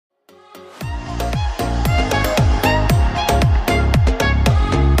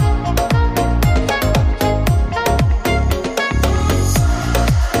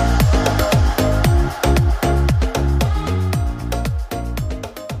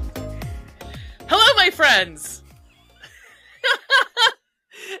my friends,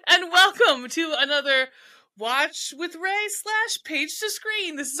 and welcome to another Watch with Ray / Page to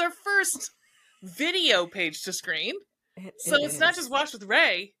Screen. This is our first video Page to Screen, so it's not just Watch with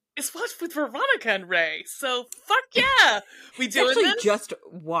Ray, it's Watch with Veronica and Ray. So fuck yeah, we doing this. Just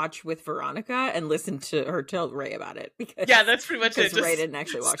watch with Veronica and listen to her tell Ray about it. Because that's pretty much it. Ray didn't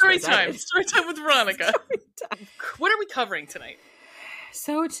actually watch story time with Veronica. What are we covering tonight?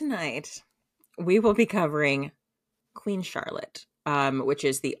 So tonight we will be covering Queen Charlotte, which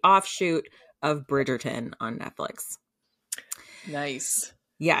is the offshoot of Bridgerton on Netflix. Nice.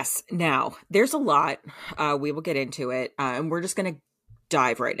 Yes. Now, there's a lot. We will get into it. And we're just going to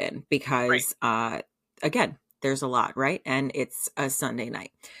dive right in because, again, there's a lot, right? And it's a Sunday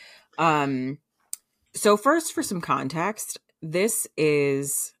night. So first, for some context, this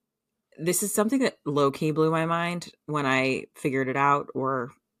is something that low-key blew my mind when I figured it out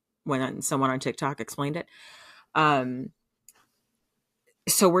or when someone on TikTok explained it.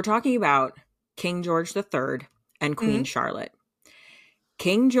 So we're talking about King George III and Queen Charlotte.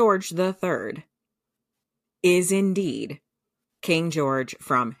 King George III is indeed King George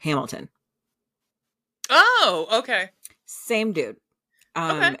from Hamilton. Oh, okay. Same dude.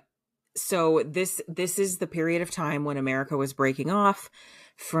 Okay. So this is the period of time when America was breaking off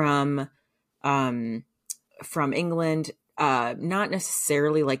from England. Not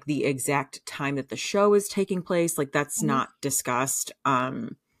necessarily like the exact time that the show is taking place. Like that's not discussed. I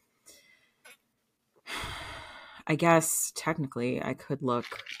guess technically I could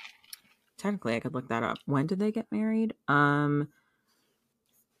look that up. When did they get married? Hang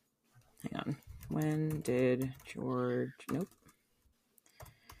on. When did George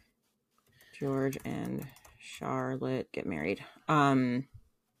and Charlotte get married?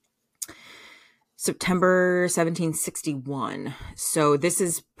 September 1761. So this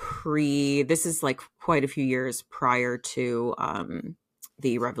is like quite a few years prior to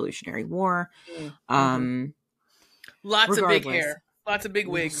the Revolutionary War. Lots of big hair. Lots of big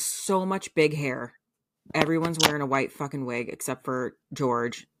wigs. So much big hair. Everyone's wearing a white fucking wig except for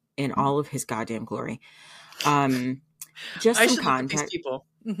George in all of his goddamn glory. Just some context. These people.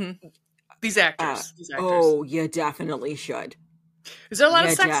 These actors. Oh, you definitely should. Is there a lot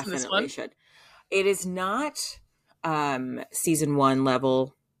of sex in this one? Should. It is not season 1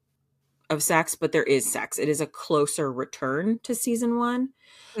 level of sex, but there is sex. It is a closer return to season 1.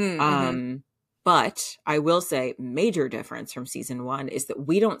 But I will say major difference from season 1 is that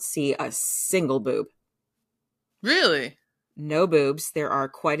we don't see a single boob. Really? No boobs. There are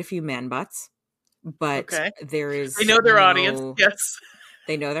quite a few man butts, but there is. They know their audience. Yes.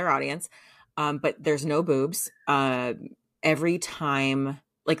 They know their audience. But there's no boobs. Every time,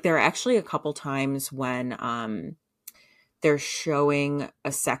 like there are actually a couple times when they're showing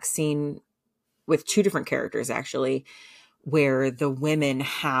a sex scene with 2 different characters actually, where the women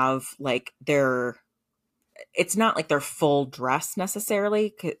have like it's not like their full dress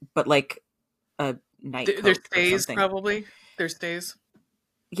necessarily, but like a nightcoat. Their stays probably. Their stays.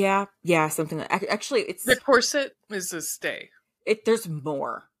 Yeah, something like actually it's the corset is a stay. There's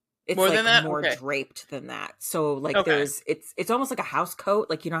more. It's more like than that? More draped than that. So like there's it's almost like a house coat.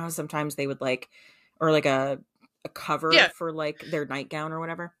 Like you know how sometimes they would like or like a cover for like their nightgown or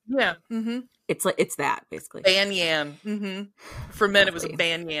whatever. Yeah. It's like it's that basically. Banyan. For men it was a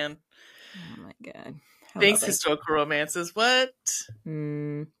banyan. Oh my god. Thanks historical romances. What?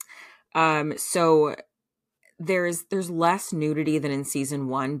 So there's less nudity than in season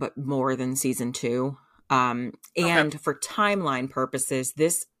 1, but more than season 2. And for timeline purposes,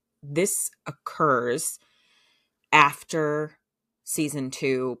 this occurs after season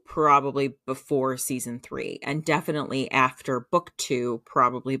 2, probably before season 3, and definitely after book 2,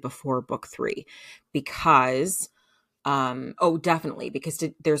 probably before book 3, because definitely because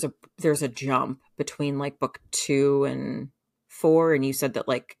there's a jump between like book 2 and 4, and you said that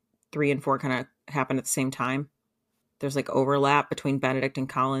like 3 and 4 kind of happen at the same time. There's like overlap between Benedict and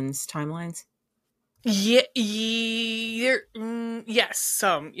Colin's timelines. Yes.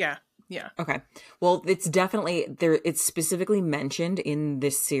 Yeah. Okay. Well, it's definitely there. It's specifically mentioned in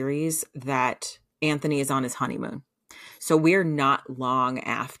this series that Anthony is on his honeymoon. So we're not long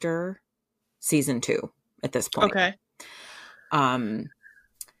after season 2 at this point. Okay.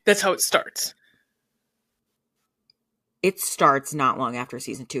 That's how it starts. It starts not long after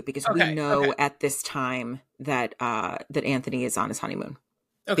season 2 because we know at this time that that Anthony is on his honeymoon.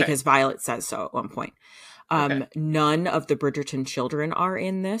 Okay. Because Violet says so at one point. None of the Bridgerton children are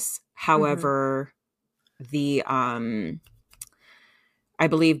in this. However, I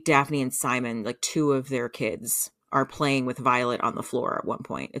believe Daphne and Simon, like 2 of their kids are playing with Violet on the floor at one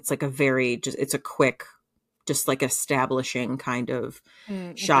point. It's like it's a quick, just like establishing kind of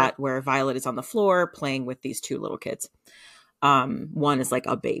shot where Violet is on the floor playing with these two little kids. One is like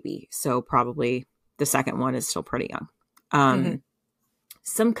a baby, so probably the second one is still pretty young.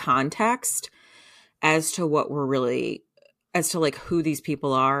 Some context as to what we're really, as to like who these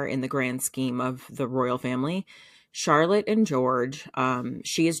people are in the grand scheme of the royal family. Charlotte and George,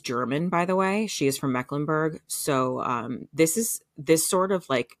 she is German, by the way. She is from Mecklenburg. So this sort of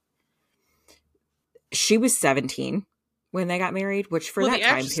like, she was 17 when they got married, which for that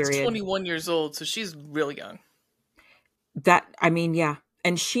time period, is 21 years old, so she's really young. Yeah.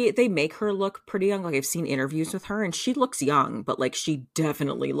 And they make her look pretty young. Like I've seen interviews with her and she looks young, but like she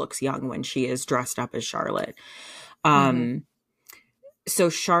definitely looks young when she is dressed up as Charlotte. So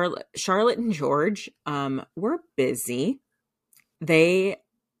Charlotte and George were busy. They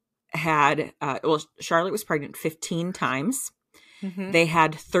had, Charlotte was pregnant 15 times. They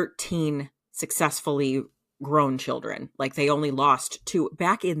had 13 successfully grown children. Like they only lost 2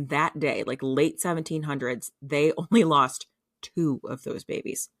 back in that day, like late 1700s. They only lost 2 of those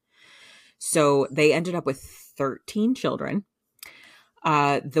babies. So they ended up with 13 children.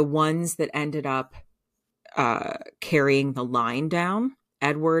 The ones that ended up carrying the line down,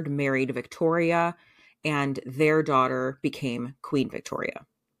 Edward married Victoria, and their daughter became Queen Victoria.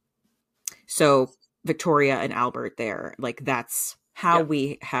 So Victoria and Albert there, like that's how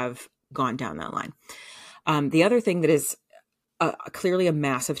we have gone down that line. The other thing that is clearly a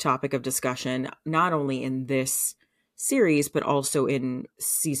massive topic of discussion, not only in this series, but also in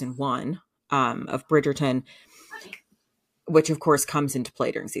season 1 of Bridgerton, which of course comes into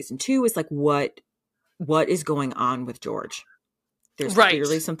play during season 2, is like what is going on with George. There's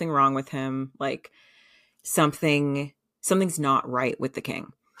clearly something wrong with him. Like something's not right with the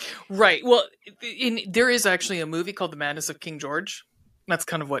king. Right. Well, there is actually a movie called The Madness of King George. That's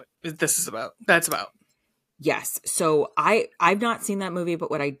kind of what this is about. That's about. Yes. So I've not seen that movie,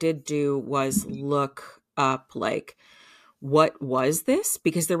 but what I did do was look up like, what was this?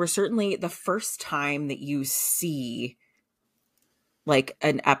 Because there was certainly the first time that you see like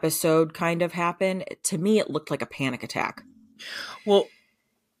an episode kind of happen, to me, it looked like a panic attack. Well,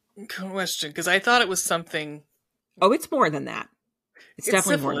 question, because I thought it was something. Oh, it's more than that. It's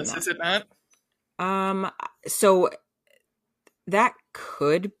definitely syphilis, more than that. Is it not? So that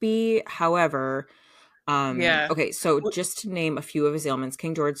could be, however, okay, so just to name a few of his ailments,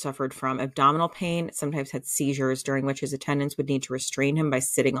 King George suffered from abdominal pain, sometimes had seizures during which his attendants would need to restrain him by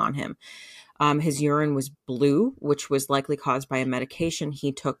sitting on him. His urine was blue, which was likely caused by a medication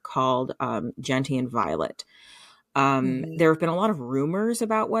he took called Gentian Violet. There have been a lot of rumors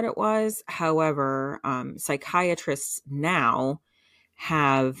about what it was. However, psychiatrists now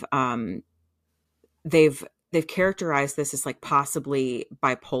have they've characterized this as like possibly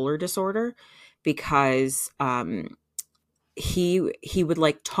bipolar disorder, because he would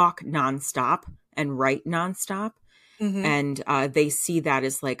like talk nonstop and write nonstop, and they see that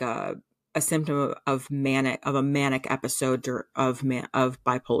as like a symptom of a manic episode of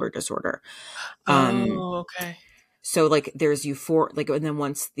bipolar disorder. Okay. So like there's and then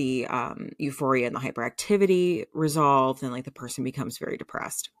once the euphoria and the hyperactivity resolve, then like the person becomes very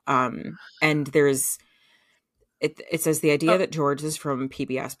depressed. And there's it says the idea that George is from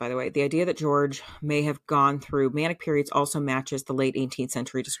PBS, by the way. The idea that George may have gone through manic periods also matches the late 18th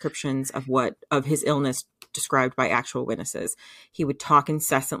century descriptions of his illness described by actual witnesses. He would talk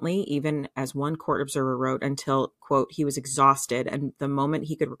incessantly, even as one court observer wrote, until, quote, he was exhausted, and the moment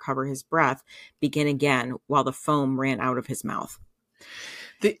he could recover his breath, begin again while the foam ran out of his mouth.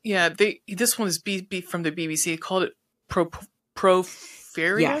 This one is from the BBC. They called it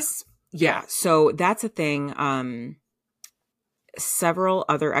propharia. Yes. Yeah. So that's a thing. Several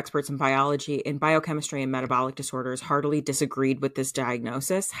other experts in biochemistry and metabolic disorders heartily disagreed with this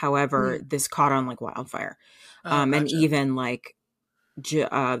diagnosis. However, this caught on like wildfire. And even like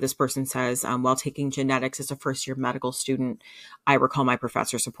this person says, while taking genetics as a first-year medical student, I recall my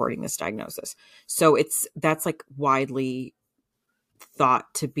professor supporting this diagnosis. So that's like widely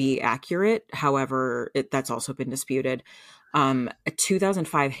thought to be accurate. However, that's also been disputed. A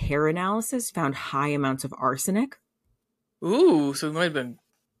 2005 hair analysis found high amounts of arsenic. Ooh, so it might have been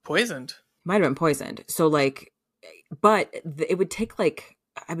poisoned. So like, but it would take like,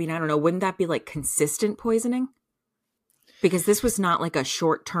 I mean, I don't know, wouldn't that be like consistent poisoning? Because this was not like a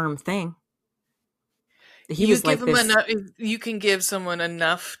short-term thing. You can give someone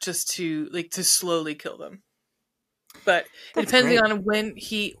enough just to slowly kill them. But depending on when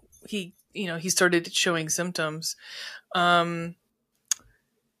he started showing symptoms. Yeah,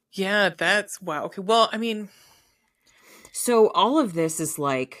 that's wow. Okay. Well, I mean, So all of this is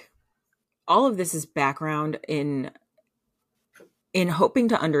background in hoping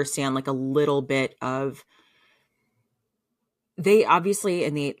to understand like a little bit of, they obviously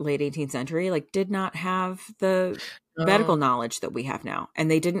in the late 18th century like did not have the medical knowledge that we have now,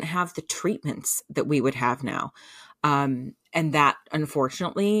 and they didn't have the treatments that we would have now, and that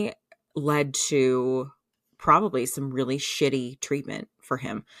unfortunately led to probably some really shitty treatment for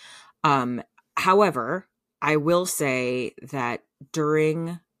him. However, I will say that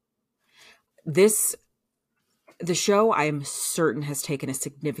during the show, I am certain, has taken a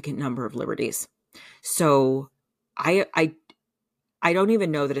significant number of liberties. So I don't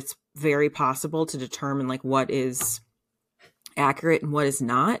even know that it's very possible to determine like what is accurate and what is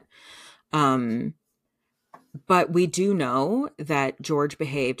not. But we do know that George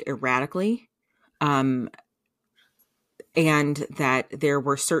behaved erratically, and that there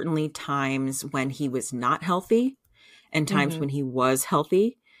were certainly times when he was not healthy and times when he was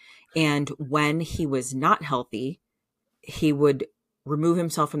healthy. And when he was not healthy, he would remove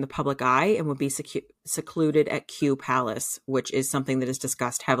himself from the public eye and would be secluded at Kew Palace, which is something that is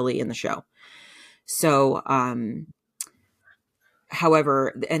discussed heavily in the show. So,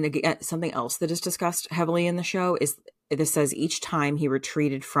 however, and again, something else that is discussed heavily in the show is, this says each time he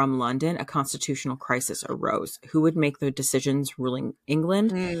retreated from London, a constitutional crisis arose. Who would make the decisions ruling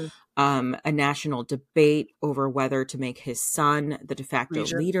England? A national debate over whether to make his son the de facto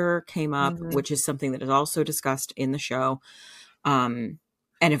leader came up, which is something that is also discussed in the show. And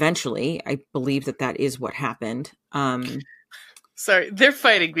eventually, I believe that is what happened. Sorry, they're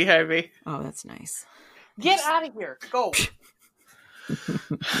fighting behind me. Oh, that's nice. Get out of here. Go.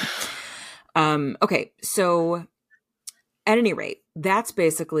 Okay, so at any rate, that's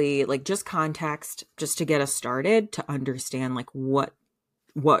basically like just context, just to get us started to understand like what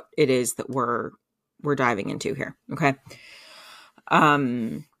it is that we're diving into here. Okay.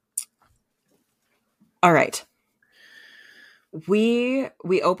 All right. We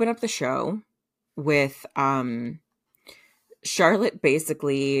open up the show with Charlotte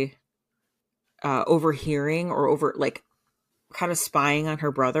basically overhearing or kind of spying on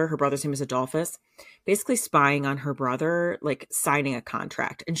her brother. Her brother's name is Adolphus. Basically spying on her brother, like signing a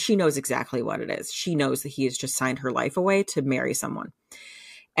contract. And she knows exactly what it is. She knows that he has just signed her life away to marry someone.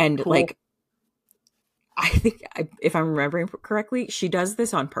 And cool. Like, I think if I'm remembering correctly, she does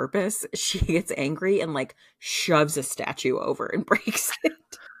this on purpose. She gets angry and like shoves a statue over and breaks it.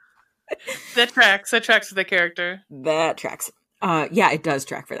 That tracks for the character. That tracks. Yeah, it does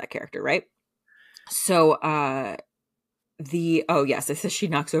track for that character, right? So, yes, it says she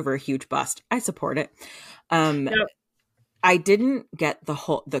knocks over a huge bust. I support it. Yep. I didn't get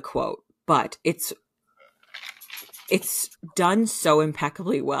the quote, but it's done so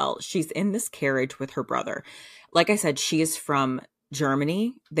impeccably well. She's in this carriage with her brother. Like I said, she is from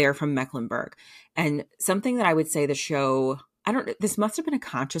Germany. They're from Mecklenburg. And something that I would say the show, this must have been a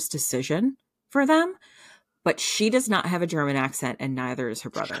conscious decision for them, but she does not have a German accent and neither is her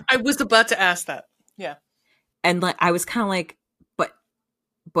brother. I was about to ask that. Yeah. And like, I was kind of like,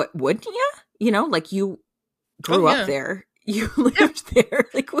 but wouldn't you? You know, like you grew up there. You lived there.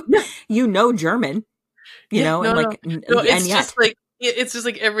 Like, you know German. You know, and like, it's just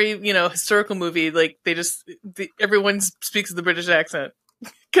like every, historical movie, like everyone speaks the British accent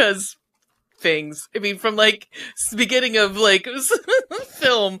because things. I mean, from like the beginning of like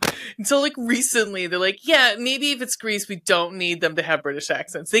film until like recently, they're like, yeah, maybe if it's Greece, we don't need them to have British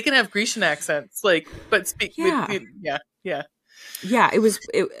accents. They can have Grecian accents, like, but speak. Yeah.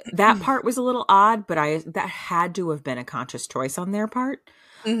 That part was a little odd, but that had to have been a conscious choice on their part.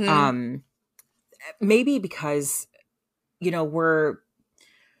 Mm-hmm. Maybe because, we're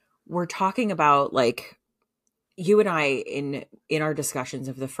talking about like, you and I in our discussions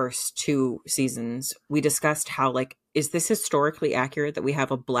of the first 2 seasons, we discussed how like, is this historically accurate that we have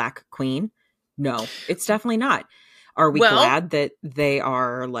a Black queen? No, it's definitely not. Are we glad that they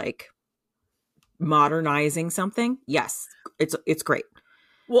are like modernizing something? Yes, it's great.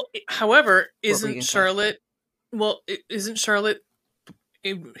 Well, however, isn't Charlotte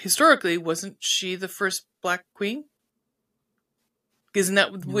historically, wasn't she the first Black queen? Isn't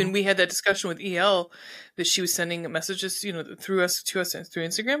that when we had that discussion with EL that she was sending messages, through us through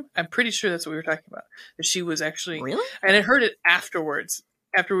Instagram? I'm pretty sure that's what we were talking about. That she was actually really, and I heard it afterwards.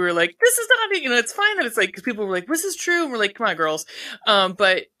 After we were like, this is not, it's fine that it's like, because people were like, this is true, and we're like, come on, girls, and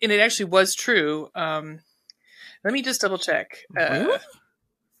it actually was true. Let me just double check. Really?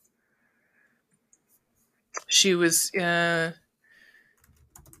 She was.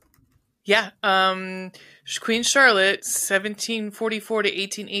 Yeah. Queen Charlotte, 1744 to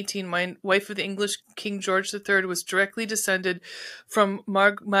 1818, wife of the English King George III, was directly descended from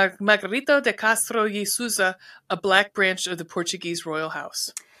Margarito de Castro y Souza, a black branch of the Portuguese royal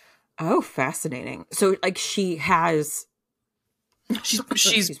house. Oh, fascinating. So, like, she's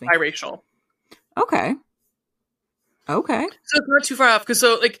biracial. Okay. Okay. So it's not too far off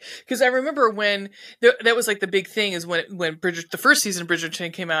because I remember when that was like the big thing is when the first season of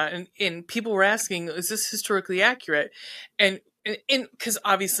Bridgerton came out and people were asking, is this historically accurate? And because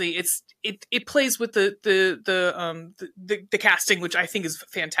obviously it plays with the casting, which I think is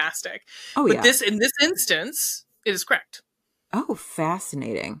fantastic. Oh, but in this instance, it is correct. Oh,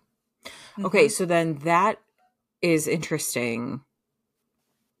 fascinating. Mm-hmm. Okay, so then that is interesting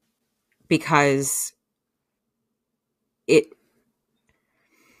because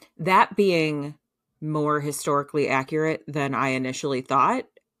that being more historically accurate than I initially thought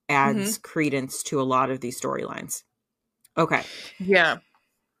adds credence to a lot of these storylines. Okay. Yeah.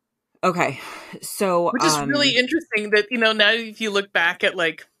 Okay. So, which is really interesting that, now if you look back at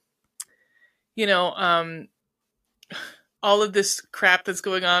all of this crap that's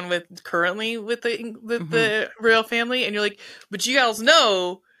going on currently with the royal family, and you're like, but you guys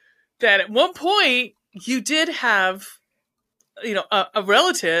know that at one point you did have a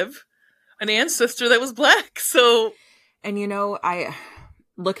relative, an ancestor that was black. So, and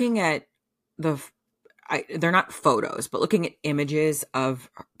looking at they're not photos, but looking at images of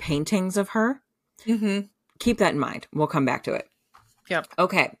paintings of her, keep that in mind. We'll come back to it. Yeah.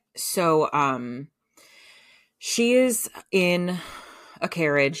 Okay. So, she is in a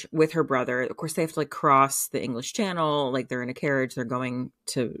carriage with her brother. Of course, they have to cross the English Channel. They're in a carriage. They're going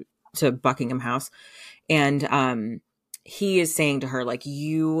to Buckingham House, and he is saying to her,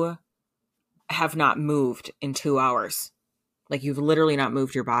 you have not moved in 2 hours. You've literally not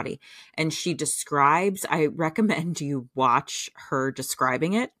moved your body. And she describes, I recommend you watch her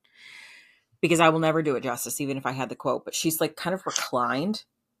describing it because I will never do it justice, even if I had the quote, but she's kind of reclined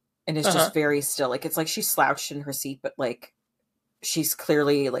and it's just very still. It's like she's slouched in her seat, but she's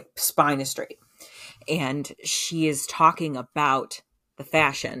clearly spine is straight. And she is talking about the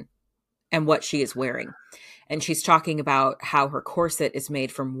fashion and what she is wearing. And she's talking about how her corset is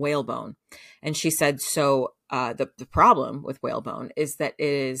made from whalebone. And she said, the problem with whalebone is that it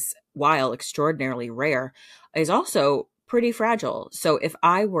is, while extraordinarily rare, is also pretty fragile. So if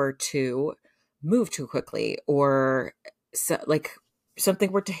I were to move too quickly or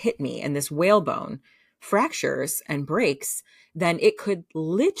something were to hit me and this whalebone fractures and breaks, then it could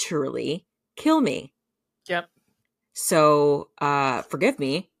literally kill me. Yep. So forgive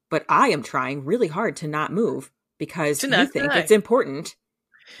me, but I am trying really hard to not move because you think it's important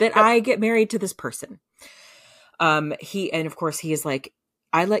that I get married to this person. And of course he is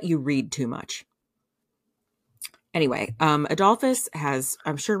I let you read too much. Anyway, Adolphus has,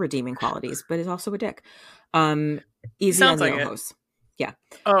 I'm sure, redeeming qualities, but is also a dick. Easy on the ojos. Yeah.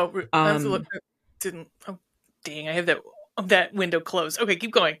 Oh, didn't. Oh, dang! I have that window closed. Okay,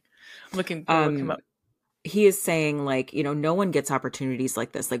 keep going. I'm looking him up. He is saying no one gets opportunities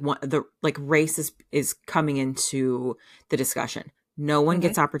like this. Race is coming into the discussion. No one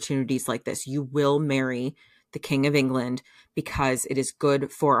gets opportunities like this. You will marry the King of England because it is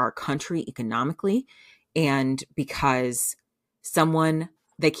good for our country economically, and because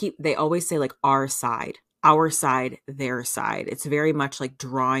they always say our side, their side. It's very much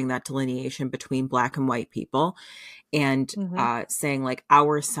drawing that delineation between black and white people, and saying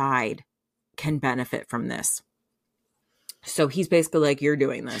our side can benefit from this. So he's basically you're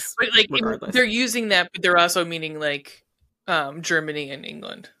doing this, but regardless. They're using that, but they're also meaning Germany and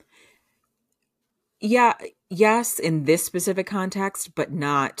England. Yeah, yes, in this specific context, but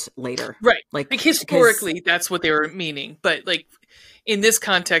not later. Right. Historically, that's what they were meaning. But in this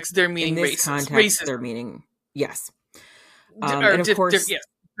context, they're meaning racist. They're meaning, yes. And of course,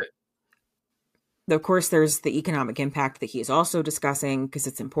 of course, there's the economic impact that he is also discussing because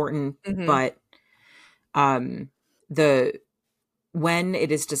it's important. But when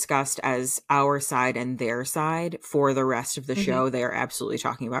it is discussed as our side and their side for the rest of the show, they are absolutely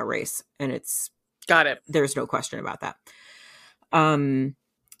talking about race, and it's got it. There's no question about that.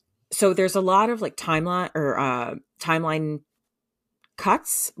 So there's a lot of timeline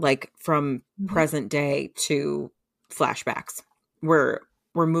cuts, from present day to flashbacks. We're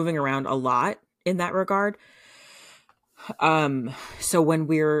moving around a lot in that regard. So when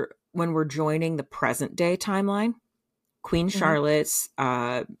we're joining the present day timeline, Queen Charlotte's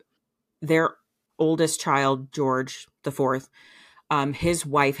their oldest child, George IV, his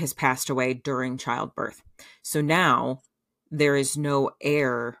wife has passed away during childbirth. So now there is no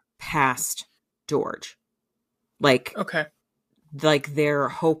heir past George. Like, okay. Like their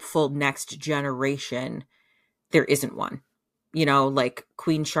hopeful next generation, there isn't one. You know, like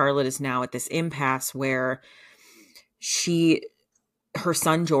Queen Charlotte is now at this impasse where her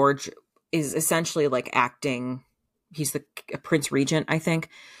son George is essentially like acting, he's the Prince Regent, I think.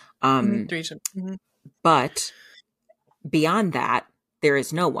 Regent. Mm-hmm. But beyond that, there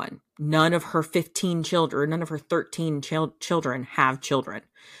is no one. None of her 15 children, none of her 13 children have children.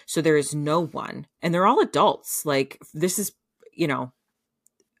 So there is no one. And they're all adults. Like, this is, you know,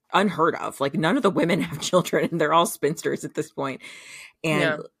 unheard of. Like, none of the women have children, and they're all spinsters at this point.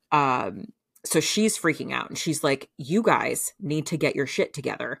 And so she's freaking out, and she's like, you guys need to get your shit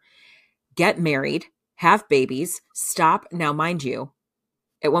together, get married, have babies, stop. Now, mind you,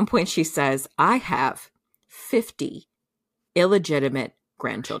 at one point she says, I have 50 illegitimate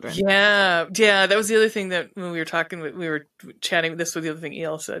grandchildren. Yeah. That was the other thing that when we were chatting, this was the other thing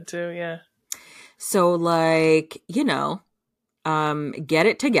El said too. Yeah. So, like, you know, get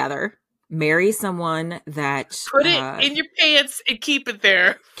it together, marry someone that put it in your pants and keep it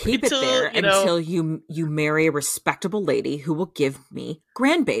there. Until you marry a respectable lady who will give me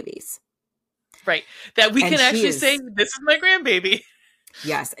grandbabies. Right. That we can actually say, this is my grandbaby.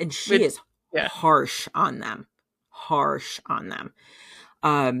 Yes. And she is harsh on them.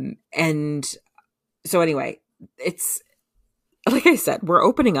 And so anyway, it's like I said, we're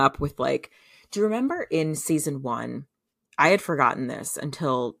opening up with like, do you remember in season 1? I had forgotten this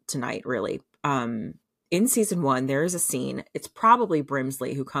until tonight, really. In season 1, there is a scene. It's probably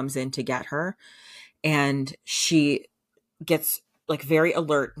Brimsley who comes in to get her, and she gets like very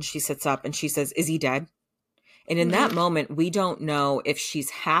alert, and she sits up and she says, is he dead? And in that moment, we don't know if she's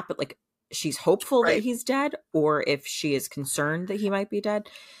happy, like she's hopeful that he's dead, or if she is concerned that he might be dead.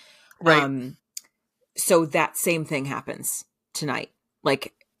 Right. So that same thing happens tonight.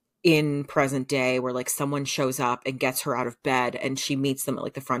 Like, in present day, where like someone shows up and gets her out of bed, and she meets them at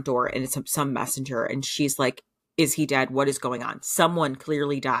like the front door, and it's some messenger, and she's like, is he dead? What is going on? Someone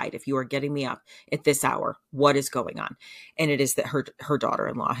clearly died. If you are getting me up at this hour, what is going on? And it is that her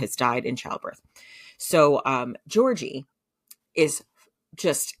daughter-in-law has died in childbirth. So Georgie is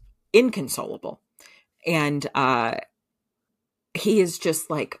just inconsolable, and he is just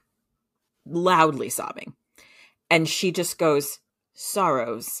like loudly sobbing, and she just goes,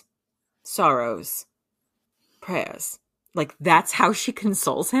 sorrows, prayers. Like, that's how she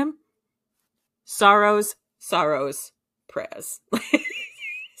consoles him. Sorrows, prayers.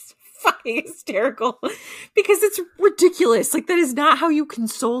 It's fucking hysterical, because it's ridiculous. Like, that is not how you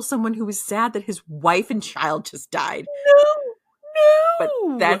console someone who is sad that his wife and child just died. No.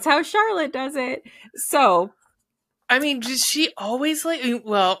 But that's how Charlotte does it. So, I mean, did she always like?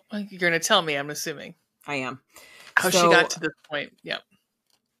 Well, you're going to tell me. I'm assuming. I am. How she got to this point? Yeah.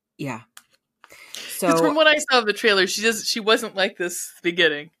 Yeah. So from what I saw of the trailer, she wasn't like this at the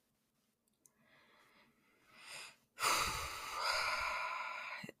beginning.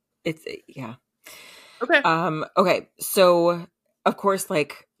 It's yeah. Okay. Okay. So of course,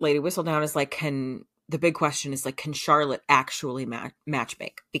 like Lady Whistledown is like, the big question is like, can Charlotte actually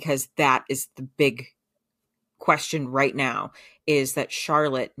matchmake? Because that is the big question right now, is that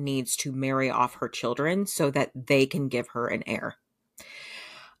Charlotte needs to marry off her children so that they can give her an heir.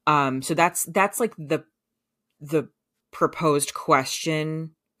 So that's like the proposed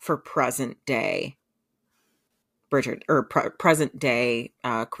question for present day Bridget, or present day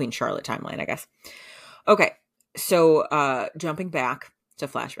Queen Charlotte timeline, I guess. Okay, so jumping back to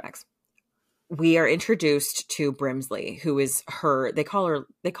flashbacks, we are introduced to Brimsley, who is they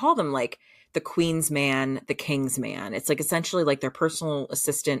call them like the Queen's man, the King's man. It's like essentially like their personal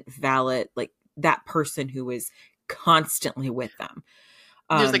assistant, valet, like that person who is constantly with them.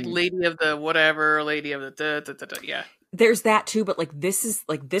 There's like lady of the whatever, lady of the yeah. There's that too, but like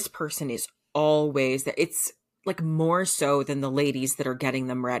this person is always there. It's like more so than the ladies that are getting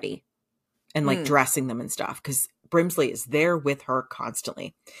them ready and like dressing them and stuff, because Brimsley is there with her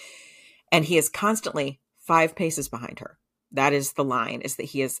constantly, and he is constantly 5 paces behind her. That is the line, is that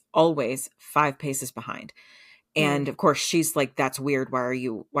he is always 5 paces behind. And of course she's like, that's weird. Why are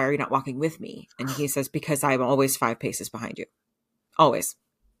you not walking with me? And he says, because I'm always 5 paces behind you. Always.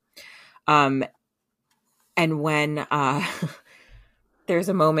 And when there's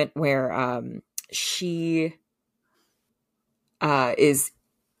a moment where she is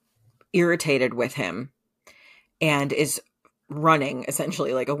irritated with him and is running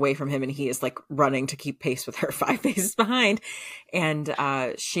essentially like away from him, and he is like running to keep pace with her 5 paces behind, and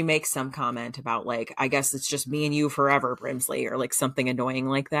she makes some comment about like, I guess it's just me and you forever, Brimsley, or like something annoying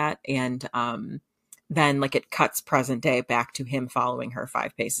like that. And then like it cuts present day back to him following her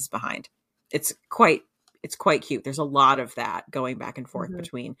 5 paces behind. It's quite cute. There's a lot of that going back and forth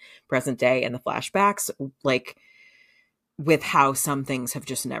between present day and the flashbacks, like with how some things have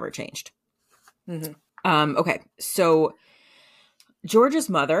just never changed. Okay, so George's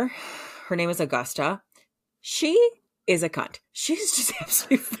mother, her name is Augusta. She is a cunt. She's just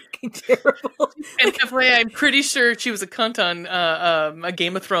absolutely fucking terrible. And FYI, I'm pretty sure she was a cunt on a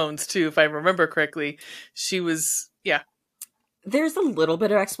Game of Thrones too, if I remember correctly. She was, yeah. There's a little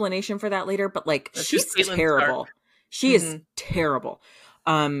bit of explanation for that later, but like she's terrible. She is terrible.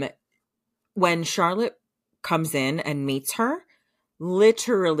 When Charlotte comes in and meets her,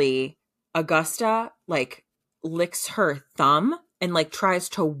 literally Augusta like licks her thumb and like tries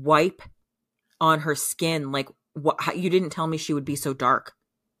to wipe on her skin. Like, what? You didn't tell me she would be so dark.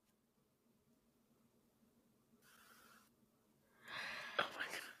 Oh my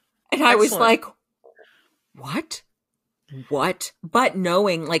God. And I was like, what? But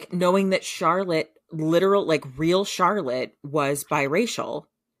knowing that Charlotte, literal, like real Charlotte was biracial,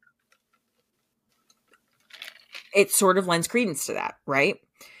 it sort of lends credence to that, right?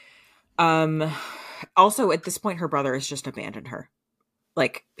 Also, at this point, her brother has just abandoned her.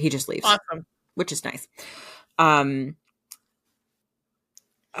 Like, he just leaves. Awesome. Which is nice.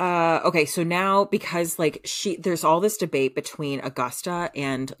 Okay, so now because like there's all this debate between Augusta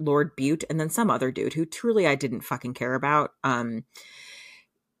and Lord Bute and then some other dude who truly I didn't fucking care about.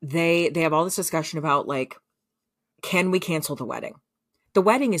 They have all this discussion about like, can we cancel the wedding? The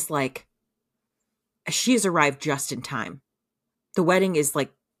wedding is like, she has arrived just in time. The wedding is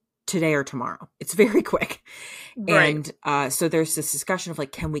like today or tomorrow. It's very quick. Right. And so there's this discussion of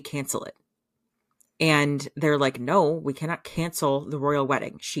like, can we cancel it? And they're like, no, we cannot cancel the royal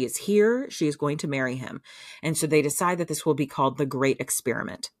wedding. She is here. She is going to marry him. And so they decide that this will be called the Great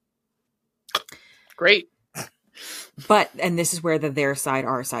Experiment. Great. And this is where the their side,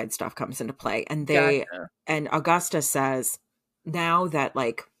 our side stuff comes into play. And and Augusta says, now that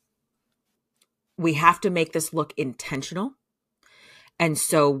like, we have to make this look intentional. And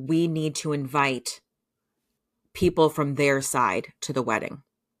so we need to invite people from their side to the wedding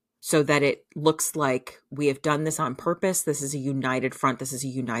so that it looks like we have done this on purpose. This is a united front. This is a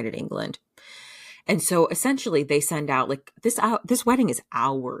united England. And so essentially they send out like this wedding is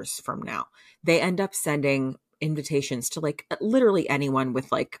hours from now. They end up sending invitations to like literally anyone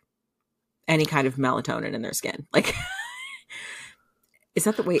with like any kind of melatonin in their skin. Like, is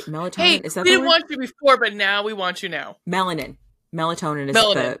that the melatonin? Hey, is that we didn't want you before, but now we want you now. Melatonin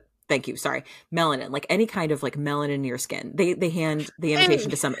is thank you. Sorry. Melanin, like any kind of like melanin in your skin. They hand the invitation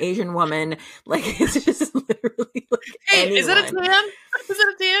to some Asian woman. Like it's just literally like anyone. Is it a tan? Is it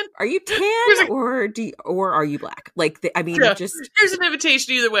a tan? Are you tan or are you black? Like, just here's an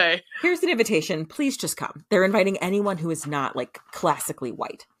invitation either way. Here's an invitation. Please just come. They're inviting anyone who is not like classically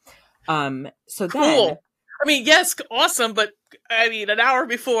white. So cool. Then. I mean, yes, awesome. But I mean, an hour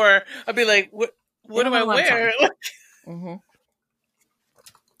before I'd be like, what do I wear? Mm-hmm.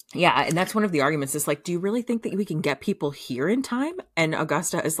 Yeah, and that's one of the arguments is like, do you really think that we can get people here in time? And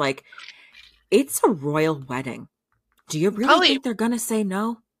Augusta is like, it's a royal wedding. Do you really think they're going to say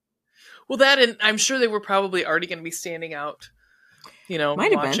no? Well, that, and I'm sure they were probably already going to be standing out,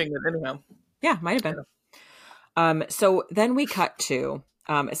 watching it anyhow. Yeah, might have been. So then we cut to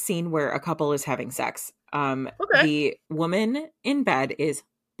a scene where a couple is having sex. The woman in bed is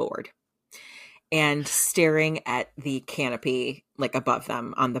bored and staring at the canopy like above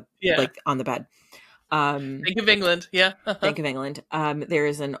them on the on the bed. Think of England, yeah. Think of England. There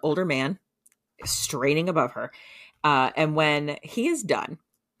is an older man straining above her, and when he is done,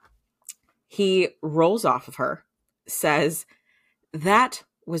 he rolls off of her, says, "That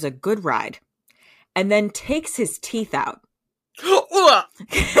was a good ride," and then takes his teeth out,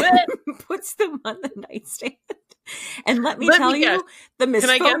 puts them on the nightstand, and let me tell you, the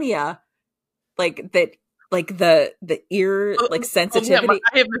misophonia. Like that, like the ear, like sensitivity.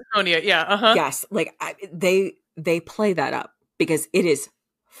 I have misophonia. Yeah. Yes. Like they play that up because it is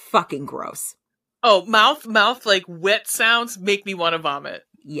fucking gross. Oh, mouth, like wet sounds make me want to vomit.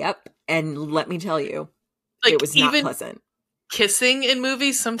 Yep. And let me tell you, like, it was not pleasant. Kissing in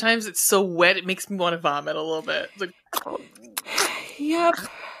movies, sometimes it's so wet it makes me want to vomit a little bit. It's like, Yep.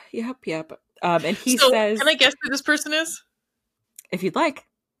 And he says, "Can I guess who this person is?" If you'd like.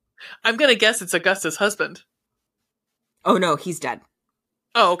 I'm going to guess it's Augusta's husband. Oh, no, he's dead.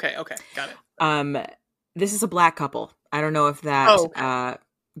 Oh, okay. Got it. This is a black couple. I don't know if that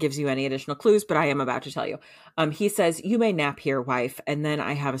gives you any additional clues, but I am about to tell you. He says, "You may nap here, wife, and then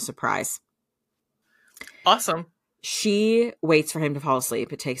I have a surprise." Awesome. She waits for him to fall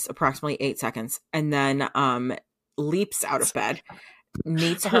asleep. It takes approximately 8 seconds, and then leaps out of bed,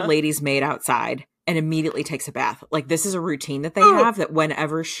 meets her lady's maid outside, and immediately takes a bath. Like, this is a routine that they have, that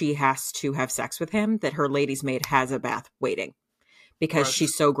whenever she has to have sex with him, that her lady's maid has a bath waiting, because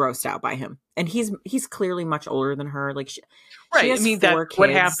she's so grossed out by him. And he's clearly much older than her. Like, she has 4 kids. What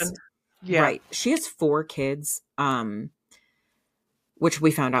happened? Yeah. Right. She has 4 kids, which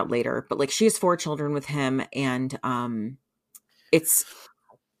we found out later. But, like, she has 4 children with him. And I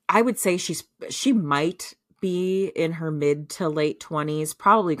would say she might be in her mid to late 20s,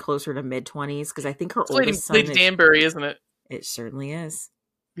 probably closer to mid 20s, because I think her oldest son Lady Danbury, isn't it? It certainly is.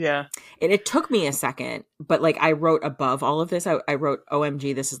 Yeah. And it took me a second, but, like, I wrote above all of this, I wrote,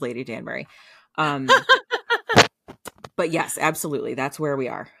 OMG, this is Lady Danbury. But yes, absolutely. That's where we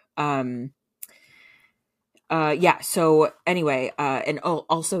are. Yeah. So anyway, and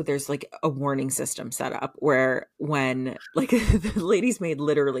also there's, like, a warning system set up where when, like, the lady's maid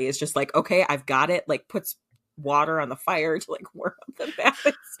literally is just like, okay, I've got it. Like, puts water on the fire to, like, warm up the bath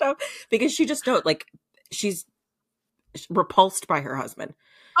and stuff, because she just don't, like, she's repulsed by her husband.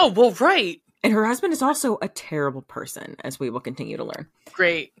 Oh, well, right. And her husband is also a terrible person, as we will continue to learn.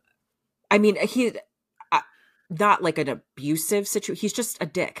 Great. I mean, he not like an abusive situation. He's just a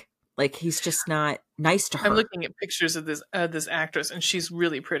dick. Like, he's just not nice to her. I'm looking at pictures of this actress, and she's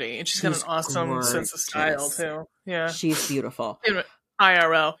really pretty, and she's got an awesome sense of style too. Yeah, she's beautiful.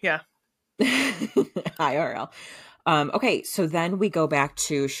 IRL, yeah. IRL. Okay, so then we go back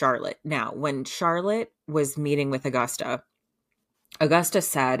to Charlotte. Now, when Charlotte was meeting with Augusta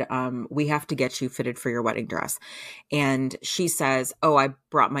said, we have to get you fitted for your wedding dress. And she says, oh, I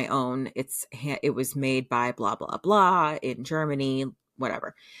brought my own. It was made by blah, blah, blah in Germany,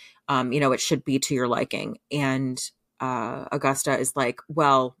 whatever. It should be to your liking. And Augusta is like,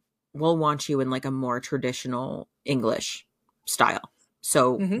 well, we'll want you in, like, a more traditional English style.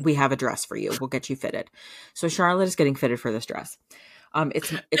 So we have a dress for you. We'll get you fitted. So Charlotte is getting fitted for this dress. It's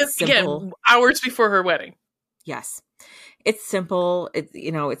simple. Again, hours before her wedding. Yes. It's simple.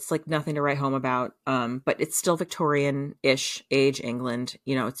 It's like nothing to write home about. But it's still Victorian-ish age England.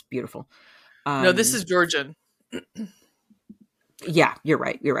 It's beautiful. No, this is Georgian. Yeah, you're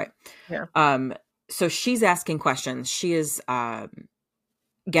right. Yeah. So she's asking questions. She is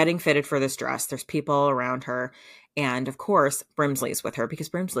getting fitted for this dress. There's people around her. And of course, Brimsley's with her, because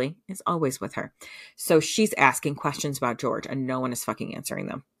Brimsley is always with her. So she's asking questions about George, and no one is fucking answering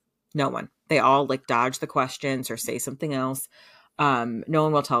them. No one. They all, like, dodge the questions or say something else. No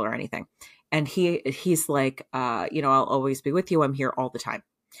one will tell her anything. And he's like, I'll always be with you. I'm here all the time.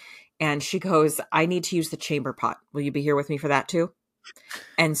 And she goes, I need to use the chamber pot. Will you be here with me for that too?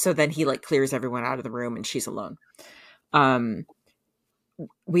 And so then he, like, clears everyone out of the room, and she's alone.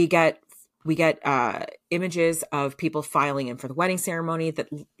 We get images of people filing in for the wedding ceremony that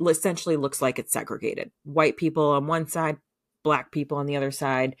essentially looks like it's segregated. White people on one side, Black people on the other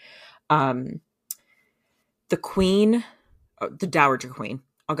side. The queen, the Dowager Queen,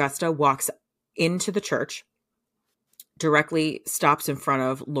 Augusta, walks into the church, directly stops in front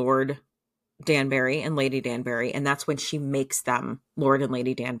of Lord Danbury and Lady Danbury, and that's when she makes them Lord and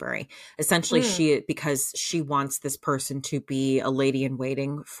Lady Danbury. Essentially, because she wants this person to be a lady in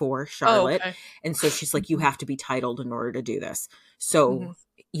waiting for Charlotte. And so she's like, you have to be titled in order to do this. So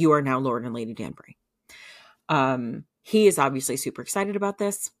you are now Lord and Lady Danbury. He is obviously super excited about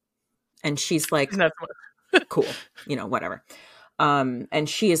this. And she's like, cool, whatever. And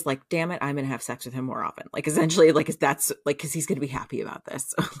she is like, damn it, I'm going to have sex with him more often. Like, essentially, like, that's like, because he's going to be happy about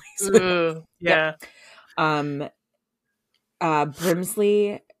this. Yeah.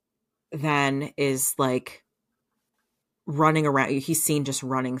 Brimsley then is, like, running around. He's seen just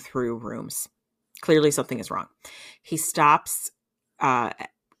running through rooms. Clearly something is wrong. He stops to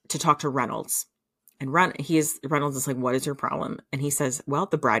talk to Reynolds. And Reynolds is like, what is your problem? And he says, well,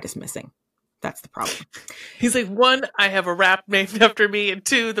 the bride is missing. That's the problem. He's like, 1, I have a rap named after me, and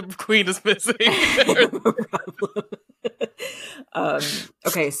 2, the queen is missing.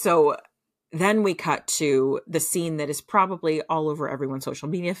 Okay, so then we cut to the scene that is probably all over everyone's social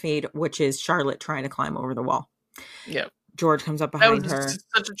media feed, which is Charlotte trying to climb over the wall. Yep. George comes up behind her.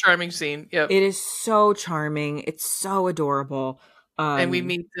 Such a charming scene. Yep. It is so charming. It's so adorable. And we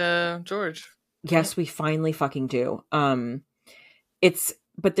meet George. Yes, we finally fucking do.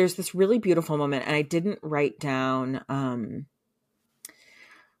 But there's this really beautiful moment, and I didn't write down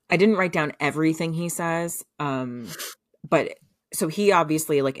everything he says. But so he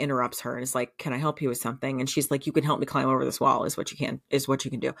obviously, like, interrupts her and is like, can I help you with something? And she's like, you can help me climb over this wall is what you can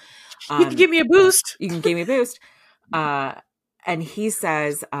do. You can give me a boost. You can give me a boost. And he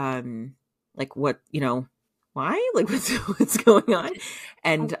says, like, what, why? Like, what's going on?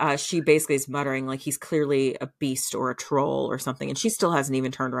 And she basically is muttering, like, he's clearly a beast or a troll or something. And she still hasn't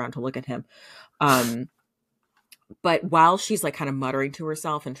even turned around to look at him. But while she's like kind of muttering to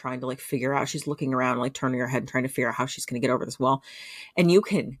herself and trying to like figure out, she's looking around, like turning her head and trying to figure out how she's going to get over this wall. And you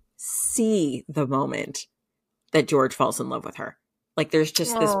can see the moment that George falls in love with her. Like, there's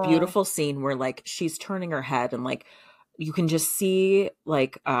just this beautiful scene where like she's turning her head and like you can just see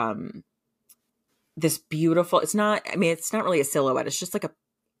like this beautiful, it's not really a silhouette, it's just like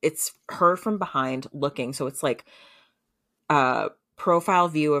it's her from behind looking, so it's like profile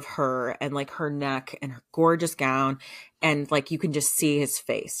view of her and like her neck and her gorgeous gown, and like you can just see his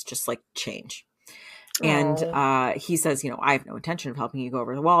face just like change. And he says, I have no intention of helping you go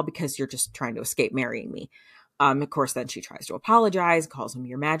over the wall because you're just trying to escape marrying me. Of course, then she tries to apologize, calls him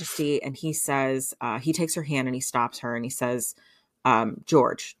Your Majesty, and he says, he takes her hand and he stops her and he says,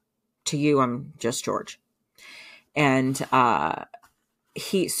 George, to you, I'm just George. And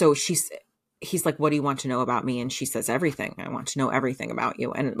he's like, what do you want to know about me? And she says, everything. I want to know everything about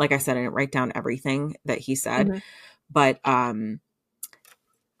you. And like I said, I didn't write down everything that he said, mm-hmm. but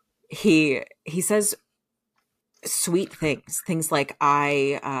he says sweet things like,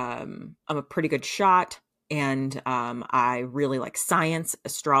 I'm a pretty good shot. And I really like science,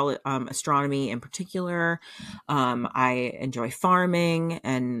 astronomy in particular. I enjoy farming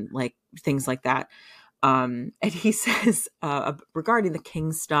and like things like that. And he says, regarding the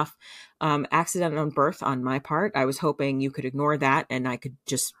king stuff, accident on birth on my part, I was hoping you could ignore that and I could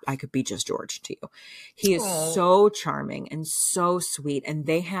be just George to you. He is so charming and so sweet, and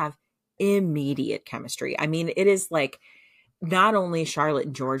they have immediate chemistry. I mean, it is like, not only Charlotte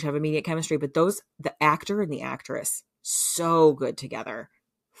and George have immediate chemistry, but the actor and the actress, so good together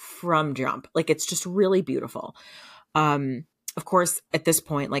from jump. Like, it's just really beautiful. Of course, at this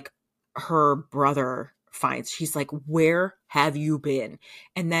point, like, her brother she's like, where have you been?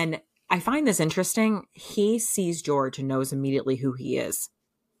 And then I find this interesting. He sees George and knows immediately who he is.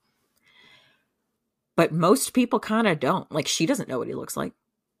 But most people kind of don't. Like, she doesn't know what he looks like.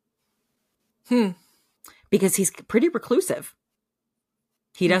 Because he's pretty reclusive.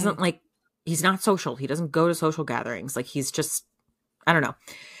 He doesn't he's not social. He doesn't go to social gatherings. Like, he's just, I don't know.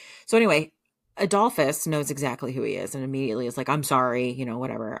 So anyway, Adolphus knows exactly who he is and immediately is like, I'm sorry,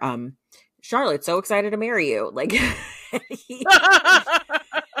 whatever. Charlotte's so excited to marry you. Like,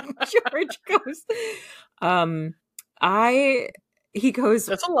 George goes, he goes,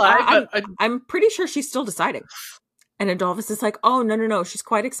 that's a lie. I'm pretty sure she's still deciding. And Adolphus is like, oh, no. She's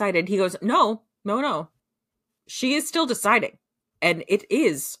quite excited. He goes, no. She is still deciding. And it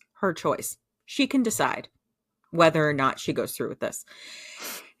is her choice. She can decide whether or not she goes through with this.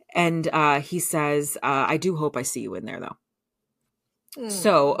 And he says, I do hope I see you in there, though.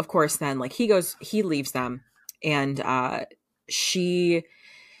 So, of course, then, like, he leaves them. And the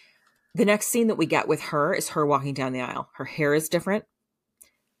next scene that we get with her is her walking down the aisle. Her hair is different.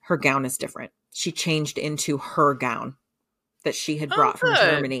 Her gown is different. She changed into her gown that she had brought from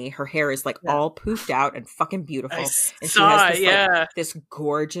Germany. Her hair is like all poofed out and fucking beautiful. And she has this, like, this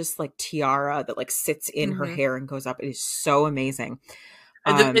gorgeous like tiara that like sits in her hair and goes up. It is so amazing.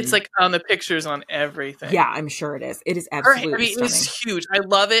 And it's like on the pictures on everything. Yeah, I'm sure it is. It is absolutely stunning. It's huge. I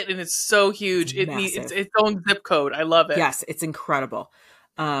love it, and it's so huge. It's its own zip code. I love it. Yes, it's incredible.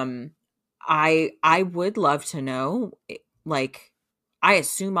 I would love to know, like, I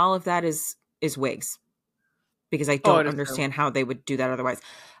assume all of that is wigs, because I don't understand how they would do that otherwise.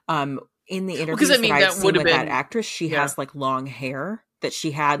 In the interviews that I've seen with that actress, she has like long hair that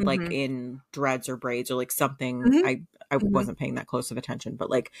she had like in dreads or braids or like something. I wasn't paying that close of attention, but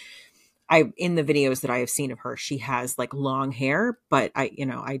like in the videos that I have seen of her, she has like long hair, but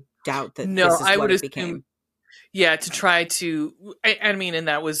I doubt that this is what it became. Yeah, to try to, I mean, and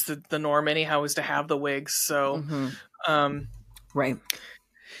that was the norm anyhow, was to have the wigs. So, right.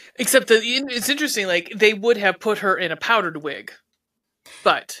 Except that it's interesting, like, they would have put her in a powdered wig,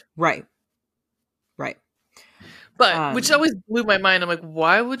 but. Right. But, which always blew my mind. I'm like,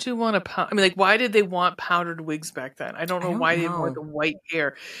 why would you want why did they want powdered wigs back then? I don't know why they want the white hair.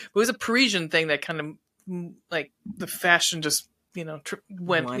 It was a Parisian thing that kind of, like, the fashion just,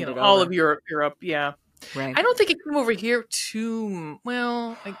 went, all of Europe, yeah. Right. I don't think it came over here too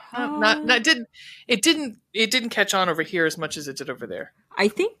well. Like, it didn't catch on over here as much as it did over there. I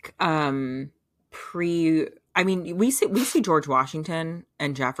think we see George Washington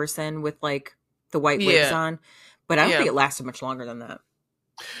and Jefferson with like the white wigs on, but I don't think it lasted much longer than that.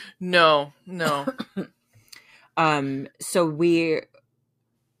 No. So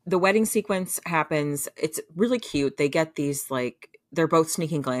the wedding sequence happens. It's really cute. They get these like, they're both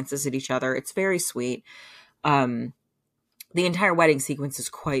sneaking glances at each other. It's very sweet. The entire wedding sequence is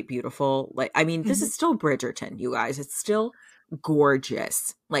quite beautiful. Like, I mean, this is still Bridgerton, you guys. It's still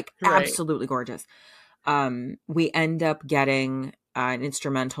gorgeous, like absolutely gorgeous. We end up getting an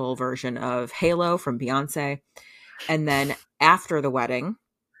instrumental version of Halo from Beyonce. And then after the wedding,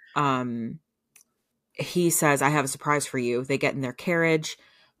 he says, I have a surprise for you. They get in their carriage,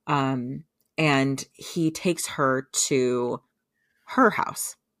 and he takes her to her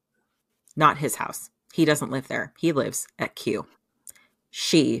house, not his house. He doesn't live there. He lives at Kew.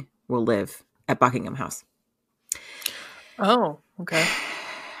 She will live at Buckingham House. Oh, okay.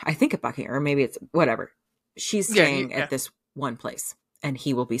 I think at Buckingham, or maybe it's whatever. She's staying at this one place, and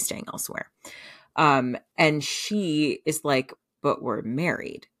he will be staying elsewhere. And she is like, but we're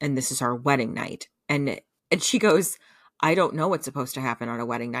married, and this is our wedding night. And she goes, I don't know what's supposed to happen on a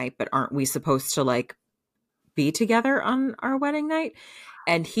wedding night, but aren't we supposed to like be together on our wedding night?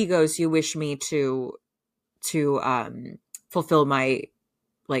 And he goes, you wish me to fulfill my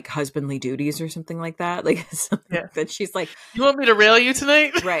like husbandly duties or something like that. Like that. She's like, you want me to rail you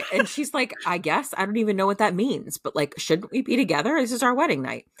tonight? Right. And she's like, I guess I don't even know what that means, but like, shouldn't we be together? This is our wedding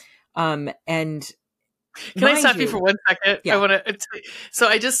night. And can I stop you for 1 second? Yeah. I want to. So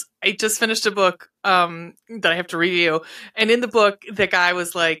I just finished a book that I have to review, and in the book, the guy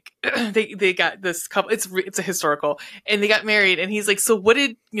was like, they got this couple. It's a historical, and they got married, and he's like, so what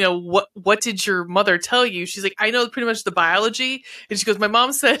did did your mother tell you? She's like, I know pretty much the biology, and she goes, my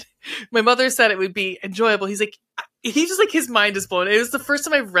mother said it would be enjoyable. He's like. He just like his mind is blown. It was the first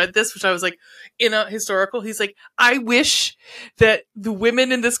time I've read this, which I was like in a historical. He's like, I wish that the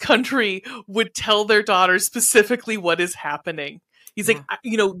women in this country would tell their daughters specifically what is happening. He's like,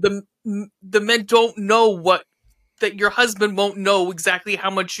 the men don't know that your husband won't know exactly how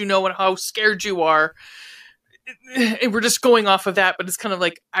much you know and how scared you are. And we're just going off of that, but it's kind of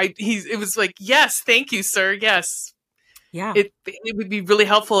like it was like, yes, thank you, sir. Yes. Yeah. It would be really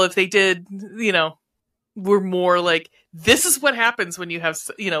helpful if they did, we're more like, this is what happens when you have,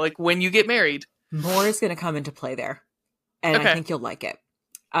 like when you get married. More is going to come into play there. And I think you'll like it.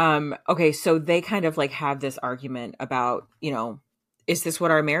 Okay. So they kind of like have this argument about, is this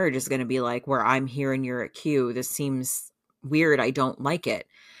what our marriage is going to be like, where I'm here and you're at Q? This seems weird. I don't like it.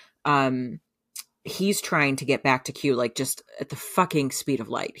 He's trying to get back to Q, like just at the fucking speed of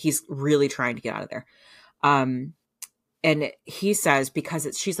light. He's really trying to get out of there. And he says,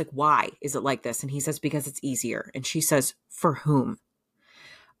 she's like, why is it like this? And he says, because it's easier. And she says, for whom?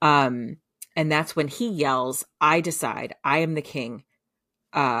 And that's when he yells, I decide I am the king.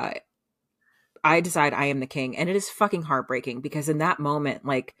 I decide I am the king. And it is fucking heartbreaking because in that moment,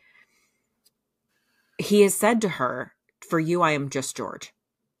 like he has said to her, for you, I am just George.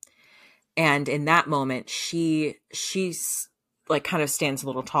 And in that moment, she's like kind of stands a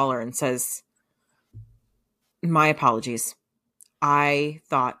little taller and says, my apologies. I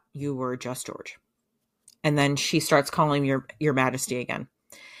thought you were just George. And then she starts calling your majesty again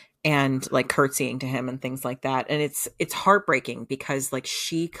and like curtsying to him and things like that. And it's heartbreaking because like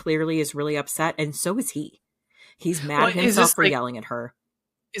she clearly is really upset and so is he. He's mad at himself for yelling at her.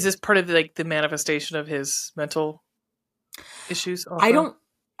 Is this part of like the manifestation of his mental issues? Also?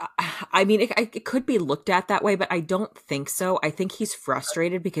 I mean, it could be looked at that way, but I don't think so. I think he's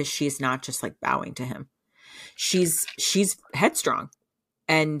frustrated because she's not just like bowing to him. She's headstrong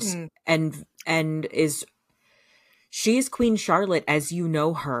and she's Queen Charlotte as you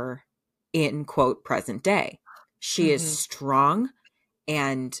know her in quote present day. She is strong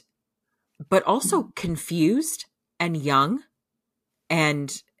but also confused and young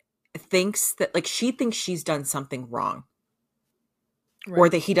and thinks that like she thinks she's done something wrong or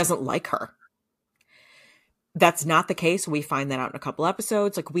that he doesn't like her. That's not the case. We find that out in a couple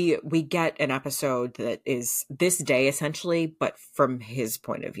episodes. Like we get an episode that is this day essentially, but from his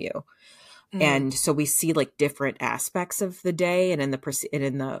point of view. And so we see like different aspects of the day and in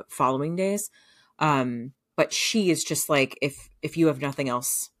the following days. But she is just like, if you have nothing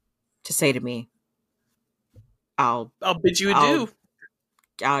else to say to me, I'll bid you adieu.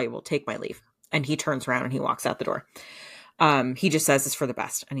 I will take my leave. And he turns around and he walks out the door. He just says it's for the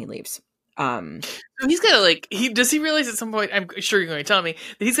best and he leaves. He's gotta like does he realize at some point, I'm sure you're going to tell me,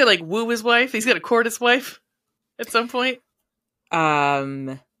 that he's gotta like woo his wife, he's gotta court his wife at some point?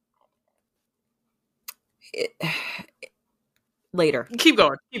 Later. Keep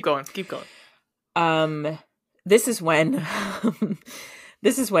going. This is when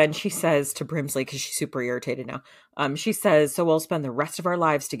she says to Brimsley, because she's super irritated now, she says, so we'll spend the rest of our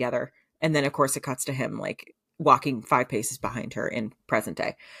lives together. And then of course it cuts to him like walking 5 paces behind her in present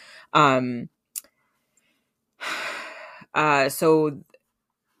day. So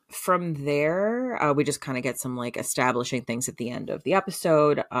from there, we just kind of get some like establishing things at the end of the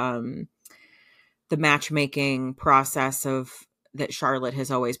episode. The matchmaking process that Charlotte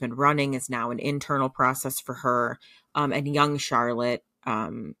has always been running is now an internal process for her. And young Charlotte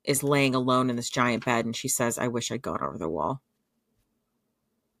is laying alone in this giant bed, and she says, "I wish I'd gone over the wall."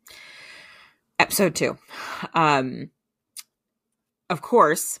 Episode 2. Of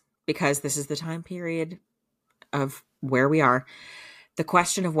course, because this is the time period of where we are, the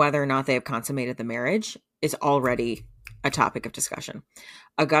question of whether or not they have consummated the marriage is already a topic of discussion.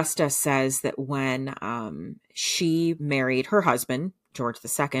 Augusta says that when she married her husband, George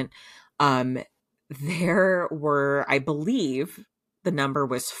II, there were, I believe, the number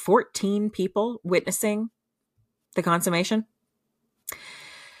was 14 people witnessing the consummation.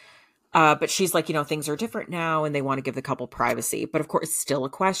 But she's like, things are different now and they want to give the couple privacy. But of course, it's still a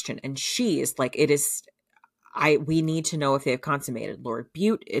question. And she is like, we need to know if they have consummated. Lord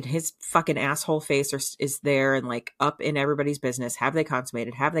Bute and his fucking asshole face is there and like up in everybody's business. Have they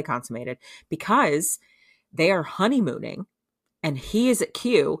consummated? Have they consummated? Because they are honeymooning and he is at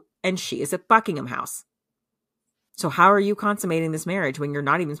Kew and she is at Buckingham House. So how are you consummating this marriage when you're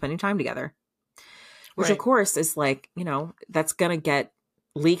not even spending time together? Which of course is like, that's going to get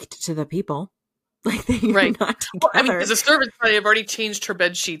leaked to the people. Like they're not together. Well, I mean, because the servants probably have already changed her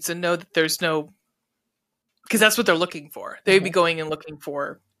bed sheets and know that there's no, because that's what they're looking for. They'd be going and looking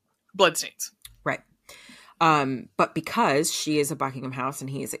for bloodstains. Right. But because she is at Buckingham House and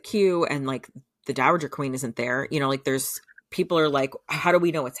he is at Kew and like the Dowager Queen isn't there, like there's people are like, how do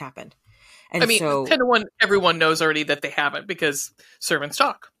we know what's happened? And I mean, 10 to 1, everyone knows already that they haven't because servants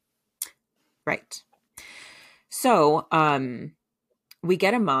talk. Right. So, we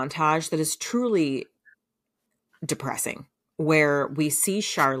get a montage that is truly depressing where we see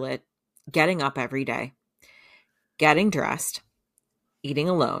Charlotte getting up every day, getting dressed, eating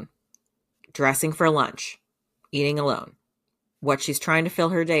alone, dressing for lunch, eating alone, what she's trying to fill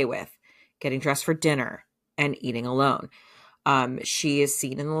her day with, getting dressed for dinner, and eating alone. She is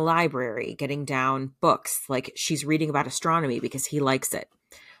seen in the library getting down books, like she's reading about astronomy because he likes it.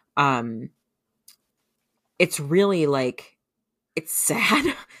 It's really like, it's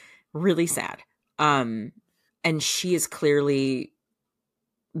sad, really sad. And she is clearly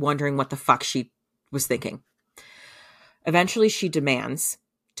wondering what the fuck she was thinking. Eventually, she demands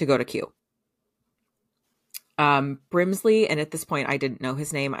to go to Kew. Brimsley, and at this point, I didn't know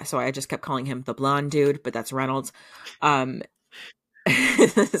his name, so I just kept calling him the blonde dude, but that's Reynolds.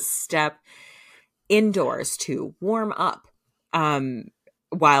 Step indoors to warm up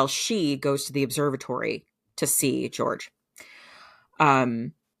while she goes to the observatory to see George.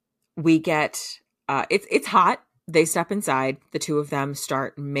 We get it's hot. They step inside. The two of them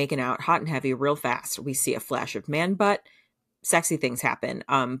start making out hot and heavy real fast. We see a flash of man butt. Sexy things happen.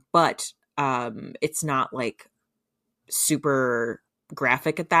 But it's not like super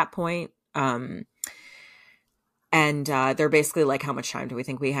graphic at that point. And they're basically like, how much time do we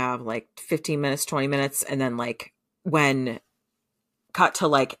think we have? Like 15 minutes, 20 minutes. And then like when cut to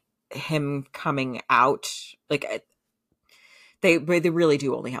like him coming out, like they really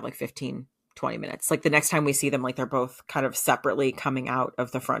do only have like 15, 20 minutes. Like the next time we see them, like they're both kind of separately coming out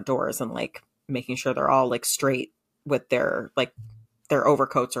of the front doors and like making sure they're all like straight with their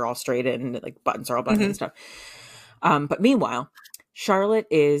overcoats are all straight in, like buttons are all buttoned and stuff. But meanwhile, Charlotte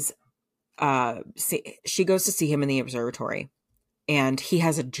is, she goes to see him in the observatory and he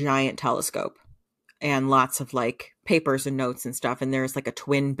has a giant telescope and lots of like papers and notes and stuff. And there's like a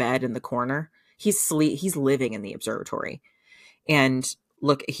twin bed in the corner. He's living in the observatory. And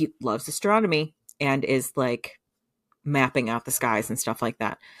look, he loves astronomy and is like mapping out the skies and stuff like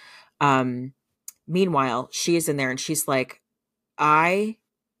that. Meanwhile, she is in there and she's like, I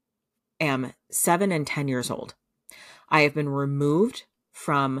am 7 and 10 years old. I have been removed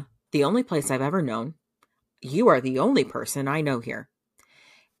from the only place I've ever known. You are the only person I know here.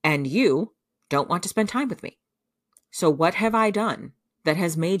 And you don't want to spend time with me. So what have I done that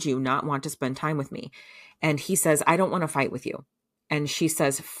has made you not want to spend time with me? And he says, I don't want to fight with you. And she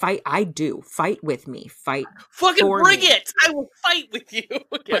says, fight. I do. Fight with me. Fight. Fucking bring it. I will fight with you.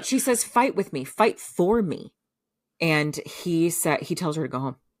 But she says, fight with me. Fight for me. And he tells her to go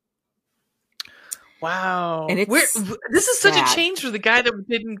home. Wow. And this is such a change for the guy that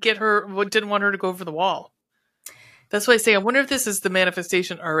didn't want her to go over the wall. That's why I say, I wonder if this is the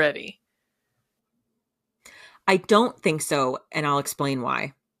manifestation already. I don't think so. And I'll explain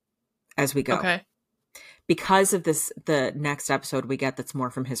why as we go. Okay. Because of this, the next episode we get that's more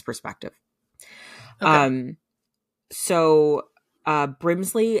from his perspective. Okay. So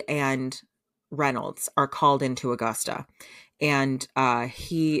Brimsley and Reynolds are called into Augusta. and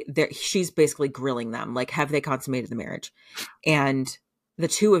she's basically grilling them, like, have they consummated the marriage? And the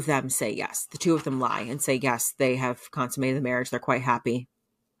two of them say yes. The two of them lie and say yes, they have consummated the marriage. They're quite happy.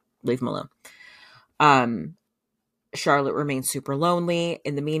 Leave them alone. Charlotte remains super lonely.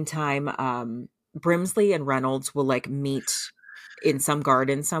 In the meantime, Brimsley and Reynolds will like meet in some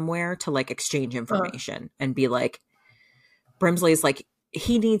garden somewhere to like exchange information and be like, Brimsley is like,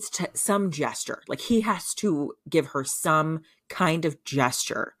 he needs some gesture. Like he has to give her some kind of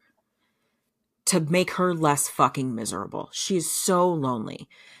gesture to make her less fucking miserable. She's so lonely.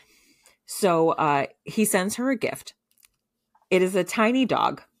 So he sends her a gift. It is a tiny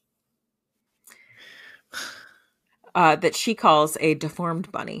dog that she calls a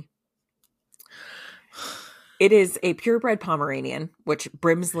deformed bunny. It is a purebred Pomeranian, which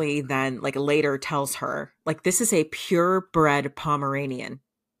Brimsley then like later tells her, like, this is a purebred Pomeranian.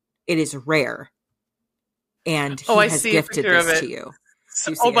 It is rare. And he has gifted this to you.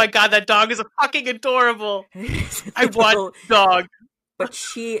 Oh my God, that dog is fucking adorable. I want a dog. But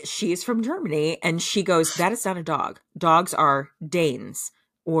she's from Germany, and she goes, that is not a dog. Dogs are Danes,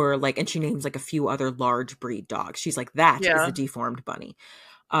 or like, and she names like a few other large breed dogs. She's like, that is a deformed bunny.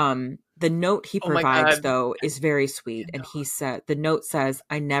 The note he provides though is very sweet, and the note says,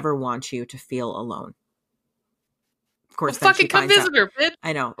 I never want you to feel alone. Of course, then fucking come visit her, bitch.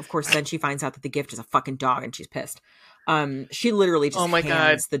 I know. Of course, then she finds out that the gift is a fucking dog, and she's pissed. She literally just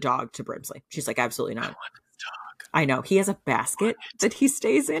hands the dog to Brimsley. She's like, absolutely not. I know. He has a basket that he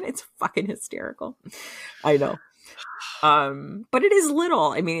stays in. It's fucking hysterical. I know. But it is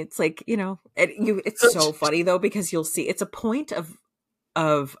little. I mean, it's like, you know, it's so funny though, because you'll see it's a point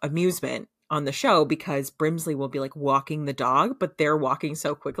of amusement on the show, because Brimsley will be like walking the dog, but they're walking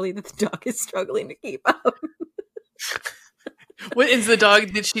so quickly that the dog is struggling to keep up. What is the dog?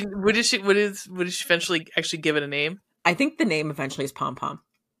 What did she eventually actually give it a name? I think the name eventually is Pom Pom,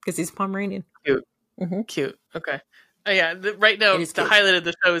 because he's Pomeranian. Cute. Mm-hmm. Cute. Okay. Oh yeah. Right now, the highlight of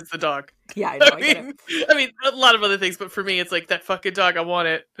the show is the dog. Yeah, I know. I mean, a lot of other things, but for me, it's like that fucking dog. I want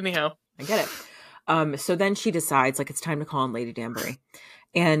it. Anyhow, I get it. So then she decides like it's time to call on Lady Danbury,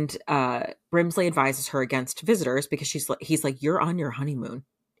 and Brimsley advises her against visitors because he's like, you're on your honeymoon.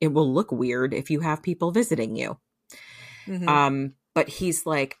 It will look weird if you have people visiting you. Mm-hmm. But he's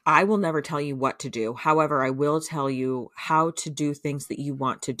like, I will never tell you what to do. However, I will tell you how to do things that you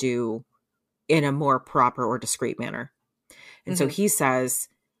want to do in a more proper or discreet manner. And so he says,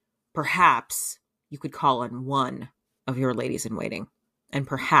 perhaps you could call on one of your ladies in waiting, and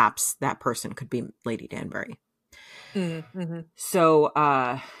perhaps that person could be Lady Danbury. Mm-hmm.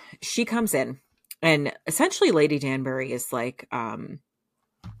 So she comes in, and essentially Lady Danbury is like,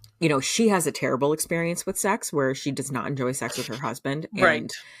 you know, she has a terrible experience with sex where she does not enjoy sex with her husband,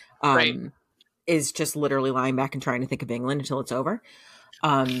 and is just literally lying back and trying to think of England until it's over.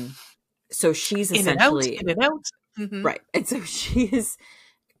 So she's essentially in and out. Mm-hmm. Right. And so she is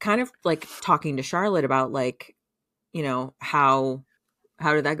kind of like talking to Charlotte about like, you know, how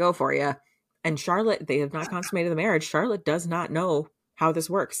did that go for you? And Charlotte, they have not consummated the marriage. Charlotte does not know how this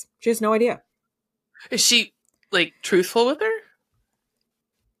works. She has no idea. Is she like truthful with her?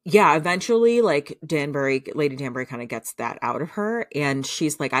 Yeah, eventually like Lady Danbury kind of gets that out of her, and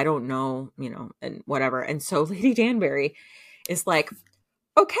she's like, I don't know, you know, and whatever. And so Lady Danbury is like,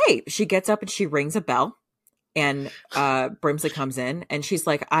 okay. She gets up and she rings a bell, and Brimsley comes in, and she's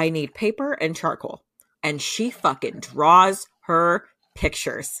like, I need paper and charcoal. And she fucking draws her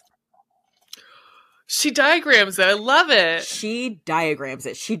pictures. She diagrams it. I love it. She diagrams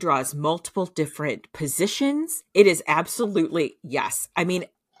it. She draws multiple different positions. It is absolutely, yes. I mean,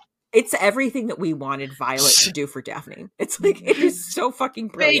 it's everything that we wanted Violet to do for Daphne. It's like, it is so fucking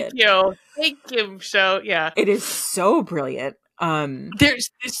brilliant. Thank you, show. Yeah. It is so brilliant.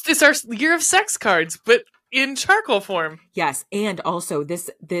 It's our year of sex cards, but in charcoal form. Yes, and also this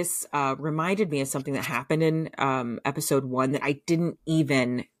reminded me of something that happened in episode 1 that I didn't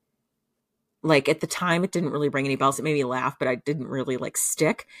even like at the time. It didn't really ring any bells. It made me laugh, but I didn't really like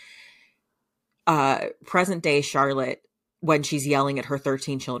stick. Present day Charlotte, when she's yelling at her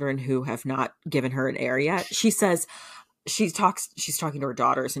 13 children who have not given her an heir yet, she says, she's talking to her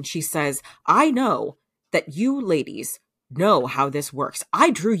daughters, and she says, I know that you ladies know how this works. I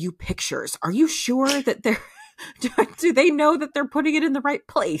drew you pictures. Are you sure that do they know that they're putting it in the right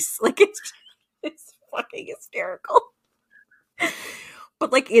place? Like it's fucking hysterical.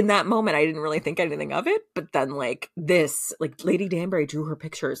 But like in that moment, I didn't really think anything of it. But then like Lady Danbury drew her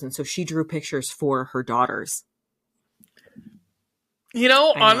pictures, and so she drew pictures for her daughters. You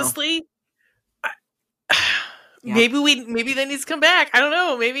know, honestly, maybe that needs to come back. I don't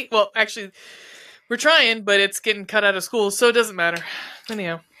know. Maybe. Well, actually, We're trying, but it's getting cut out of school, so it doesn't matter.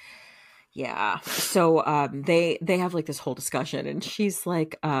 Anyhow. Yeah. So they have like this whole discussion, and she's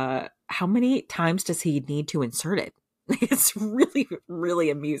like, how many times does he need to insert it? It's really, really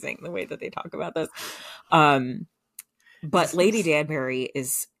amusing the way that they talk about this. But Lady Danbury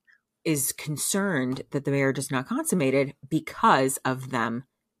is concerned that the marriage is not consummated because of them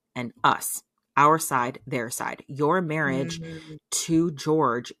and us. Our side, their side. Your marriage to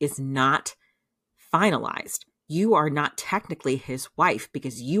George is not finalized. You are not technically his wife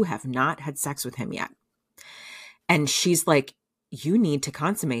because you have not had sex with him yet. And she's like, you need to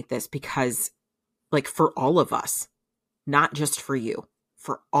consummate this because, like, for all of us, not just for you,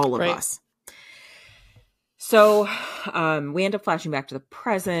 for all of us. So we end up flashing back to the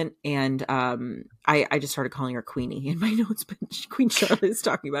present, and I just started calling her Queenie in my notes, but Queen Charlotte is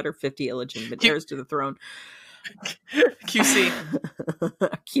talking about her 50 illegitimate heirs to the throne. QC.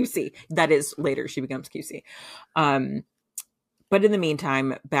 QC. That is later she becomes QC. But in the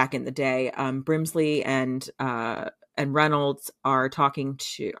meantime, back in the day, Brimsley and Reynolds are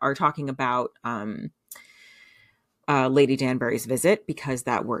talking about Lady Danbury's visit because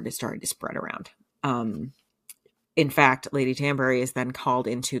that word is starting to spread around. In fact, Lady Danbury is then called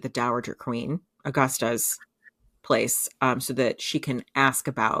into the Dowager Queen, Augusta's place, so that she can ask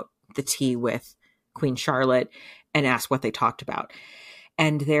about the tea with Queen Charlotte and ask what they talked about.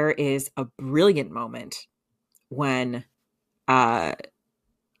 And there is a brilliant moment when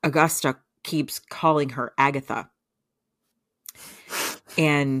Augusta keeps calling her Agatha.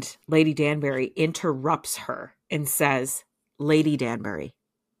 And Lady Danbury interrupts her and says, Lady Danbury.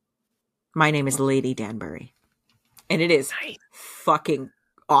 My name is Lady Danbury. And it is fucking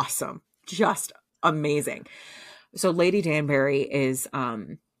awesome. Just amazing. So Lady Danbury is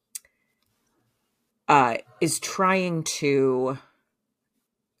trying to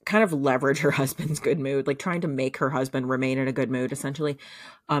kind of leverage her husband's good mood, like trying to make her husband remain in a good mood, essentially.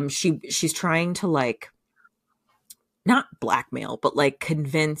 She's trying to, like, not blackmail, but like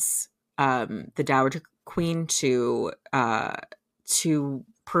convince the Dowager Queen to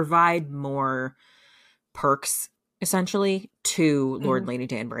provide more perks, essentially, to Lord and Lady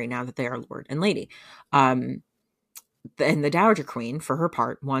Danbury now that they are Lord and Lady. And the Dowager Queen, for her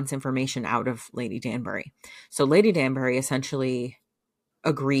part, wants information out of Lady Danbury. So Lady Danbury essentially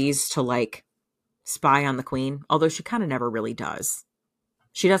agrees to, like, spy on the Queen, although she kind of never really does.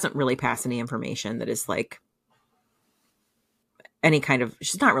 She doesn't really pass any information that is, like, any kind of,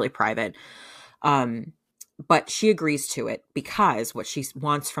 she's not really private. But she agrees to it because what she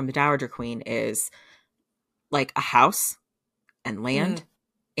wants from the Dowager Queen is, like, a house and land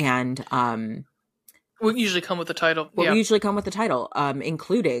and we usually come with the title. We usually come with the title,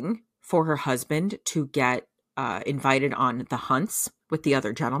 including for her husband to get invited on the hunts with the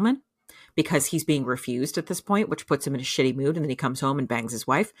other gentlemen because he's being refused at this point, which puts him in a shitty mood. And then he comes home and bangs his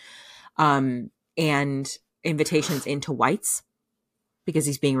wife. And invitations into White's because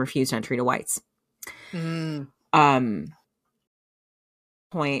he's being refused entry to White's.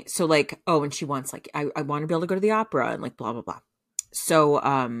 Point. So, like, oh, and she wants, like, I want to be able to go to the opera and, like, blah, blah, blah.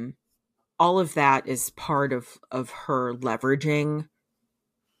 So, all of that is part of her leveraging.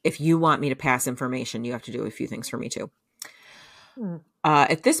 If you want me to pass information, you have to do a few things for me too.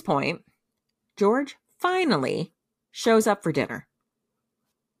 At this point, George finally shows up for dinner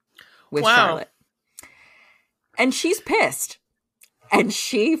with Charlotte. And she's pissed. And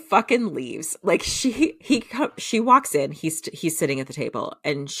she fucking leaves. Like, she walks in, he's sitting at the table,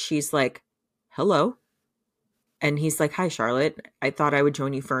 and she's like, hello. And he's like, hi, Charlotte. I thought I would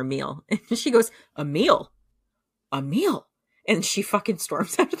join you for a meal. And she goes, a meal? A meal? And she fucking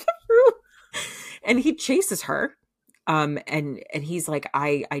storms out of the room. And he chases her. And he's like,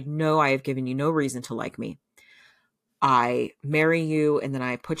 I know I have given you no reason to like me. I marry you, and then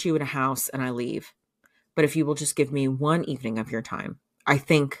I put you in a house, and I leave. But if you will just give me one evening of your time, I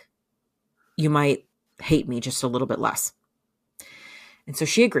think you might hate me just a little bit less. And so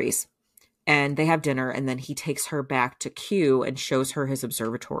she agrees. And they have dinner, and then he takes her back to Kew and shows her his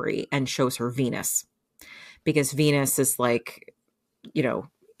observatory and shows her Venus. Because Venus is like, you know,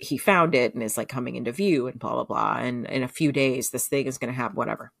 he found it and is like coming into view and blah, blah, blah. And in a few days, this thing is going to have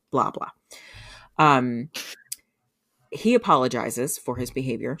whatever, blah, blah. He apologizes for his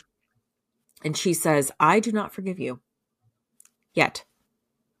behavior. And she says, I do not forgive you yet.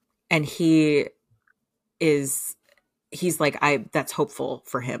 And he's like, that's hopeful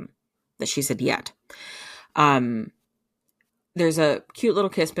for him that she said yet. There's a cute little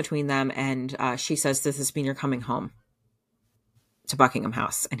kiss between them. And she says, does this mean you're coming home to Buckingham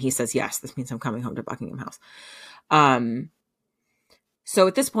House? And he says, yes, this means I'm coming home to Buckingham House. So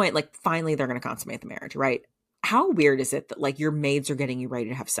at this point, like, finally they're going to consummate the marriage, right? How weird is it that, like, your maids are getting you ready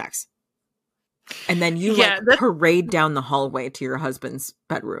to have sex? And then you, like, parade down the hallway to your husband's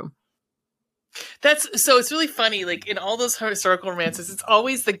bedroom. So it's really funny. Like, in all those historical romances, it's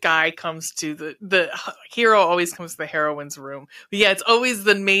always the guy comes to the hero always comes to the heroine's room. But yeah, it's always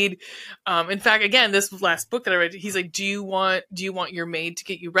the maid. In fact, again, this last book that I read, he's like, do you want your maid to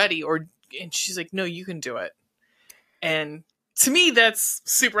get you ready? And she's like, no, you can do it. And to me, that's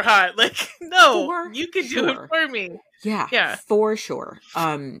super hot. Like, no, you can do it for me. Yeah, for sure.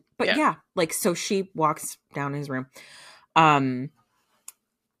 But yeah, like, so she walks down his room.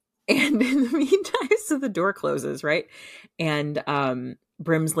 And in the meantime, so the door closes, right? And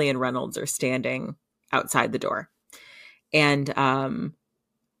Brimsley and Reynolds are standing outside the door. And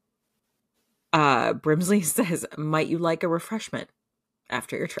Brimsley says, might you like a refreshment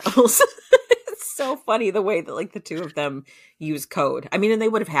after your travels? It's so funny the way that, like, the two of them use code. I mean, and they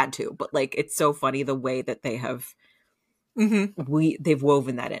would have had to, but, like, it's so funny the way that they have they've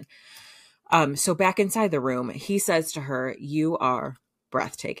woven that in. So back inside the room, he says to her, you are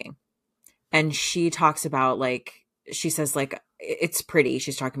breathtaking. And she talks about, like, she says, like, it's pretty.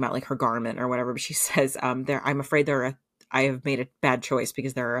 She's talking about, like, her garment or whatever. But she says, I'm afraid I have made a bad choice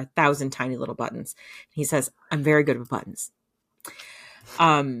because there are 1,000 tiny little buttons. He says, I'm very good with buttons.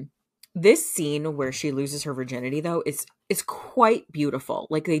 This scene where she loses her virginity, though, is quite beautiful.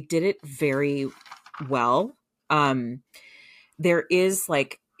 Like, they did it very well. There is,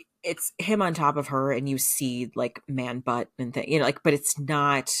 like, it's him on top of her and you see, like, man butt and thing, you know, like, but it's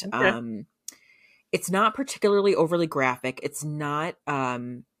not, it's not particularly overly graphic. It's not,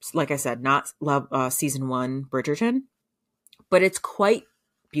 like I said, not season 1 Bridgerton, but it's quite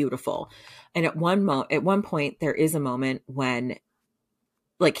beautiful. And at one point, there is a moment when,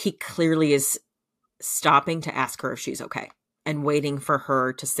 like, he clearly is stopping to ask her if she's okay and waiting for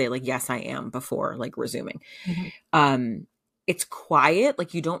her to say, like, yes, I am, before, like, resuming. It's quiet.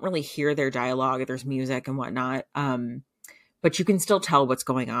 Like, you don't really hear their dialogue. There's music and whatnot. But you can still tell what's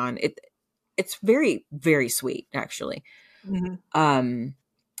going on. It's very, very sweet, actually. And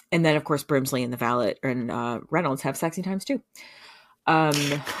then, of course, Brimsley and the valet and Reynolds have sexy times too.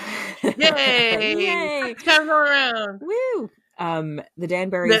 Yay! Yay! Time go around. Woo! The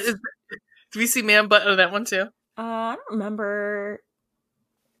Danburys. Do we see man butt on that one too? I don't remember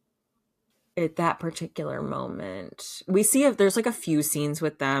at that particular moment. We see if there's, like, a few scenes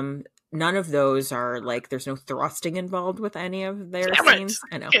with them. None of those are, like, there's no thrusting involved with any of their scenes.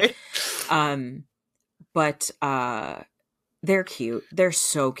 I know. Okay. But they're cute. They're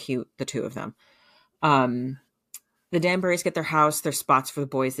so cute, the two of them. The Danburys get their house, their spots for the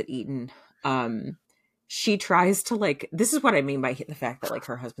boys at Eton. She tries to, like, this is what I mean by the fact that, like,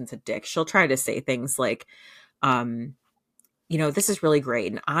 her husband's a dick. She'll try to say things like, you know, this is really great.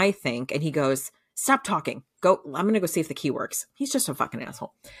 And I think, and he goes, stop talking. Go. I'm going to go see if the key works. He's just a fucking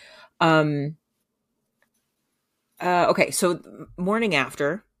asshole. Okay. So morning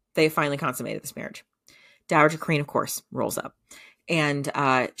after they finally consummated this marriage, Dowager Queen, of course, rolls up and,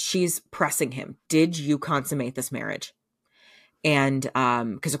 she's pressing him. Did you consummate this marriage? And,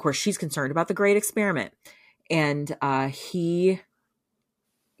 cause of course she's concerned about the great experiment, and, he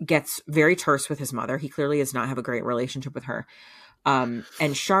gets very terse with his mother. He clearly does not have a great relationship with her. And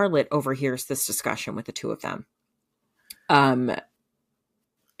Charlotte overhears this discussion with the two of them.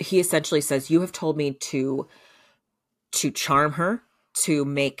 He essentially says, you have told me to charm her, to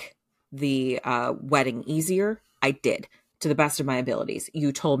make the wedding easier. I did, to the best of my abilities.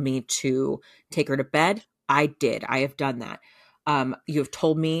 You told me to take her to bed. I did. I have done that. You have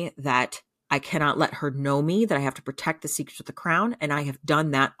told me that I cannot let her know me, that I have to protect the secrets of the crown, and I have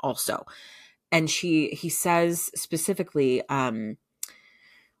done that also. And he says specifically, I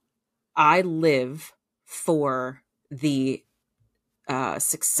live for the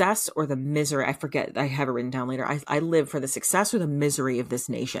success or the misery. I forget. I have it written down later. I live for the success or the misery of this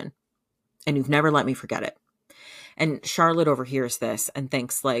nation, and you've never let me forget it. And Charlotte overhears this and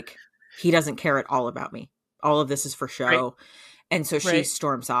thinks, like, he doesn't care at all about me. All of this is for show. Right. And so she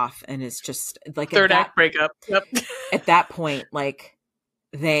storms off and is just like, third act breakup. Yep. At that point, like,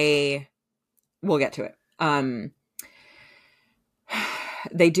 we'll get to it.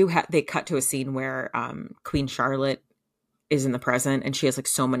 They cut to a scene where Queen Charlotte is in the present, and she has, like,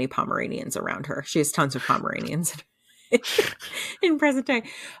 so many Pomeranians around her. She has tons of Pomeranians in present day.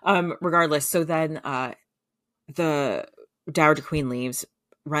 Regardless, so then the Dowager Queen leaves.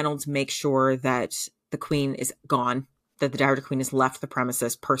 Reynolds makes sure that the Queen is gone, that the Dowager Queen has left the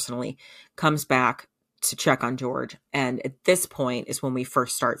premises personally, comes back to check on George. And at this point is when we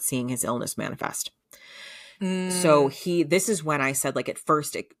first start seeing his illness manifest. So this is when I said, like, at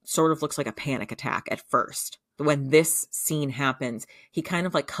first it sort of looks like a panic attack at first. When this scene happens, he kind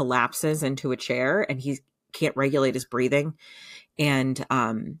of like collapses into a chair and he can't regulate his breathing and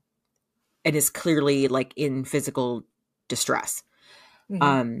is clearly like in physical distress.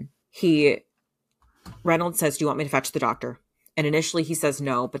 Reynolds says, "Do you want me to fetch the doctor?" And initially he says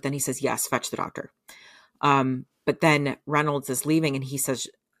no, but then he says, "Yes, fetch the doctor." But then Reynolds is leaving and he says,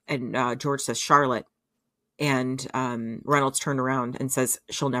 and George says, "Charlotte." And Reynolds turned around and says,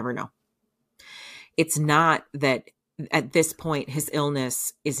 "She'll never know." It's not that at this point, his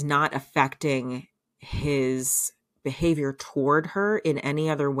illness is not affecting his behavior toward her in any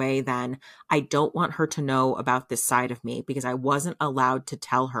other way than, I don't want her to know about this side of me because I wasn't allowed to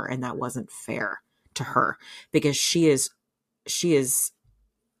tell her, and that wasn't fair to her because she is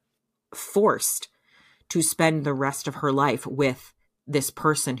forced to spend the rest of her life with this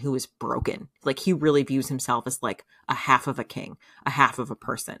person who is broken. Like, he really views himself as like a half of a king, a half of a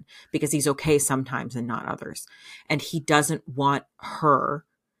person, because he's okay sometimes and not others. And he doesn't want her,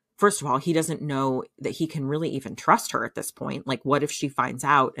 first of all, he doesn't know that he can really even trust her at this point. Like, what if she finds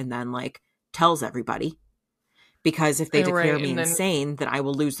out and then like tells everybody? Because if they declare me insane, then I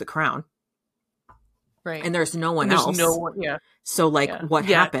will lose the crown. Right. And there's no one else. So like what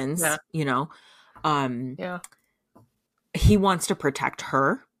happens, you know? He wants to protect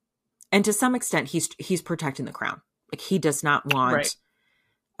her, and to some extent he's protecting the crown. Like, he does not want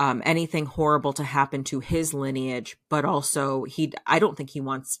anything horrible to happen to his lineage, but also I don't think he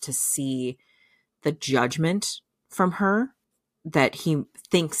wants to see the judgment from her that he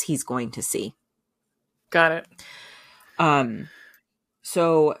thinks he's going to see. Got it.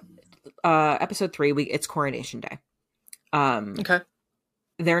 So episode 3, it's Coronation Day. Okay.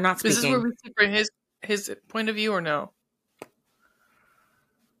 They're not speaking. Is this where we see from his point of view or no?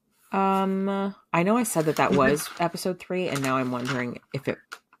 I know I said that was episode 3, and now I'm wondering if it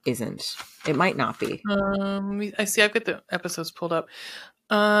isn't. It might not be. I see. I've got the episodes pulled up.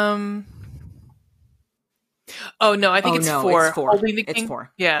 Oh no, I think it's 4. It's 4. It's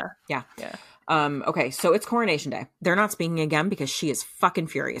 4. Yeah. Okay, so it's Coronation Day. They're not speaking again because she is fucking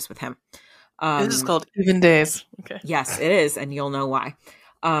furious with him. This is called Even Days. Okay. Yes, it is, and you'll know why.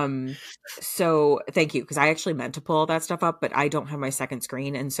 So thank you, because I actually meant to pull all that stuff up, but I don't have my second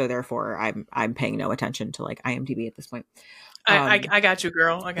screen, and so therefore I'm paying no attention to like IMDb at this point. I got you,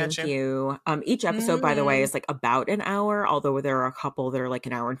 girl. I got you. Thank you. Each episode, by the way, is like about an hour, although there are a couple that are like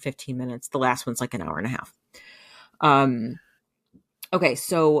an hour and 15 minutes. The last one's like an hour and a half. Okay,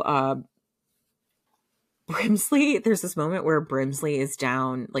 so Brimsley, there's this moment where Brimsley is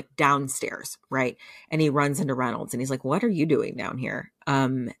downstairs, right? And he runs into Reynolds and he's like, "What are you doing down here?"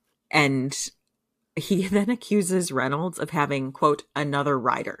 And he then accuses Reynolds of having, quote, another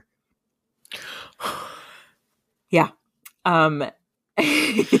rider. Yeah. And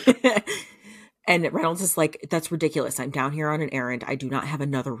Reynolds is like, "That's ridiculous. I'm down here on an errand. I do not have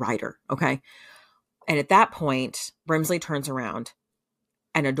another rider." Okay. And at that point, Brimsley turns around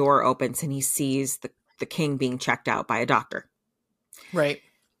and a door opens and he sees the king being checked out by a doctor. Right.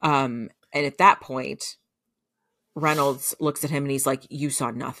 And at that point, Reynolds looks at him and he's like, "You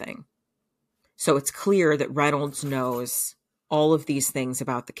saw nothing." So it's clear that Reynolds knows all of these things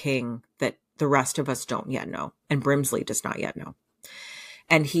about the king that the rest of us don't yet know. And Brimsley does not yet know.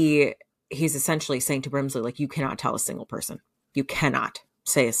 And he's essentially saying to Brimsley, like, you cannot tell a single person. You cannot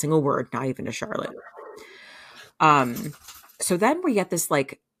say a single word, not even to Charlotte. So then we get this,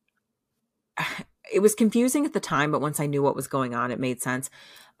 like, it was confusing at the time, but once I knew what was going on, it made sense.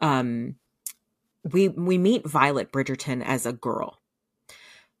 We meet Violet Bridgerton as a girl.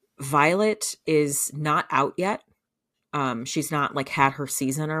 Violet is not out yet. She's not like had her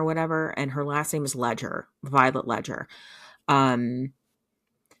season or whatever, and her last name is Ledger, Violet Ledger.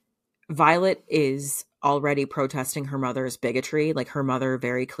 Violet is already protesting her mother's bigotry. Like, her mother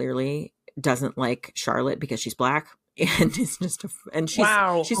very clearly doesn't like Charlotte because she's black, and it's just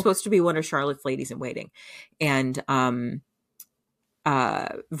she's supposed to be one of Charlotte's ladies in waiting, and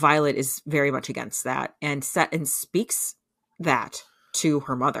Violet is very much against that and speaks that to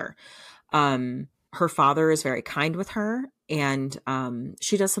her mother. Her father is very kind with her, and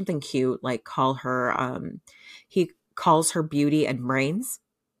she does something cute, like he calls her Beauty and Brains,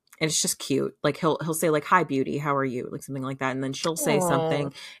 and it's just cute. Like, he'll say, like, "Hi, Beauty, how are you?" Like, something like that, and then she'll say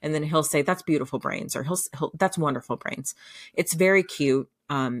something, and then he'll say, "That's beautiful brains," or he'll "That's wonderful brains." It's very cute.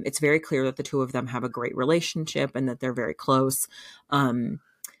 It's very clear that the two of them have a great relationship and that they're very close.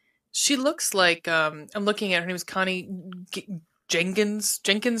 She looks like I'm looking at her name is Connie Jenkins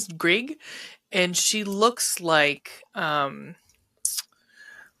Grigg, and she looks like the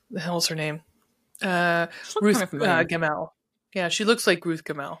hell's her name? Ruth Gamel. Yeah, she looks like Ruth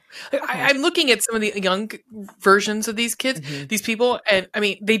Gamel. I'm looking at some of the young versions of these kids, these people, and I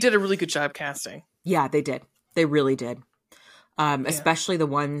mean, they did a really good job casting. Yeah, they did. They really did. Especially the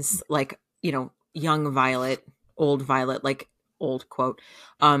ones like, you know, young Violet, old Violet, like old quote.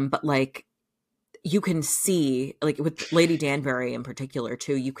 But like you can see, like with Lady Danbury in particular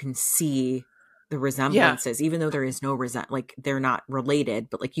too, you can see the resemblances, even though there is no like they're not related,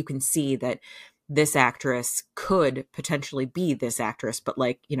 but like you can see that this actress could potentially be this actress, but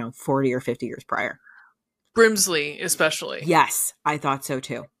like, you know, 40 or 50 years prior. Brimsley, especially. Yes, I thought so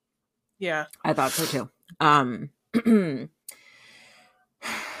too. Yeah. I thought so too.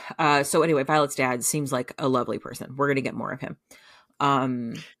 So anyway, Violet's dad seems like a lovely person. We're going to get more of him.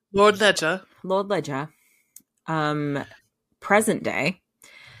 Lord Ledger. Lord Ledger. Present day,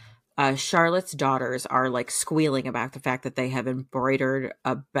 Charlotte's daughters are like squealing about the fact that they have embroidered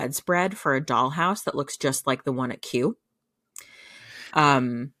a bedspread for a dollhouse that looks just like the one at Q.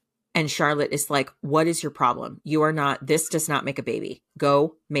 And Charlotte is like, what is your problem? You are not, this does not make a baby.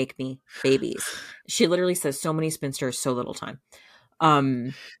 Go make me babies. She literally says so many spinsters, so little time.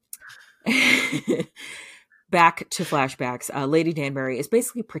 Back to flashbacks. Lady Danbury is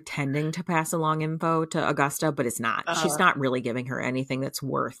basically pretending to pass along info to Augusta, but it's not. She's not really giving her anything that's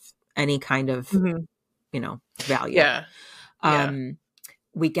worth any kind of, you know, value. Yeah.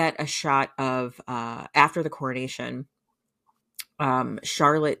 We get a shot of, after the coronation,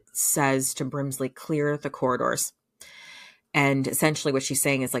 Charlotte says to Brimsley, clear the corridors. And essentially what she's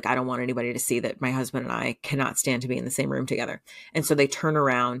saying is like, I don't want anybody to see that my husband and I cannot stand to be in the same room together. And so they turn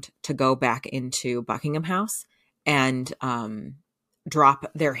around to go back into Buckingham House and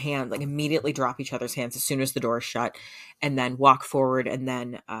drop their hand, like immediately drop each other's hands as soon as the door is shut, and then walk forward. And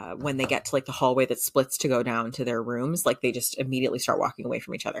then when they get to like the hallway that splits to go down to their rooms, like they just immediately start walking away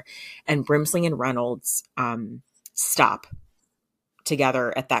from each other. And Brimsley and Reynolds stop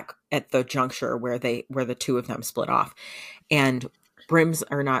together at the juncture where the two of them split off, and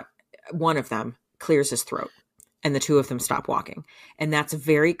one of them clears his throat and the two of them stop walking. And that's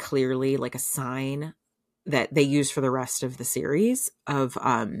very clearly like a sign that they use for the rest of the series of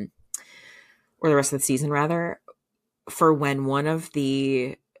or the rest of the season rather, for when one of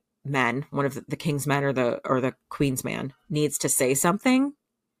the men, one of the king's men or the queen's man needs to say something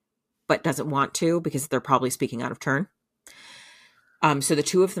but doesn't want to because they're probably speaking out of turn. So the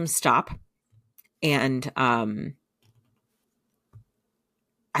two of them stop, and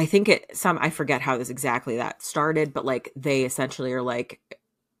I think I forget how this exactly that started, but like they essentially are like,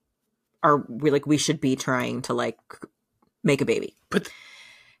 we should be trying to like make a baby.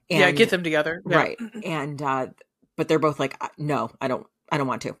 Get them together. Yeah. Right. And, but they're both like, no, I don't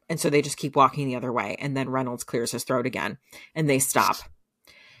want to. And so they just keep walking the other way. And then Reynolds clears his throat again and they stop.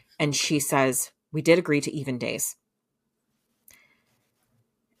 And she says, we did agree to even days.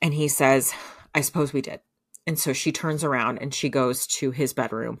 And he says, I suppose we did. And so she turns around and she goes to his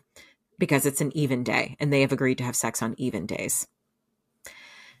bedroom because it's an even day and they have agreed to have sex on even days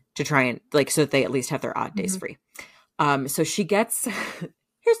to try and like, so that they at least have their odd days free. So she gets,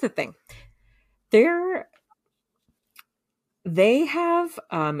 here's the thing. They have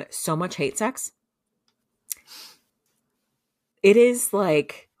so much hate sex. It is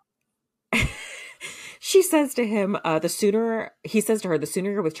like, she says to him, he says to her, the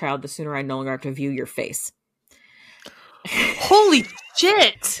sooner you're with child, the sooner I no longer have to view your face. Holy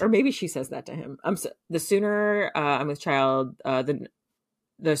shit. Or maybe she says that to him. The sooner I'm with child, the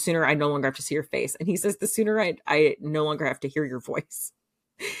sooner I no longer have to see your face. And he says, the sooner I no longer have to hear your voice.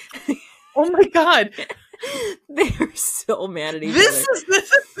 Oh my God. They're so mad at each other. This is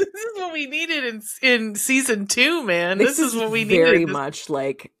what we needed in season 2, man. This is what we needed. Very much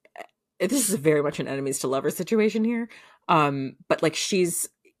like, this is very much an enemies to lovers situation here. But like she's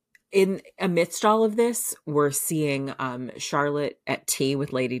in amidst all of this, we're seeing Charlotte at tea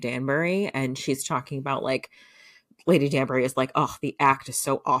with Lady Danbury, and she's talking about like Lady Danbury is like, oh, the act is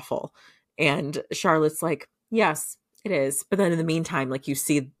so awful. And Charlotte's like, yes, it is. But then in the meantime, like you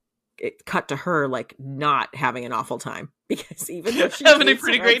see it cut to her like not having an awful time, because even though she's having a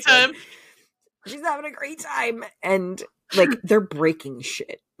pretty great time, she's having a great time. And like they're breaking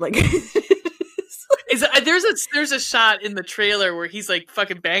shit. Like there's a shot in the trailer where he's like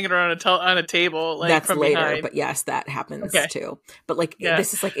fucking banging around on a table, like that's from later, behind. But yes, that happens too. But like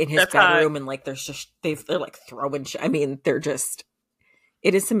this is like in his That's bedroom, hot. and like there's just they're like throwing shit. I mean, it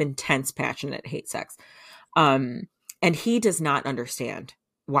is some intense, passionate hate sex. And he does not understand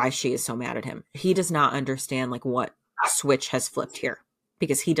why she is so mad at him. He does not understand like what switch has flipped here,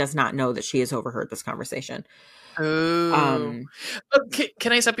 because he does not know that she has overheard this conversation. Oh.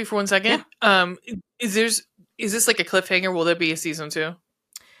 Can I stop you for 1 second? Yeah. Is this like a cliffhanger? Will there be a season 2?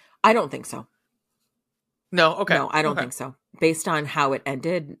 I don't think so. No. Okay. No, I don't think so. Based on how it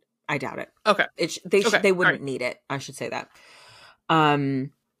ended, I doubt it. Okay. They wouldn't need it. I should say that.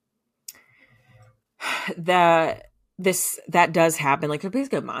 That does happen. Like, there's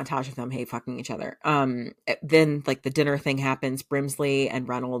basically a montage of them fucking each other. Then like the dinner thing happens. Brimsley and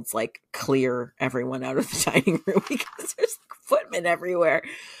Reynolds like clear everyone out of the dining room because there's like, footmen everywhere.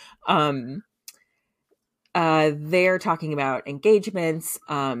 They're talking about engagements.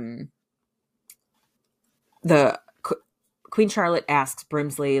 The Queen Charlotte asks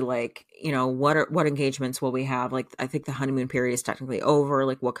Brimsley, like, what engagements will we have? Like, I think the honeymoon period is technically over.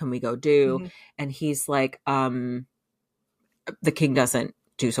 Like, what can we go do? Mm-hmm. And he's like, the king doesn't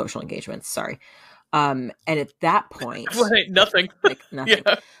do social engagements. Sorry. And at that point, nothing. Like nothing.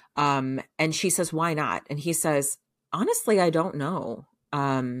 Yeah. And she says, why not? And he says, honestly, I don't know.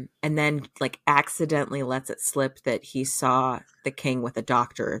 And then like accidentally lets it slip that he saw the king with a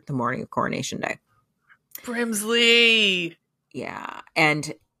doctor the morning of Coronation Day. Brimsley. Yeah.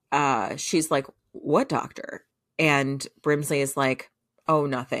 And she's like, what doctor? And Brimsley is like, oh,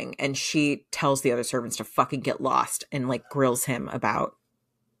 nothing. And she tells the other servants to fucking get lost and like grills him about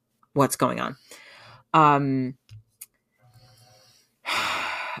what's going on.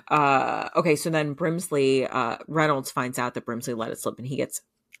 Okay, so then Brimsley, Reynolds finds out that Brimsley let it slip and he gets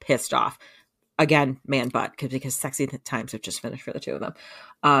pissed off. Again, man butt, because sexy times have just finished for the two of them.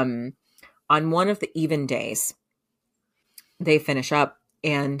 On one of the even days, they finish up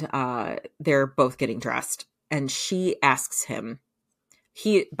and they're both getting dressed. And she asks him,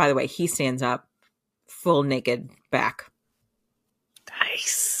 by the way, he stands up, full naked back.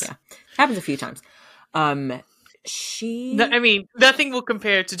 Nice. Yeah. Happens a few times. Nothing will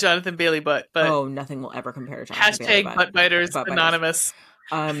compare to Jonathan Bailey butt, but oh, nothing will ever compare to Jonathan Bailey butt. Butt biters anonymous.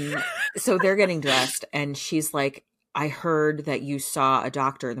 So they're getting dressed and she's like, I heard that you saw a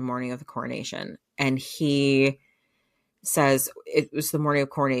doctor the morning of the coronation. And he says it was the morning of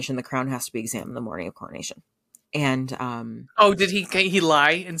coronation. The crown has to be examined the morning of coronation. And did he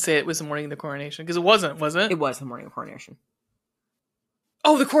lie and say it was the morning of the coronation? Because it wasn't, was it? It was the morning of coronation.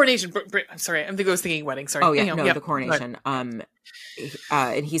 Oh, the coronation. I'm sorry. I was thinking wedding. Sorry. Oh, yeah. The coronation. And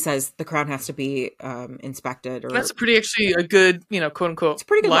he says the crown has to be inspected. That's actually a good, quote unquote, it's a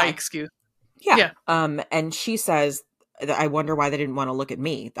pretty good lie excuse. Yeah. And she says, I wonder why they didn't want to look at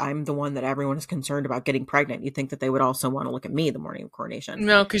me. I'm the one that everyone is concerned about getting pregnant. You'd think that they would also want to look at me the morning of coronation.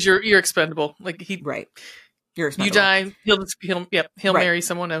 No, because you're expendable. Like right. You're expendable. You die. He'll right. marry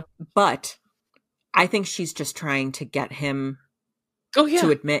someone else. But I think she's just trying to get him to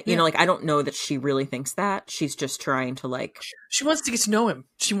admit, like, I don't know that she really thinks that. She's just trying to like, she wants to get to know him.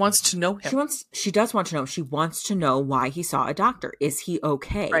 She wants to know him. She does want to know. She wants to know why he saw a doctor. Is he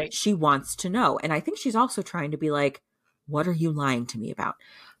okay? Right. She wants to know. And I think she's also trying to be like, what are you lying to me about?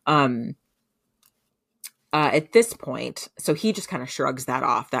 At this point, so he just kind of shrugs that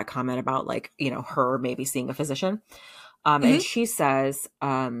off, that comment about like, her maybe seeing a physician. And she says,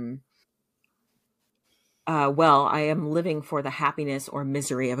 well, I am living for the happiness or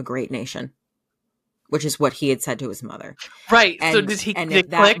misery of a great nation, which is what he had said to his mother. Right. And, so did he? And at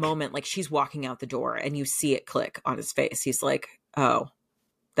that moment, like she's walking out the door and you see it click on his face. He's like, oh,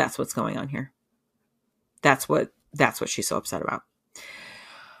 that's what's going on here. That's what she's so upset about.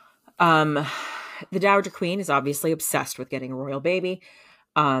 The Dowager Queen is obviously obsessed with getting a royal baby.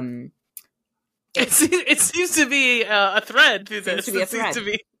 It seems to be a thread through this. It seems to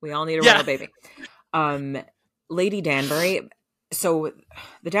be. We all need a royal baby. Lady Danbury. So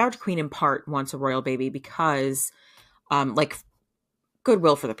the Dowager Queen in part wants a royal baby because, like,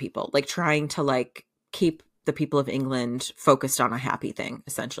 goodwill for the people, like trying to like keep the people of England focused on a happy thing,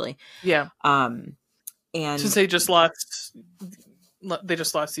 essentially. Yeah. And since they just lost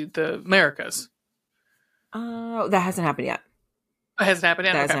the Americas. Oh, that hasn't happened yet. It hasn't happened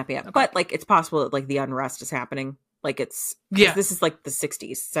yet? That hasn't happened yet. Okay. But, like, it's possible that, like, the unrest is happening. Like, this is, like, the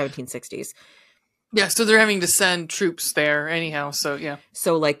 60s, 1760s. Yeah, so they're having to send troops there anyhow, so, yeah.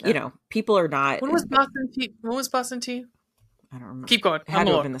 So, like, people are not... When was Boston Tea? I don't remember. Keep going. It had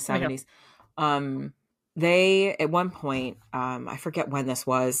to have been the 70s. They, at one point, I forget when this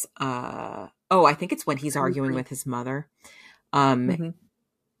was, I think it's when he's arguing with his mother.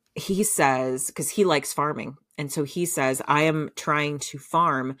 He says, because he likes farming, and so he says, I am trying to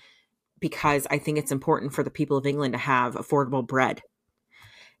farm because I think it's important for the people of England to have affordable bread.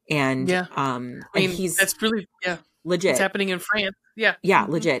 And that's really legit. It's happening in France. Yeah. Yeah,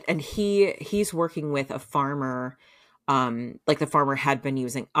 legit. And he's working with a farmer, like the farmer had been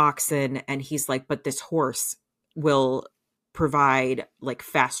using oxen, and he's like, but this horse will provide like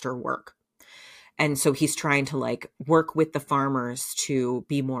faster work. And so he's trying to like work with the farmers to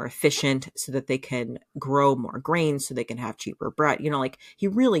be more efficient so that they can grow more grain, so they can have cheaper bread. You know, like he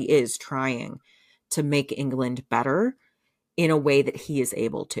really is trying to make England better in a way that he is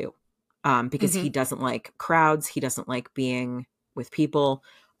able to, because he doesn't like crowds. He doesn't like being with people,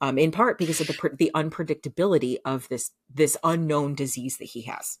 in part because of the unpredictability of this unknown disease that he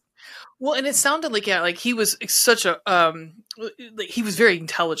has. Well, and it sounded like, yeah, like he was such a he was very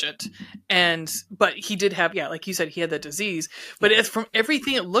intelligent, but he did have, yeah, like you said, he had that disease. But from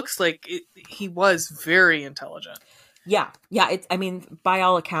everything, it looks like he was very intelligent. Yeah. I mean, by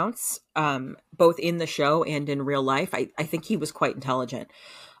all accounts, both in the show and in real life, I think he was quite intelligent.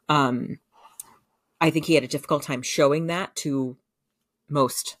 I think he had a difficult time showing that to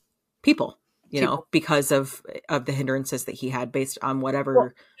most people, you know, because of the hindrances that he had based on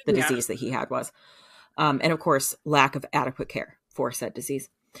whatever the disease that he had was. And of course, lack of adequate care for said disease.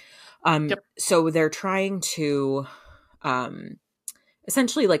 So they're trying to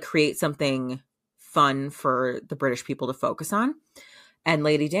essentially like create something fun for the British people to focus on. And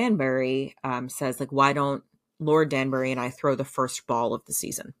Lady Danbury says, like, why don't Lord Danbury and I throw the first ball of the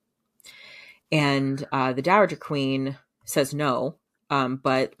season? And the Dowager Queen says no,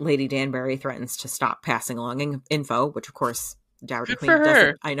 but Lady Danbury threatens to stop passing along info, which of course the Dowager Queen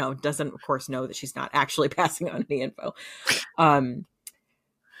doesn't of course know that she's not actually passing on any info.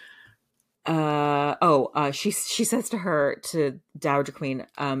 She says to Dowager Queen,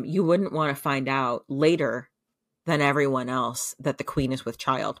 you wouldn't want to find out later than everyone else that the Queen is with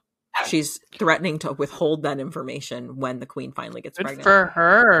child. She's threatening to withhold that information when the Queen finally gets pregnant. For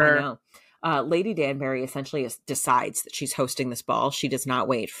her. I know. Lady Danbury essentially decides that she's hosting this ball. She does not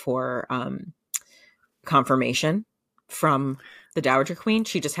wait for confirmation from the Dowager Queen.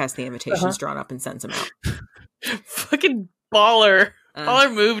 She just has the invitations drawn up and sends them out. Fucking baller.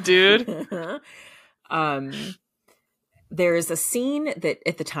 Baller move, dude. There's a scene that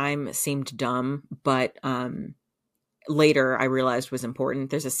at the time seemed dumb, but later I realized was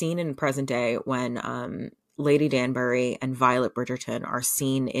important. There's a scene in present day when Lady Danbury and Violet Bridgerton are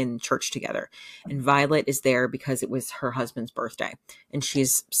seen in church together. And Violet is there because it was her husband's birthday. And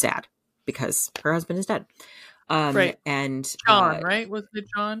she's sad because her husband is dead. Right. And John, right? Was it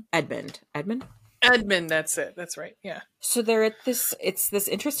John? Edmund, that's it. That's right. Yeah. So they're at it's this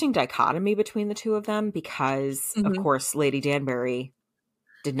interesting dichotomy between the two of them because, of course, Lady Danbury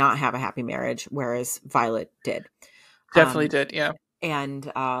did not have a happy marriage, whereas Violet did. Definitely did, yeah.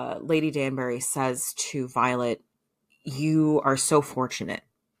 And Lady Danbury says to Violet, you are so fortunate.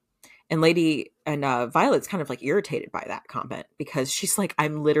 And Violet's kind of like irritated by that comment because she's like,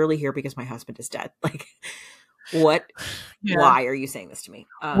 I'm literally here because my husband is dead. Like, what? Yeah. Why are you saying this to me?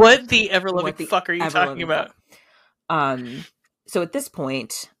 What the ever-loving fuck are you talking about? So at this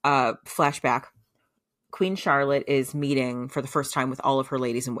point, flashback, Queen Charlotte is meeting for the first time with all of her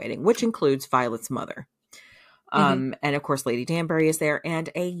ladies in waiting, which includes Violet's mother. And of course, Lady Danbury is there, and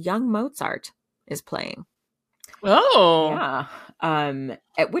a young Mozart is playing. Oh, yeah.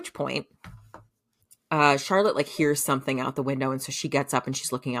 At which point, Charlotte like hears something out the window, and so she gets up and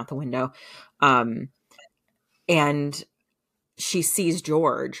she's looking out the window, and she sees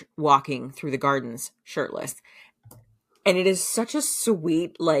George walking through the gardens shirtless, and it is such a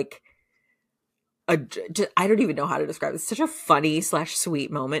sweet like. I don't even know how to describe it. It's such a funny /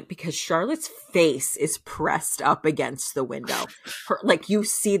 sweet moment because Charlotte's face is pressed up against the window. Like you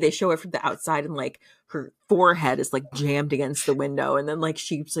see, they show it from the outside and like her forehead is like jammed against the window. And then like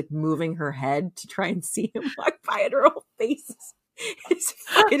she's like moving her head to try and see him walk by and her whole face is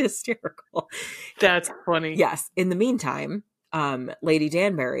fucking hysterical. That's funny. Yes. In the meantime, Lady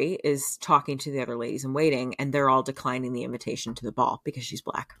Danbury is talking to the other ladies in waiting and they're all declining the invitation to the ball because she's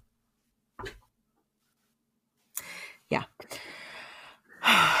black. Yeah.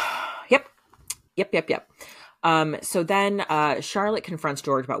 Yep. So then Charlotte confronts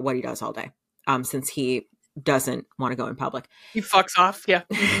George about what he does all day, since he doesn't want to go in public. He fucks off, yeah.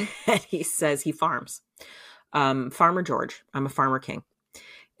 And he says he farms. Farmer George. I'm a farmer king.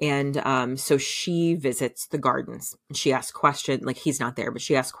 And so she visits the gardens. She asks questions, like he's not there, but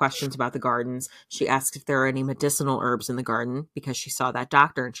she asks questions about the gardens. She asks if there are any medicinal herbs in the garden because she saw that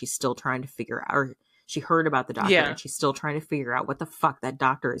doctor and she's still trying to figure out, or she heard about the doctor and she's still trying to figure out what the fuck that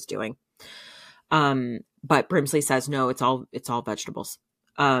doctor is doing. But Brimsley says, no, it's all vegetables.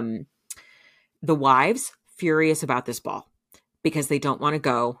 The wives furious about this ball because they don't want to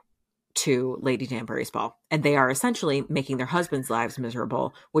go to Lady Danbury's ball. And they are essentially making their husbands' lives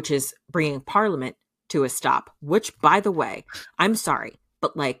miserable, which is bringing Parliament to a stop, which by the way, I'm sorry,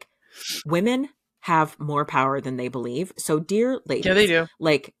 but like women have more power than they believe. So, dear ladies, Yeah, they do.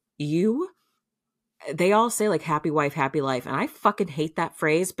 Like, they all say, like, happy wife, happy life. And I fucking hate that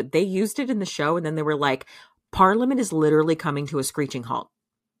phrase, but they used it in the show. And then they were like, Parliament is literally coming to a screeching halt.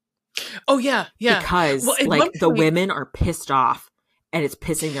 Oh, yeah. Yeah. Because, like, the women are pissed off and it's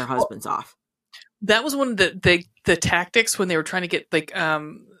pissing their husbands off. That was one of the tactics when they were trying to get, like,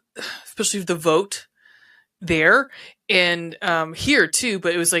 especially the vote there and here too,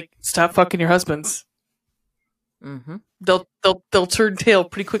 but it was like, stop fucking your husbands. Mm-hmm. They'll turn tail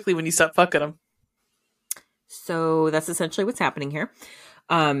pretty quickly when you stop fucking them. So that's essentially what's happening here.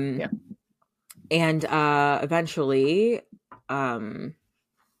 Yeah. And eventually,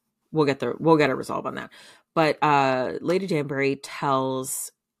 we'll get a resolve on that. But Lady Danbury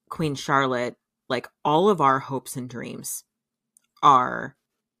tells Queen Charlotte, like, all of our hopes and dreams are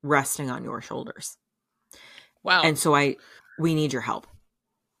resting on your shoulders. Wow. And so we need your help,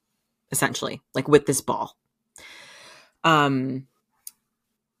 essentially, like, with this ball. Brimsley,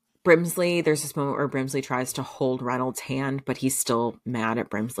 there's this moment where Brimsley tries to hold Reynolds' hand, but he's still mad at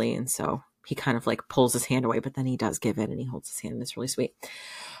Brimsley. And so he kind of, like, pulls his hand away, but then he does give it and he holds his hand. And it's really sweet.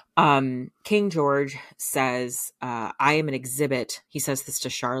 King George says, I am an exhibit. He says this to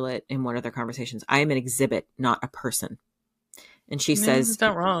Charlotte in one of their conversations. I am an exhibit, not a person. And she says, it's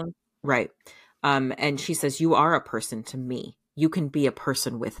not wrong. Right. And she says, you are a person to me. You can be a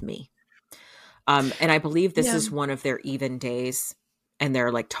person with me. And I believe this is one of their even days. And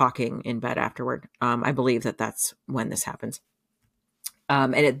they're, like, talking in bed afterward. I believe that's when this happens.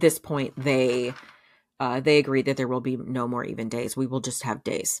 And at this point, they agree that there will be no more even days. We will just have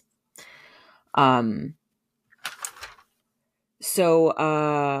days. So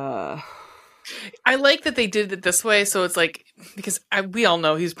I like that they did it this way. So it's like, because we all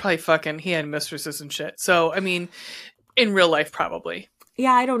know he's probably fucking, he had mistresses and shit. So, I mean, in real life, probably.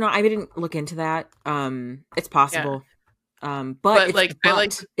 Yeah, I don't know. I didn't look into that. It's possible. Yeah. But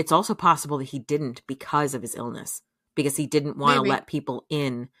it's also possible that he didn't because of his illness, because he didn't want to let people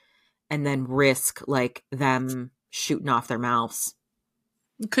in and then risk, like, them shooting off their mouths.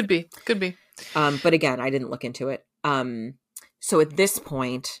 Could be. But again, I didn't look into it. So at this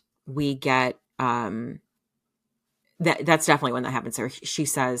point we get, that's definitely when that happens. There, she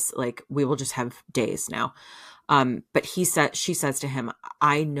says, like, we will just have days now. But she says to him,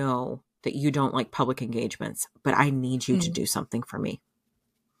 I know that you don't like public engagements, but I need you to do something for me.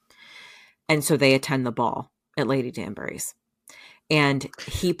 And so they attend the ball at Lady Danbury's. And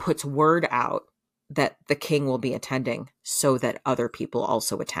he puts word out that the king will be attending so that other people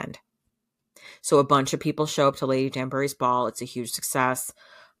also attend. So a bunch of people show up to Lady Danbury's ball. It's a huge success.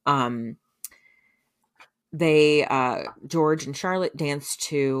 George and Charlotte dance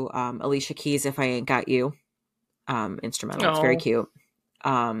to Alicia Keys' If I Ain't Got You instrumental. It's very cute.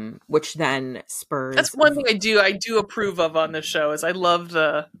 Which then spurs. That's one thing I do approve of on this show is I love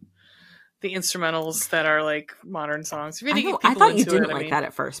the instrumentals that are, like, modern songs. I thought you didn't like that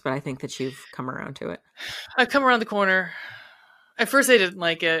at first, but I think that you've come around to it. I've come around the corner. At first I didn't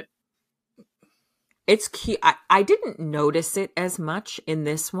like it. It's cute. I didn't notice it as much in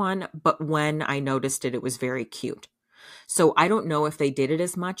this one, but when I noticed it, it was very cute. So I don't know if they did it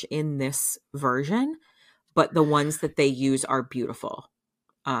as much in this version, but the ones that they use are beautiful.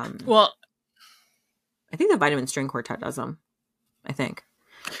 Well, I think the Vitamin String Quartet does them. I think.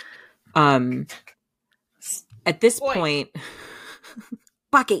 At this point,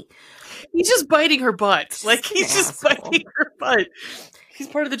 Bucky, he's just biting her butt. Like, he's just biting her butt. He's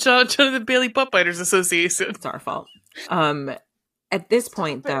part of the Jonathan Bailey Butt Biters Association. It's our fault. At this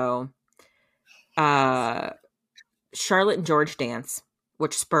point, though, Charlotte and George dance,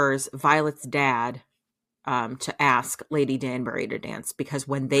 which spurs Violet's dad to ask Lady Danbury to dance, because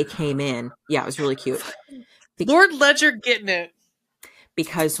when they came in, it was really cute. Lord Ledger getting it.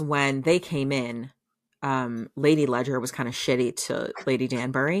 Because when they came in, Lady Ledger was kind of shitty to Lady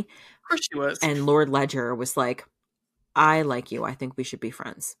Danbury. Of course she was. And Lord Ledger was like, I like you. I think we should be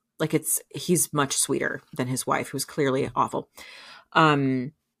friends. Like, he's much sweeter than his wife, who's clearly awful.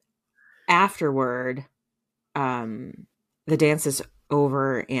 Afterward, the dance is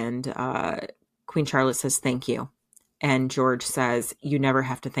over and Queen Charlotte says, thank you. And George says, you never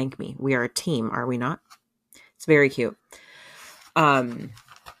have to thank me. We are a team, are we not? It's very cute. Flip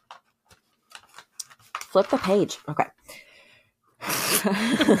the page. Okay.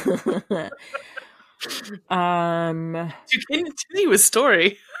 You can continue a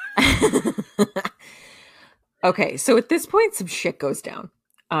story. Okay, so at this point, some shit goes down.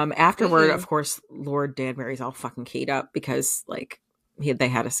 Afterward, of course, Lord Danbury's all fucking keyed up because, like, they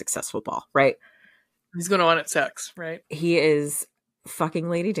had a successful ball, right? He's going to want it sex, right? He is fucking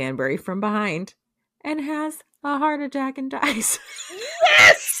Lady Danbury from behind. and has a heart attack and dies.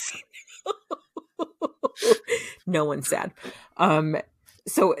 Yes! No one's sad.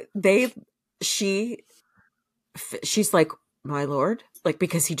 So she's like, my lord, like,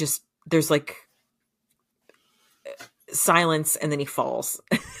 because there's like silence, and then he falls.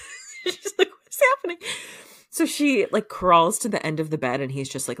 She's like, what's happening? So she like crawls to the end of the bed, and he's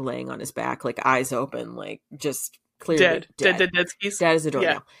just like laying on his back, like eyes open, like just clearly dead as a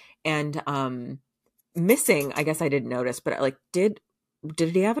doornail. Yeah. And missing, I guess I didn't notice, but like did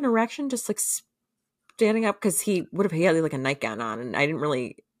he have an erection just like standing up? Because he had like a nightgown on, and I didn't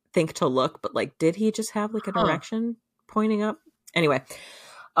really think to look, but like, did he just have like an erection pointing up? Anyway,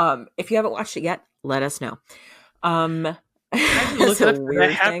 if you haven't watched it yet, let us know. That's a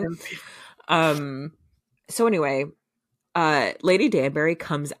weird thing. So anyway, Lady Danbury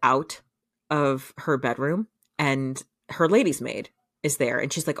comes out of her bedroom, and her lady's maid is there,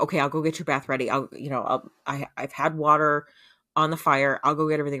 and she's like, okay, I'll go get your bath ready. I've had water on the fire. I'll go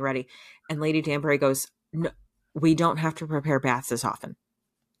get everything ready. And Lady Danbury goes, no, we don't have to prepare baths as often.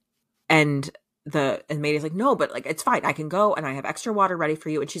 And the maid is like, no, but like, it's fine. I can go, and I have extra water ready for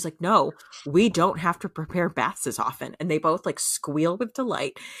you. And she's like, no, we don't have to prepare baths as often. And they both like squeal with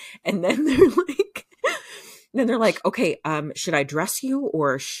delight. And then they're like, okay, should I dress you,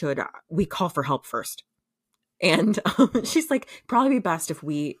 or should we call for help first? And she's like, probably be best if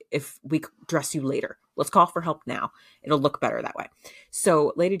we dress you later. Let's call for help now. It'll look better that way.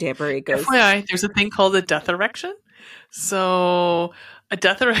 So Lady Danbury goes, FYI, there's a thing called a death erection. So a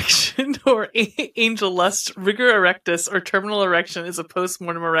death erection or angel lust, rigor erectus, or terminal erection is a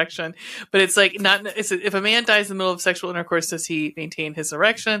post-mortem erection. But it's like if a man dies in the middle of sexual intercourse, does he maintain his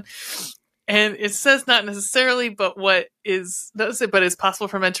erection? And it says not necessarily, but it's possible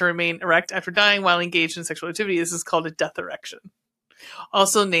for men to remain erect after dying while engaged in sexual activity. This is called a death erection,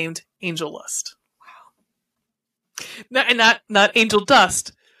 also named angel lust. Wow. Not angel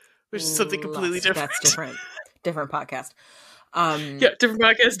dust, which is something completely different. That's different podcast. Different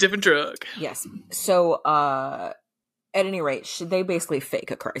podcast, different drug. Yes. So, at any rate, they basically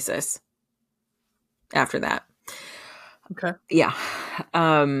fake a crisis after that. Okay. Yeah.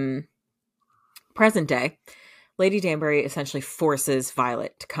 Present day, Lady Danbury essentially forces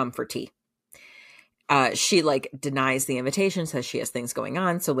Violet to come for tea. She like denies the invitation, says she has things going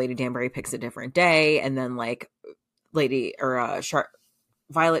on. So Lady Danbury picks a different day, and then like Violet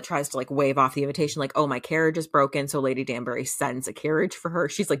tries to like wave off the invitation, like, oh, my carriage is broken. So Lady Danbury sends a carriage for her.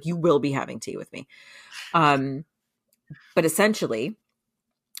 She's like, you will be having tea with me. But essentially,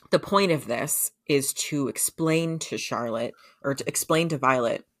 the point of this is to explain to Charlotte, or to explain to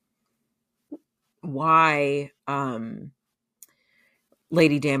Violet, why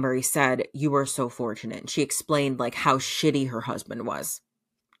Lady Danbury said you were so fortunate. She explained like how shitty her husband was,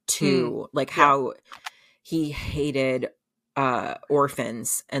 to how he hated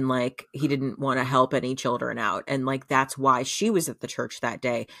orphans, and like he didn't want to help any children out, and like that's why she was at the church that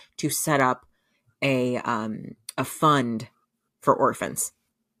day, to set up a fund for orphans.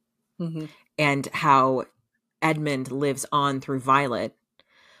 Mm-hmm. And how Edmund lives on through Violet,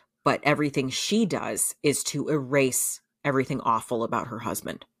 but everything she does is to erase everything awful about her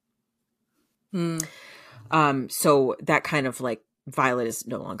husband. So that kind of like, Violet is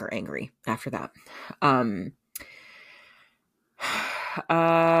no longer angry after that.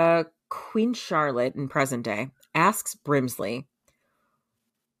 Queen Charlotte in present day asks Brimsley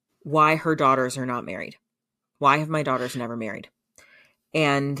why her daughters are not married. Why have my daughters never married?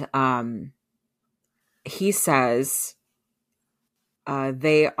 And he says,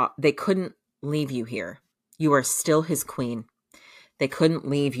 they couldn't leave you here. You are still his queen. They couldn't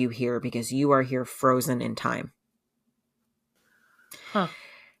leave you here because you are here frozen in time. Huh.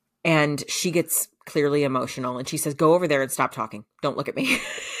 And she gets clearly emotional, and she says, go over there and stop talking. Don't look at me.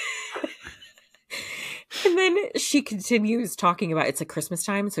 And then she continues talking about, it's like Christmas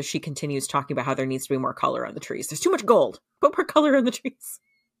time, so she continues talking about how there needs to be more color on the trees. There's too much gold. Put more color on the trees.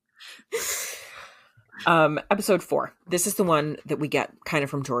 Episode 4. This is the one that we get kind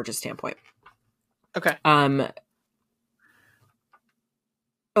of from George's standpoint. Okay.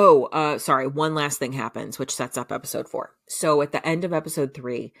 Sorry. One last thing happens, which sets up episode 4. So at the end of episode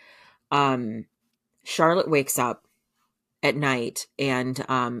 3, Charlotte wakes up at night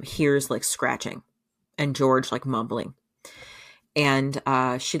and hears like scratching, and George like mumbling. And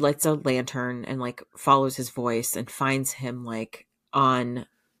she lights a lantern and like follows his voice and finds him like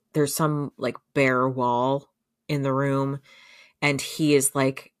there's some like bare wall in the room, and he is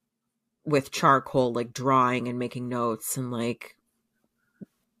like with charcoal, like drawing and making notes and like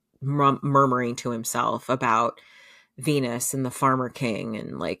murmuring to himself about Venus and the Farmer King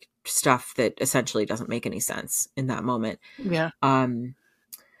and like stuff that essentially doesn't make any sense in that moment. Yeah.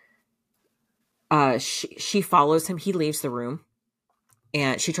 She follows him. He leaves the room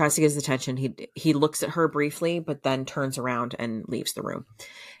and she tries to get his attention. He looks at her briefly, but then turns around and leaves the room.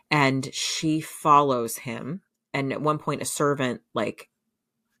 And she follows him. And at one point, a servant like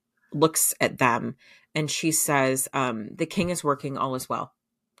looks at them and she says, the king is working, all is well.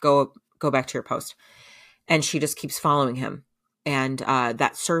 Go back to your post. And she just keeps following him. And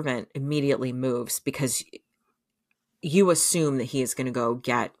that servant immediately moves because you assume that he is going to go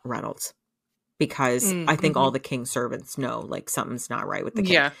get Reynolds. Because I think all the king's servants know, like, something's not right with the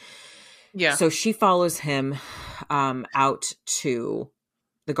king. Yeah. So she follows him out to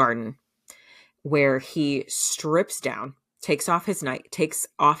the garden where he strips down, takes off his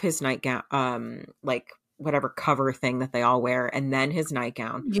nightgown, like whatever cover thing that they all wear, and then his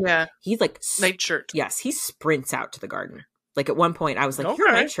nightgown. Yeah. He's like nightshirt. Yes, he sprints out to the garden. Like at one point I was like,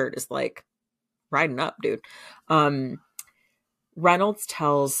 your nightshirt is like riding up, dude. Reynolds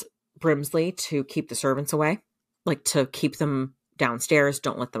tells Brimsley to keep the servants away, like to keep them downstairs,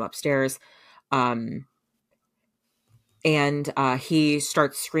 don't let them upstairs. And he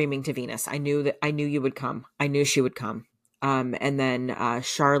starts screaming to Venus, I knew you would come. I knew she would come. And then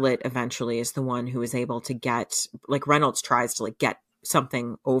Charlotte eventually is the one who is able to get, like, Reynolds tries to like get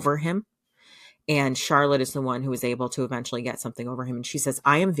something over him. And Charlotte is the one who is able to eventually get something over him. And she says,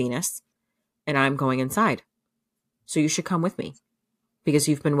 I am Venus and I'm going inside. So you should come with me because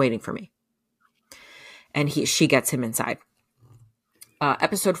you've been waiting for me. And she gets him inside.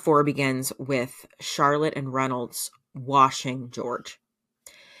 Episode 4 begins with Charlotte and Reynolds washing George.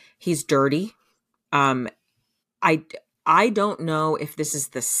 He's dirty. I don't know if this is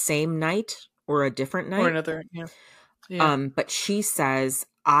the same night or a different night. Or another, yeah. But she says,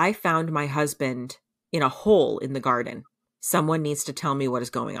 I found my husband in a hole in the garden. Someone needs to tell me what is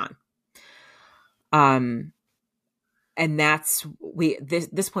going on. And that's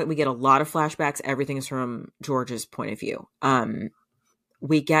this point we get a lot of flashbacks. Everything is from George's point of view.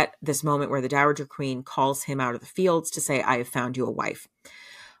 We get this moment where the Dowager Queen calls him out of the fields to say, I have found you a wife.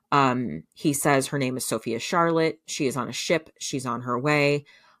 He says her name is Sophia Charlotte. She is on a ship. She's on her way.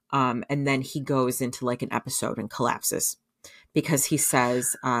 And then he goes into like an episode and collapses because he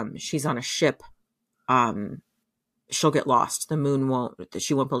says, she's on a ship. She'll get lost. She won't be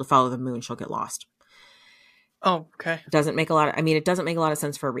able to follow the moon. She'll get lost. Oh, okay. It doesn't make a lot of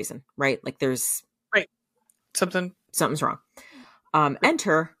sense for a reason, right? Like there's right. Something's wrong.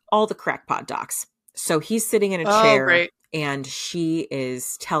 Enter all the crackpot docs. So he's sitting in a chair. Right. And she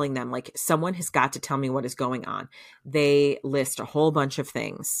is telling them, like, someone has got to tell me what is going on. They list a whole bunch of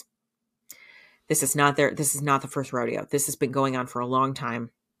things. This is not the first rodeo. This has been going on for a long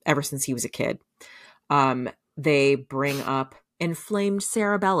time, ever since he was a kid. They bring up inflamed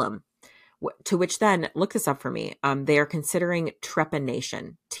cerebellum, to which then, look this up for me. They are considering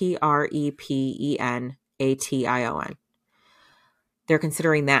trepanation, Trepenation. They're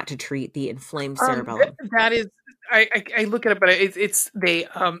considering that to treat the inflamed cerebellum. That is, I look at it, but it's they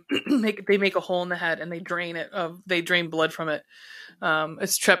make a hole in the head and they drain it. They drain blood from it.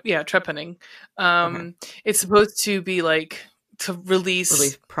 It's trepanning. Okay. It's supposed to be like to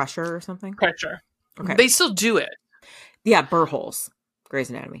release pressure or something. Pressure. Okay. They still do it. Yeah, burr holes. Grey's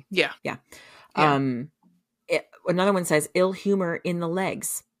Anatomy. Yeah. Another one says ill humor in the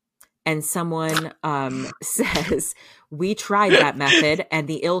legs. And someone says, we tried that method and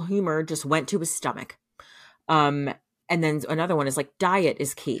the ill humor just went to his stomach. And then another one is like, diet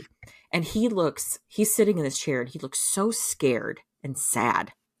is key. And he's sitting in this chair and he looks so scared and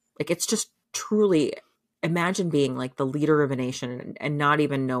sad. Like, it's just truly, imagine being like the leader of a nation and not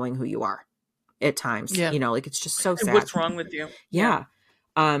even knowing who you are at times. Yeah. You know, like it's just so sad. What's wrong with you? Yeah.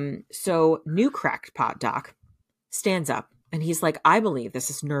 So new crackpot doc stands up. And he's like, I believe this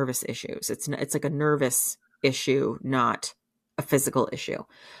is nervous issues. It's like a nervous issue, not a physical issue.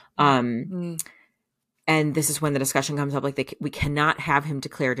 And this is when the discussion comes up, like we cannot have him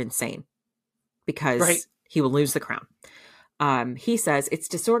declared insane because he will lose the crown. He says it's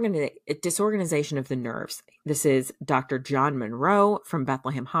disorganization of the nerves. This is Dr. John Monroe from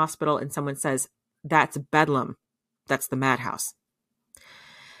Bethlehem Hospital. And someone says, that's Bedlam. That's the madhouse.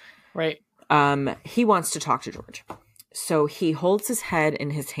 Right. He wants to talk to George. So he holds his head in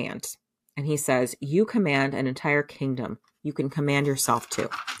his hand and he says, you command an entire kingdom. You can command yourself too.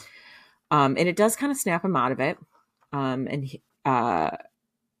 And it does kind of snap him out of it.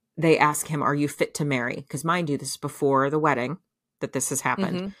 They ask him, are you fit to marry? Because mind you, this is before the wedding that this has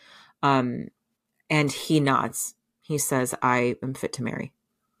happened. And he nods. He says, I am fit to marry.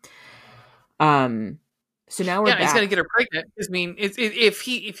 So now we're Yeah, back. he's gonna get her pregnant. I mean, if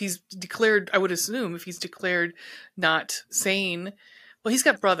he's declared, I would assume if he's declared not sane, well, he's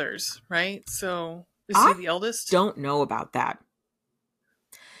got brothers, right? So is he the eldest? Don't know about that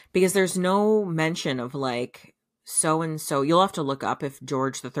because there's no mention of like so and so. You'll have to look up if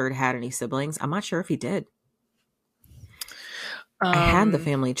George III had any siblings. I'm not sure if he did. I had the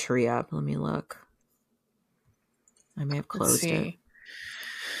family tree up. Let me look. I may have closed it.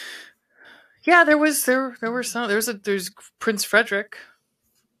 Yeah, there were some. There's Prince Frederick,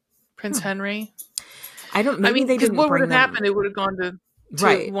 Prince Henry. I don't. Maybe they didn't. What would have happened? It would have gone to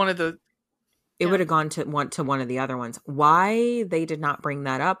right. one of the. It would have gone to one of the other ones. Why they did not bring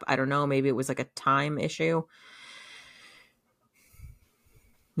that up, I don't know. Maybe it was like a time issue.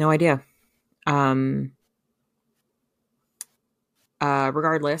 No idea.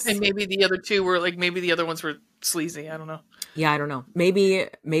 Regardless, and maybe the other two were like, maybe the other ones were sleazy. I don't know. Yeah, I don't know. Maybe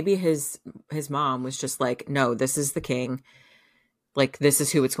his mom was just like, no, this is the king. Like, this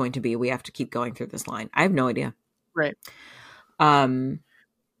is who it's going to be. We have to keep going through this line. I have no idea. Right.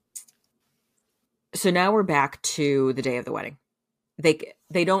 So now we're back to the day of the wedding.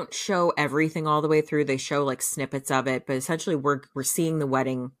 They don't show everything all the way through. They show like snippets of it, but essentially we're seeing the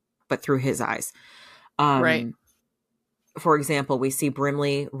wedding, but through his eyes. Right. For example, we see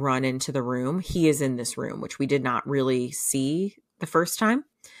Brimley run into the room. He is in this room, which we did not really see the first time.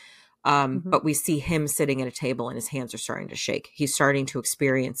 But we see him sitting at a table and his hands are starting to shake. He's starting to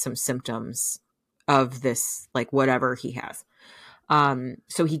experience some symptoms of this, like whatever he has.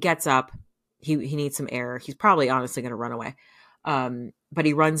 So he gets up. He needs some air. He's probably honestly going to run away. But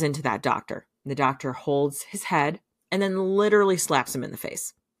he runs into that doctor. The doctor holds his head and then literally slaps him in the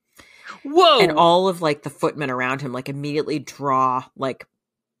face. Whoa. And all of like the footmen around him like immediately draw like.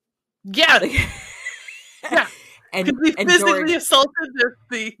 Yeah. Yeah. And physically George assaulted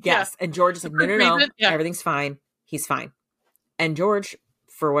the yes. And George is like, no. Yeah. Everything's fine. He's fine. And George,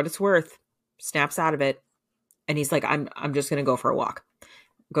 for what it's worth, snaps out of it. And he's like, I'm just going to go for a walk.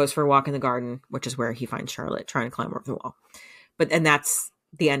 Goes for a walk in the garden, which is where he finds Charlotte trying to climb over the wall. And that's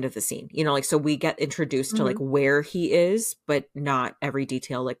the end of the scene. You know, like, so we get introduced to like where he is, but not every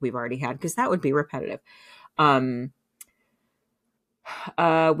detail like we've already had, because that would be repetitive. We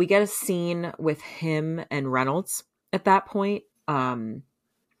get a scene with him and Reynolds at that point. And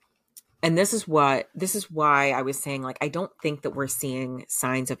this is why I was saying, like, I don't think that we're seeing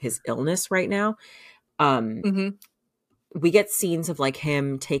signs of his illness right now. We get scenes of like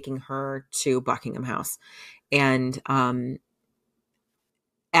him taking her to Buckingham House. And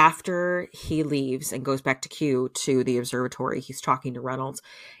after he leaves and goes back to Kew to the observatory, he's talking to Reynolds.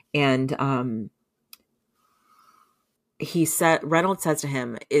 And Reynolds says to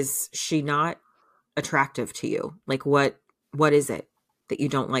him, is she not attractive to you? Like, what is it that you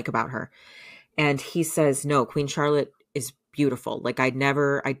don't like about her? And he says, no, Queen Charlotte is beautiful. Like, I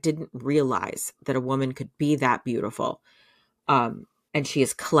didn't realize that a woman could be that beautiful. And she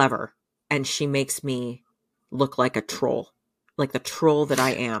is clever, and she makes me look like a troll, like the troll that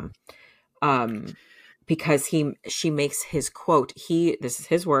I am. Because she makes his quote, this is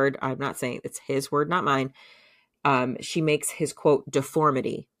his word. I'm not saying it's his word, not mine. She makes his quote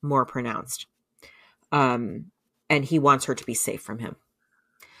deformity more pronounced. And he wants her to be safe from him.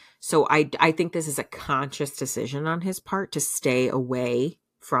 So I think this is a conscious decision on his part to stay away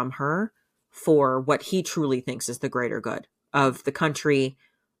from her for what he truly thinks is the greater good of the country,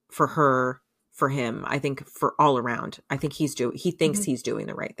 for her, for him. I think for all around. I think he thinks he's doing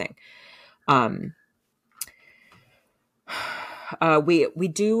the right thing. We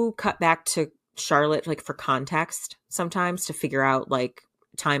do cut back to Charlotte, like for context sometimes, to figure out like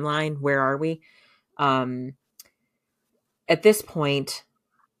timeline. Where are we? At this point,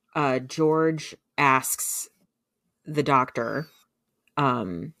 George asks the doctor,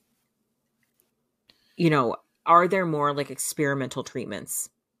 are there more like experimental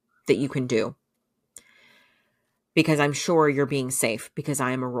treatments that you can do? Because I'm sure you're being safe, because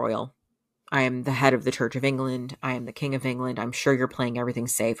I am a royal. I am the head of the Church of England. I am the King of England. I'm sure you're playing everything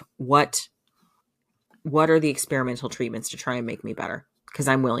safe. What are the experimental treatments to try and make me better? Because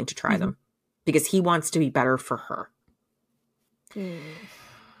I'm willing to try them. Because he wants to be better for her.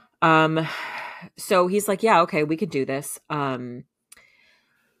 So he's like, yeah, okay, we could do this. And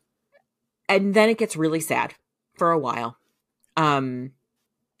then it gets really sad for a while.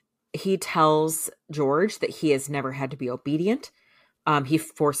 He tells George that he has never had to be obedient. He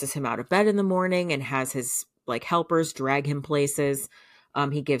forces him out of bed in the morning and has his like helpers drag him places.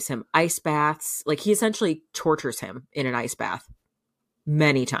 He gives him ice baths. Like, he essentially tortures him in an ice bath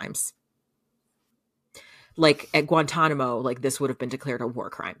many times. Like at Guantanamo, like this would have been declared a war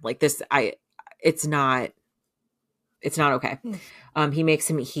crime. Like this, it's not It's not okay. He makes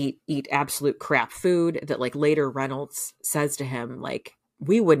him eat absolute crap food that like later Reynolds says to him, like,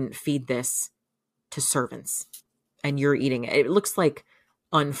 we wouldn't feed this to servants and you're eating it. It looks like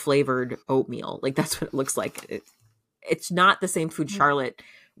unflavored oatmeal. Like that's what it looks like. It's not the same food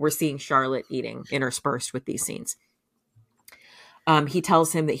we're seeing Charlotte eating interspersed with these scenes. He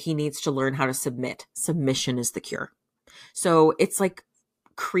tells him that he needs to learn how to submit. Submission is the cure. So it's like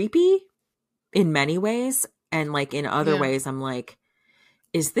creepy in many ways. And like in other ways, I'm like,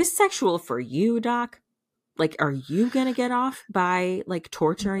 is this sexual for you, Doc? Like, are you going to get off by like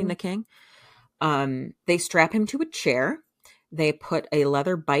torturing the king? They strap him to a chair. They put a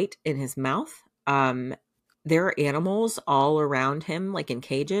leather bite in his mouth. There are animals all around him, like in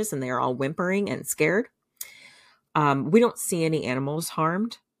cages, and they are all whimpering and scared. We don't see any animals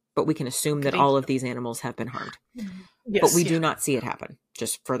harmed, but we can assume that all of these animals have been harmed. Yes, but we do not see it happen,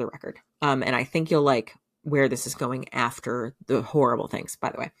 just for the record. And I think you'll like where this is going after the horrible things,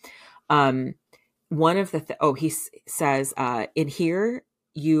 by the way. One of the, he says, in here,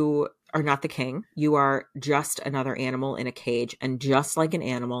 you are not the king. You are just another animal in a cage. And just like an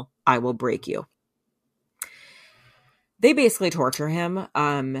animal, I will break you. They basically torture him.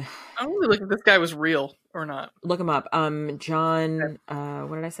 I'm really looking if this guy was real or not. Look him up. John,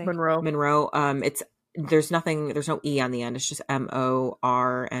 what did I say? Monroe. There's no E on the end. It's just MORNO,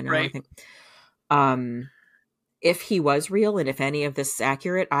 I think. If he was real and if any of this is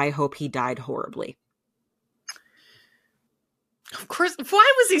accurate, I hope he died horribly. Of course.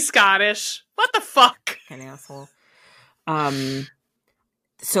 Why was he Scottish? What the fuck? An asshole.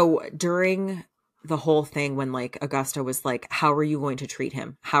 So during the whole thing when like Augusta was like, how are you going to treat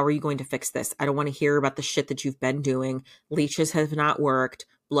him? How are you going to fix this? I don't want to hear about the shit that you've been doing. Leeches have not worked.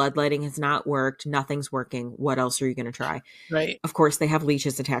 Bloodletting has not worked. Nothing's working. What else are you going to try? Right. Of course, they have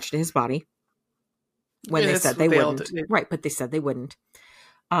leeches attached to his body. When they said they wouldn't. Right, but they said they wouldn't.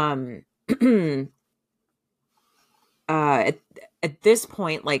 At this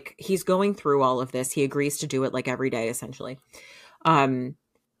point, like, he's going through all of this. He agrees to do it, like, every day, essentially.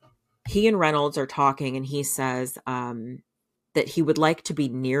 He and Reynolds are talking, and he says that he would like to be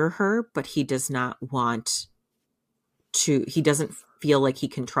near her, but he does not want to... He doesn't feel like he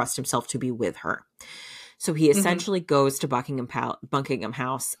can trust himself to be with her. So he essentially goes to Buckingham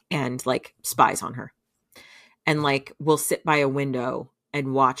House and, like, spies on her. And, like, will sit by a window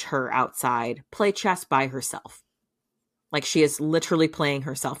and watch her outside play chess by herself. Like, she is literally playing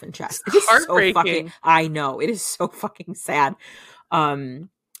herself in chess. It's heartbreaking. I know. It is so fucking sad.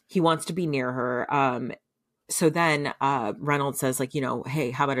 He wants to be near her. So then Reynolds says, like, you know, hey,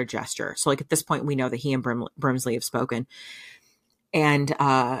 how about a gesture? So, like, at this point, we know that he and Brimsley have spoken. And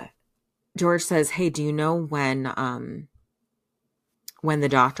George says, hey, do you know when the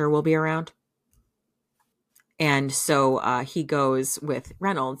doctor will be around? And so he goes with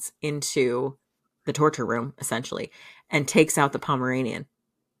Reynolds into the torture room, essentially, and takes out the Pomeranian.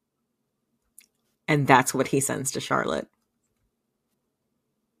 And that's what he sends to Charlotte.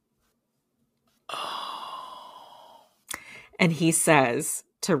 Oh. And he says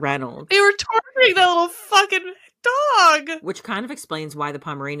to Reynolds... They were torturing that little fucking dog! Which kind of explains why the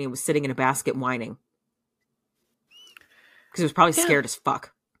Pomeranian was sitting in a basket whining. Because it was probably scared as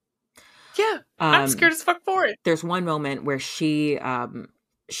fuck. Yeah, I'm scared as fuck for it. There's one moment where she's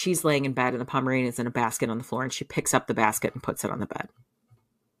laying in bed and the Pomeranian's in a basket on the floor, and she picks up the basket and puts it on the bed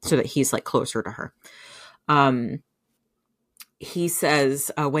so that he's like closer to her. He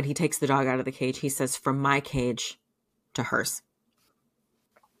says, when he takes the dog out of the cage, he says, from my cage to hers.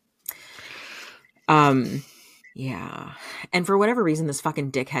 Yeah. And for whatever reason, this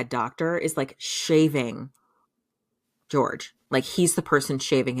fucking dickhead doctor is like shaving George. Like, he's the person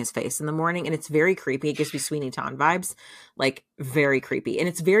shaving his face in the morning, and it's very creepy. It gives me Sweeney Todd vibes, like, very creepy. And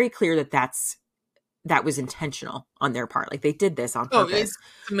it's very clear that was intentional on their part. Like, they did this on purpose.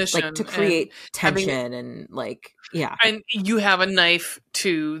 Like, to create tension and, like, yeah. And you have a knife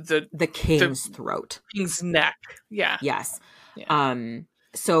to the king's throat. King's neck. Yeah. Yes. Yeah.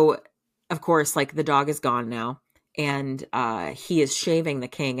 So, of course, like, the dog is gone now, and he is shaving the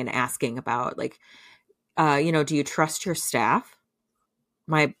king and asking about, like, you know, do you trust your staff?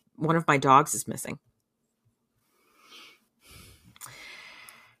 One of my dogs is missing.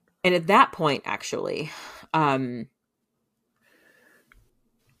 And at that point, actually,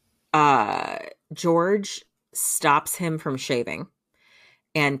 George stops him from shaving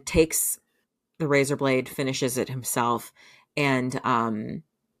and takes the razor blade, finishes it himself. And I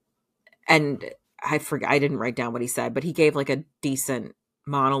forgot, I didn't write down what he said, but he gave like a decent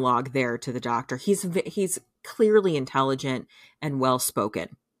monologue there to the doctor. He's clearly intelligent and well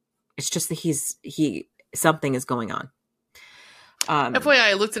spoken. It's just that he something is going on. FYI,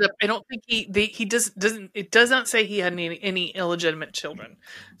 I looked it up. I don't think he doesn't. It does not say he had any illegitimate children.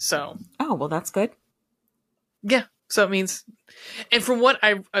 So. Oh well, that's good. Yeah. So it means, and from what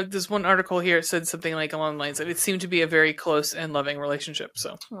this one article here said something like along the lines of it seemed to be a very close and loving relationship.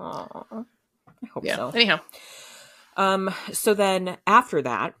 So. Aww. I hope yeah. so. Anyhow. So then after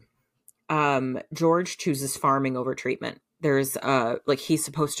that, George chooses farming over treatment. There's like he's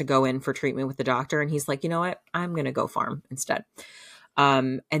supposed to go in for treatment with the doctor, and he's like, you know what, I'm gonna go farm instead.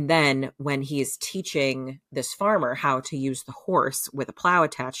 And then when he is teaching this farmer how to use the horse with a plow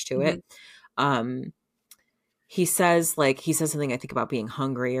attached to it, he says something, I think, about being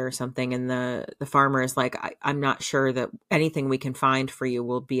hungry or something, and the farmer is like, I'm not sure that anything we can find for you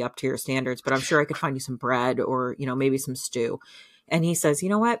will be up to your standards, but I'm sure I could find you some bread or, you know, maybe some stew. And he says, you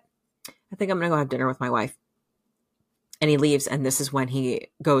know what, I think I'm gonna go have dinner with my wife. And he leaves, and this is when he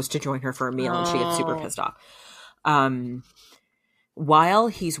goes to join her for a meal, and she gets super pissed off. While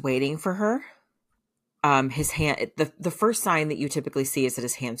he's waiting for her, his hand, the first sign that you typically see is that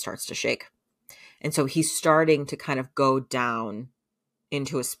his hand starts to shake. And so he's starting to kind of go down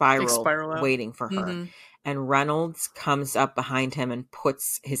into a spiral waiting for her. And Reynolds comes up behind him and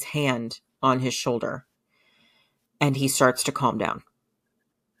puts his hand on his shoulder. And he starts to calm down.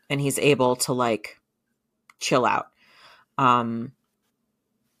 And he's able to, like, chill out. But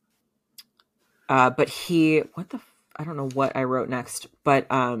he, I don't know what I wrote next, but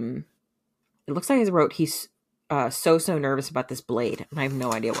it looks like I wrote he's so nervous about this blade, and I have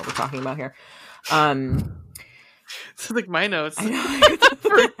no idea what we're talking about here. It's like my notes. I know.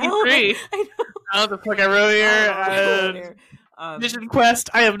 For E3. I know the fuck I wrote here. Mission Quest.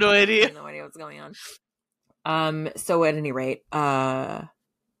 I have no idea. I have no idea what's going on. So at any rate,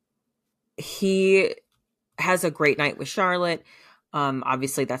 he has a great night with Charlotte.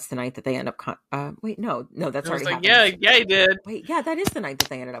 Obviously that's the night that they end up wait, no, that's already happened. Yeah, he did. Wait, yeah, that is the night that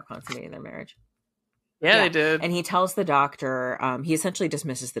they ended up consummating their marriage. Yeah, they did. And he tells the doctor, he essentially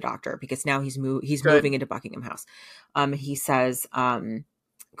dismisses the doctor because now he's moving into Buckingham House. He says,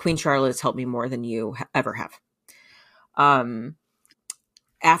 Queen Charlotte has helped me more than you ever have.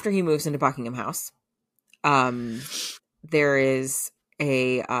 After he moves into Buckingham House, there is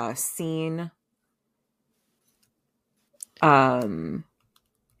a scene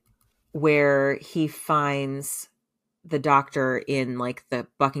where he finds the doctor in, like, the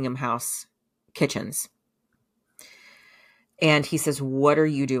Buckingham House kitchens. And he says, what are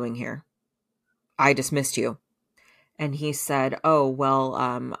you doing here? I dismissed you. And he said, oh,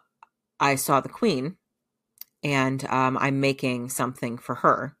 well, I saw the Queen, and I'm making something for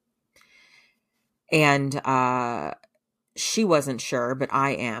her. And she wasn't sure, but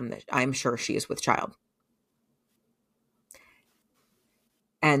I'm sure she is with child.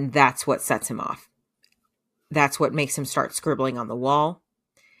 And that's what sets him off. That's what makes him start scribbling on the wall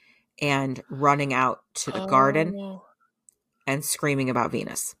and running out to the garden and screaming about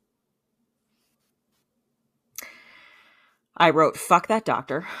Venus. I wrote, fuck that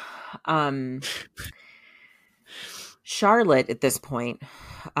doctor. Charlotte, at this point,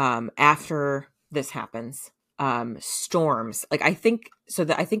 after this happens, storms. Like, I think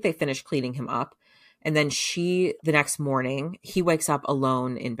they finished cleaning him up. And then the next morning, he wakes up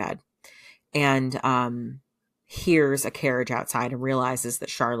alone in bed and hears a carriage outside and realizes that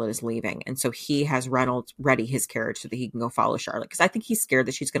Charlotte is leaving. And so he has Reynolds ready his carriage so that he can go follow Charlotte, because I think he's scared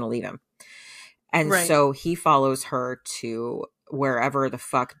that she's going to leave him. And so he follows her to wherever the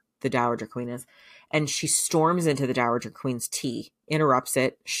fuck the Dowager Queen is. And she storms into the Dowager Queen's tea, interrupts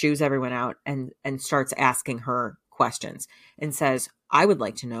it, shoos everyone out, and starts asking her questions and says, I would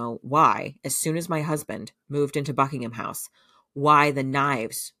like to know why, as soon as my husband moved into Buckingham House, why the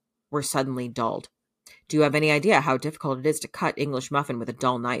knives were suddenly dulled. Do you have any idea how difficult it is to cut English muffin with a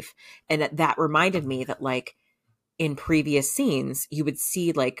dull knife? And that reminded me that, like, in previous scenes, you would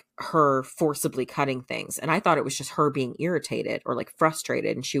see, like, her forcibly cutting things. And I thought it was just her being irritated or, like,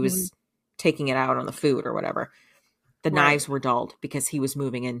 frustrated, and she was taking it out on the food or whatever. The knives were dulled because he was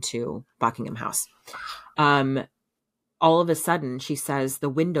moving into Buckingham House. All of a sudden, she says the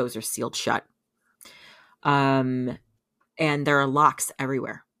windows are sealed shut. And there are locks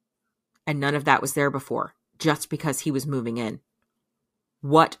everywhere. And none of that was there before, just because he was moving in.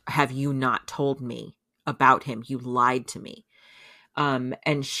 What have you not told me about him? You lied to me.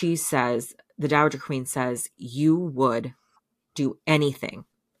 And she says, the Dowager Queen says, you would do anything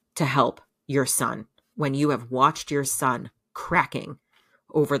to help your son when you have watched your son cracking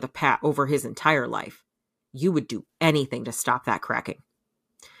over his entire life. You would do anything to stop that cracking.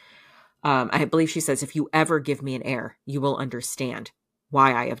 I believe she says, if you ever give me an heir, you will understand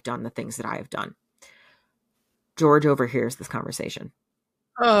why I have done the things that I have done. George overhears this conversation.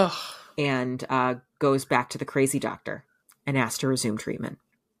 Oh. And goes back to the crazy doctor and asks to resume treatment.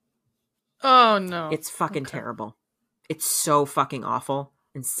 Oh, no. It's fucking terrible. It's so fucking awful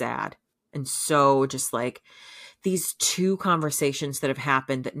and sad. And so just like these two conversations that have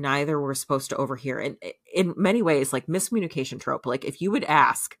happened that neither were supposed to overhear. And in many ways, like miscommunication trope. Like if you would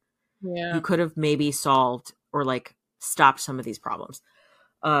ask, you could have maybe solved or like stopped some of these problems.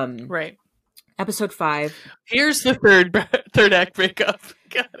 Right. Episode 5. Here's the third act breakup.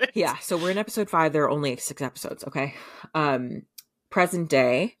 Got it. Yeah. So we're in episode 5. There are only 6 episodes. Okay. Present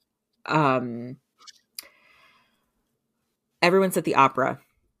day. Everyone's at the opera.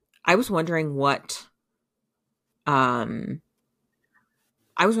 I was wondering what opera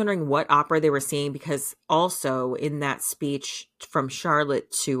they were seeing, because also in that speech from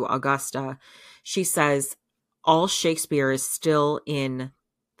Charlotte to Augusta, she says all Shakespeare is still in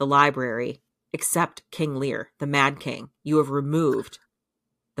the library except King Lear, the Mad King. You have removed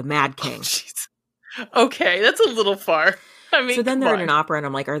the Mad King. Oh, okay, that's a little far. I mean, so then they're in an opera, and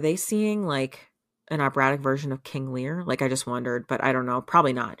I'm like, are they seeing like an operatic version of King Lear? Like, I just wondered, but I don't know.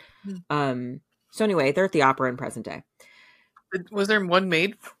 Probably not. So anyway, they're at the opera in present day. Was there one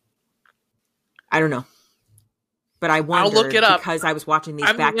made? I don't know. But I wondered, I'll look it up because I was watching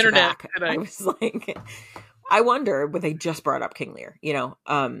these back to back. I was like, I wonder when they just brought up King Lear, you know.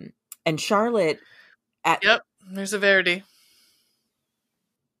 And Charlotte Yep, there's a Verdi.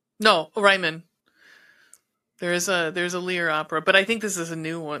 No, Ryman. There's a Lear opera, but I think this is a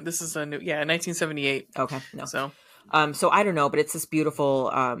new one. This is a new 1978. Okay, no. So I don't know, but it's this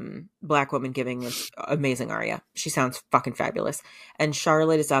beautiful Black woman giving this amazing aria. She sounds fucking fabulous. And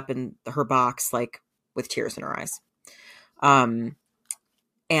Charlotte is up in her box, like with tears in her eyes. And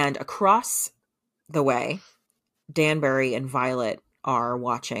across the way, Danbury and Violet are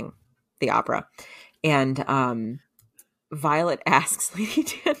watching the opera. And Violet asks Lady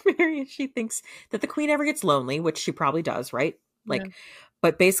Danbury if she thinks that the Queen ever gets lonely, which she probably does, right? Like,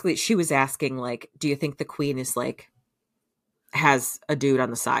 but basically she was asking, like, do you think the Queen is like, has a dude on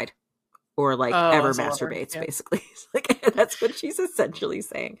the side, or like ever masturbates, basically. Like, that's what she's essentially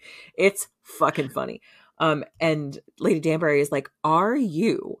saying. It's fucking funny. And Lady Danbury is like, are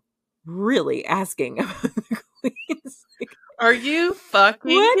you really asking about the Queen's? Like, are you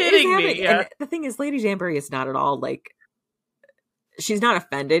fucking kidding me? Yeah. And the thing is, Lady Danbury is not at all like, she's not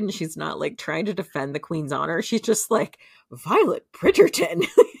offended, and she's not like trying to defend the Queen's honor. She's just like, Violet Bridgerton.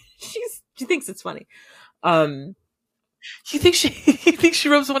 She thinks it's funny. You think she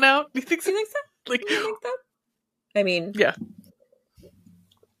rubs one out? You think so? Like, you think so? I mean, yeah.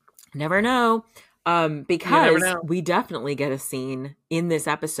 Never know. Because we definitely get a scene in this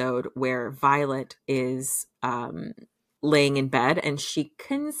episode where Violet is laying in bed, and she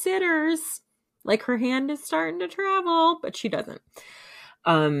considers like her hand is starting to travel, but she doesn't.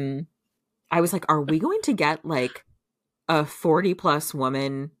 I was like, are we going to get like a 40+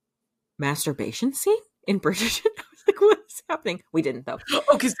 woman masturbation scene in Bridgerton? I was like, what's happening? We didn't, though. Oh,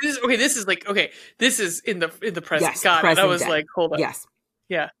 because this is in the present. Yes, God, present I was day. like, hold on. Yes.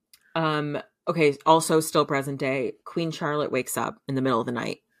 Yeah. Okay, also still present day. Queen Charlotte wakes up in the middle of the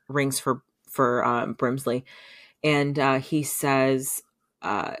night, rings for Brimsley, and he says,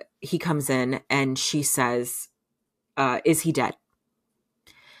 he comes in, and she says, is he dead?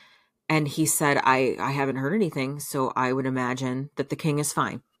 And he said, I haven't heard anything, so I would imagine that the king is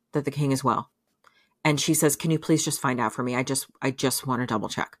fine, that the king is well. And she says, can you please just find out for me? I just want to double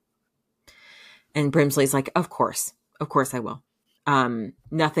check. And Brimsley's like, of course I will.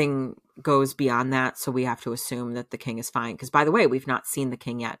 Nothing goes beyond that, so we have to assume that the king is fine. Because, by the way, we've not seen the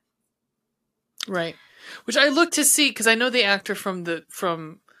king yet. Right. Which I looked to see, because I know the actor from the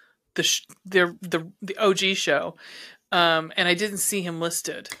OG show, and I didn't see him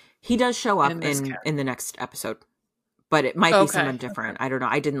listed. He does show up in the next episode, but it might be someone different. I don't know.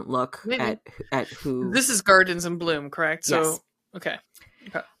 I didn't look at who. This is Gardens in Bloom, correct? So yes. Okay.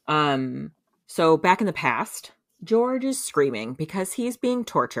 So back in the past, George is screaming because he's being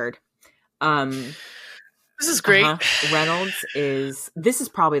tortured. This is great. Reynolds this is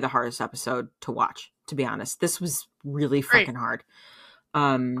probably the hardest episode to watch, to be honest. This was really fucking hard.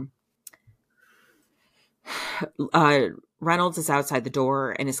 Reynolds is outside the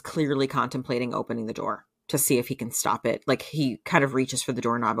door and is clearly contemplating opening the door to see if he can stop it. Like, he kind of reaches for the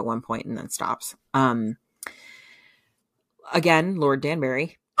doorknob at one point and then stops. Again, Lord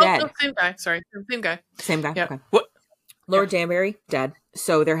Danbury, dead. Oh, no, same guy. Sorry. Same guy. Same guy? Yeah. Okay. What? Lord Danbury, dead.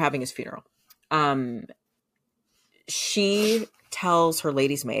 So they're having his funeral. She tells her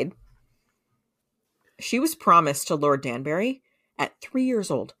lady's maid she was promised to Lord Danbury at 3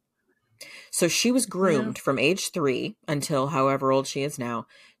 years old. So she was groomed from age 3 until however old she is now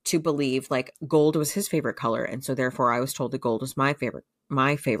to believe like gold was his favorite color. And so therefore I was told that gold was my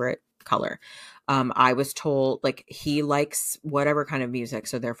favorite color. I was told like he likes whatever kind of music.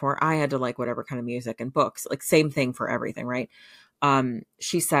 So therefore I had to like whatever kind of music and books, like same thing for everything. Right.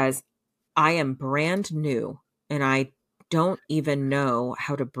 She says, I am brand new and I don't even know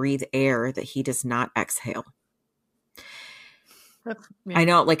how to breathe air that he does not exhale. I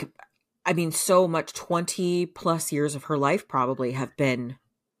know, like, I mean, so much 20 plus years of her life probably have been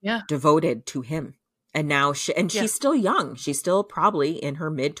devoted to him. And now she's still young. She's still probably in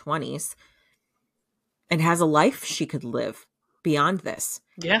her mid 20s and has a life she could live beyond this.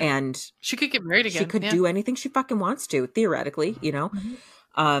 Yeah. And she could get married again. She could do anything she fucking wants to, theoretically, you know?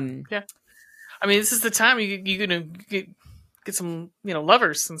 Yeah. I mean, this is the time you're going to get some, you know,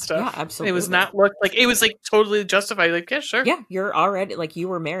 lovers and stuff. Yeah, absolutely. It was not like it was like totally justified. Like, yeah, sure. Yeah, you're already like you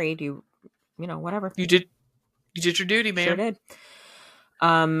were married. You know, whatever. You did your duty, man. Sure did.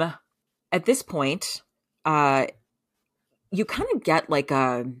 At this point, you kind of get like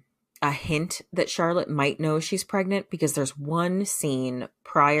a hint that Charlotte might know she's pregnant because there's one scene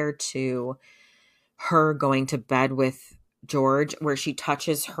prior to her going to bed with George where she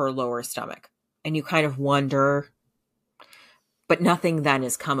touches her lower stomach, and you kind of wonder. But nothing then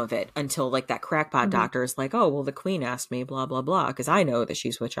has come of it until like that crackpot doctor is like, oh, well, the queen asked me, blah, blah, blah, because I know that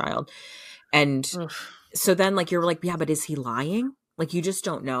she's with child. And so then like, you're like, yeah, but is he lying? Like, you just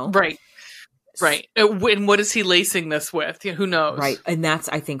don't know. Right. Right. And what is he lacing this with? Who knows? Right. And that's,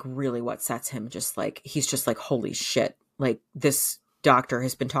 I think, really what sets him just like, he's just like, holy shit. Like, this doctor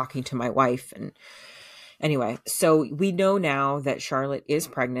has been talking to my wife. And anyway, so we know now that Charlotte is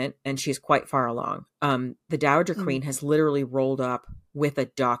pregnant and she's quite far along. The Dowager Queen has literally rolled up with a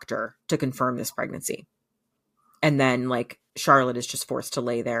doctor to confirm this pregnancy. And then like Charlotte is just forced to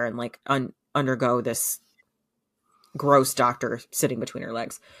lay there and like undergo this gross doctor sitting between her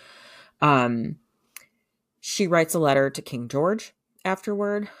legs. She writes a letter to King George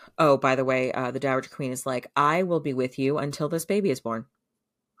afterward. Oh, by the way, the Dowager Queen is like, I will be with you until this baby is born.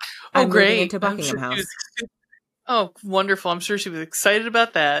 Oh, great. Into Buckingham House. Oh, wonderful. I'm sure she was excited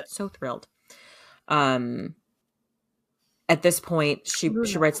about that. So thrilled. At this point, she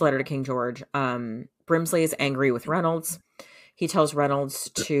writes a letter to King George. Brimsley is angry with Reynolds. He tells Reynolds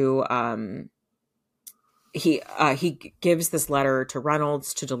to he gives this letter to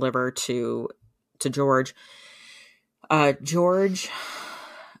Reynolds to deliver to George. George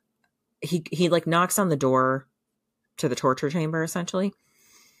he like knocks on the door to the torture chamber essentially.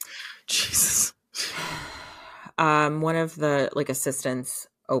 Jesus. One of the like assistants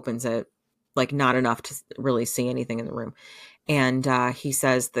opens it, like not enough to really see anything in the room. And he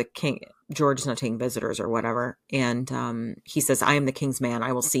says George is not taking visitors or whatever. And he says, I am the king's man.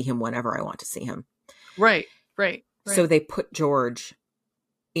 I will see him whenever I want to see him. Right. So they put George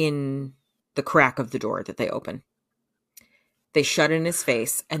in the crack of the door that they open. They shut in his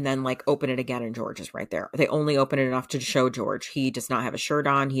face and then like open it again and George is right there. They only open it enough to show George. He does not have a shirt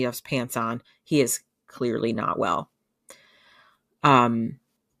on. He has pants on. He is clearly not well.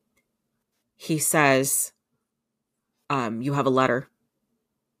 He says, you have a letter.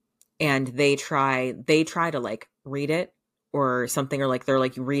 And they try to like read it or something, or like they're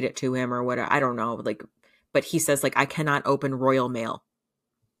like, you read it to him or whatever. I don't know. Like, but he says like, I cannot open royal mail.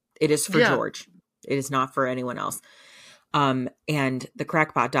 It is for George. It is not for anyone else. And the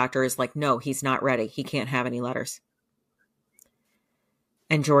crackpot doctor is like, no, he's not ready. He can't have any letters.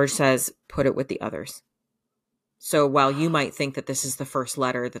 And George says, put it with the others. So while you might think that this is the first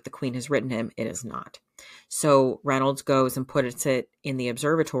letter that the queen has written him, it is not. So Reynolds goes and puts it in the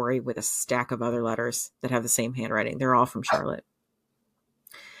observatory with a stack of other letters that have the same handwriting. They're all from Charlotte.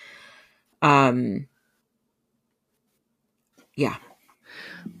 Yeah.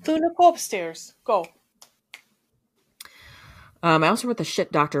 Luna, go upstairs. Go. I also wrote the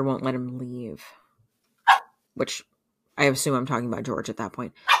shit doctor won't let him leave, which I assume I'm talking about George at that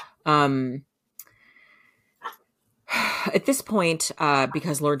point. At this point,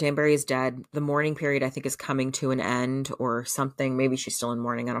 because Lord Danbury is dead, the mourning period I think is coming to an end or something. Maybe she's still in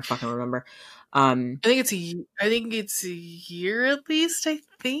mourning. I don't fucking remember. I think it's a year at least. I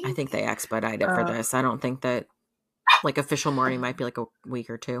think they expedite it for this. I don't think that like official mourning might be like a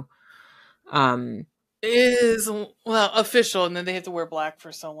week or two. Is official, and then they have to wear black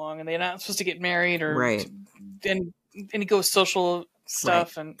for so long, and they're not supposed to get married or right. And it goes social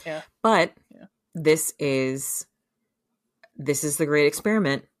stuff, right. And yeah. But this is the great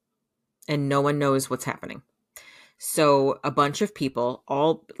experiment, and no one knows what's happening. So a bunch of people,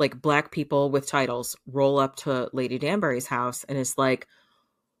 all like black people with titles, roll up to Lady Danbury's house, and it's like,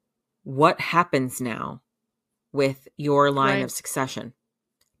 what happens now with your line Right. of succession?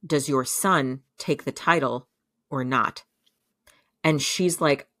 Does your son take the title or not? And she's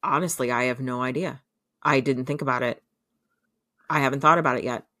like, honestly, I have no idea. I didn't think about it. I haven't thought about it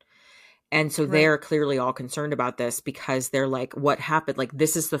yet. And so Right. they're clearly all concerned about this because they're like, what happened? Like,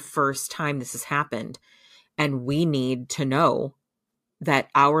 this is the first time this has happened. And we need to know that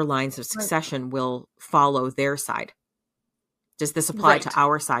our lines of succession will follow their side. Does this apply to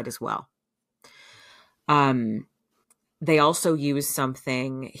our side as well? They also use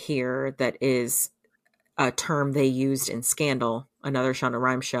something here that is a term they used in Scandal, another Shonda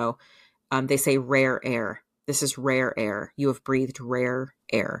Rhimes show. They say rare air. This is rare air. You have breathed rare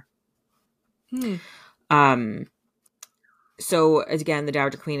air. So again, the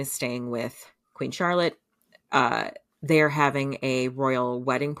Dowager Queen is staying with Queen Charlotte. They're having a royal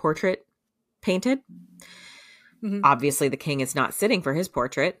wedding portrait painted. Obviously, the king is not sitting for his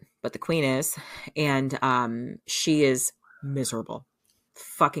portrait, but the queen is. And she is miserable.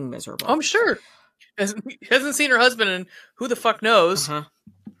 Fucking miserable. I'm sure. Hasn't seen her husband, and who the fuck knows?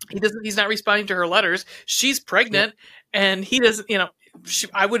 He's not responding to her letters. She's pregnant, and he doesn't,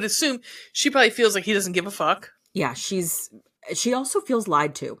 I would assume she probably feels like he doesn't give a fuck. Yeah, she also feels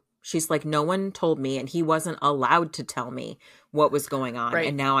lied to. She's like, no one told me, and he wasn't allowed to tell me what was going on.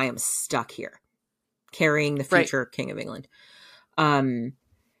 And now I am stuck here, carrying the future King of England.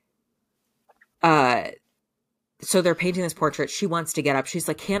 So they're painting this portrait. She wants to get up. She's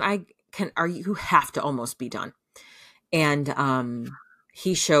like, you have to almost be done. And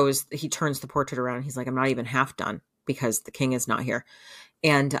he turns the portrait around, and he's like, I'm not even half done because the king is not here.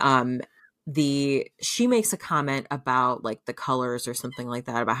 And she makes a comment about like the colors or something like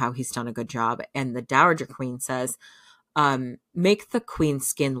that, about how he's done a good job. And the Dowager Queen says, make the queen's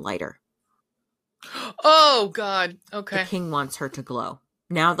skin lighter. Oh God. Okay. The king wants her to glow.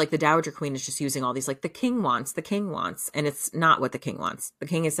 Now, like, the Dowager Queen is just using all these, like, the king wants, and it's not what the king wants. The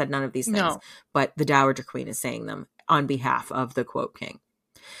king has said none of these things, but the Dowager Queen is saying them on behalf of the quote king.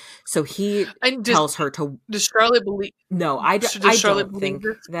 So he tells her to. Does Charlotte believe? No, I don't think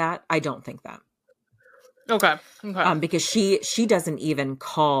that. I don't think that. Okay. Because she doesn't even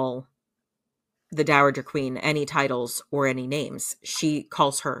call the Dowager Queen any titles or any names. She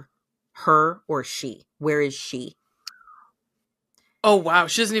calls her or she. Where is she? Oh, wow.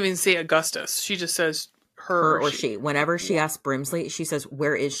 She doesn't even say Augustus. She just says her or she. Whenever she asks Brimsley, she says,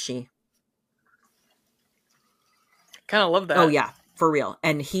 where is she? Kind of love that. Oh, yeah, for real.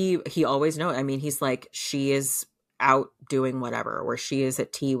 And he always knows. I mean, he's like, she is out doing whatever, or she is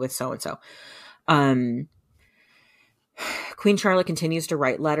at tea with so-and-so. Queen Charlotte continues to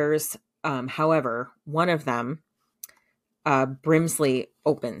write letters. However, one of them, Brimsley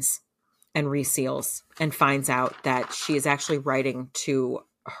opens and reseals and finds out that she is actually writing to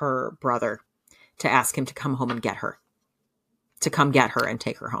her brother to ask him to come home and get her and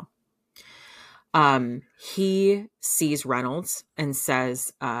take her home. He sees Reynolds and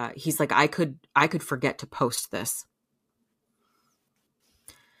says, he's like, I could forget to post this.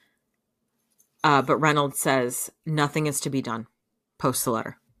 But Reynolds says, nothing is to be done. Post the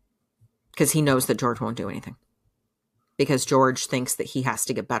letter. Because he knows that George won't do anything. Because George thinks that he has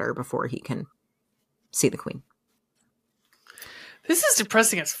to get better before he can see the queen. This is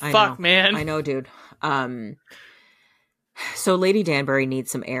depressing as fuck, man. I know, dude. So Lady Danbury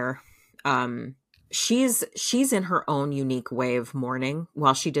needs some air. She's in her own unique way of mourning.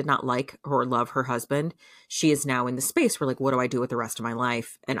 While she did not like or love her husband, she is now in the space where, like, what do I do with the rest of my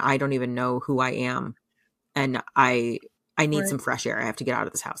life? And I don't even know who I am. And I need some fresh air. I have to get out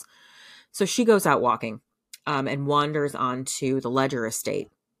of this house. So she goes out walking. And wanders onto the Ledger estate,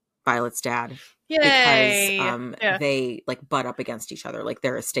 Violet's dad. Yay! Because they like butt up against each other. Like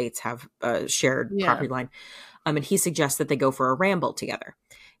their estates have a shared property line. And he suggests that they go for a ramble together.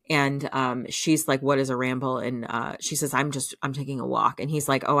 And she's like, what is a ramble? And she says, I'm taking a walk. And he's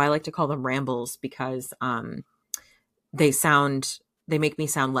like, oh, I like to call them rambles because they make me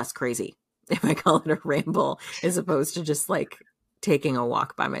sound less crazy if I call it a ramble, as opposed to just like taking a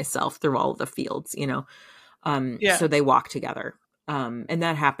walk by myself through all the fields, So they walk together. And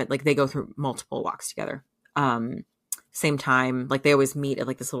that happened. Like they go through multiple walks together. Same time, like they always meet at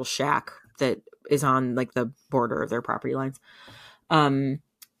like this little shack that is on like the border of their property lines.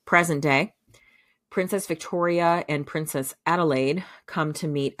 Present day, Princess Victoria and Princess Adelaide come to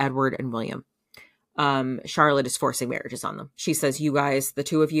meet Edward and William. Charlotte is forcing marriages on them. She says, you guys, the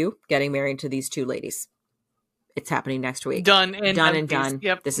two of you, getting married to these two ladies. It's happening next week. Done.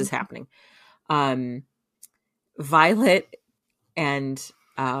 Yep. This is happening. Violet and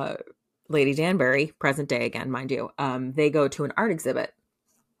Lady Danbury, present day again, mind you, they go to an art exhibit.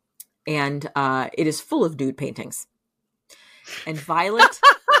 and it is full of nude paintings. And Violet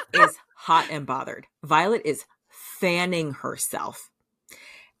is hot and bothered. Violet is fanning herself.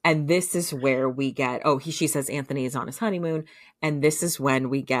 And this is where we get, she says Anthony is on his honeymoon. And this is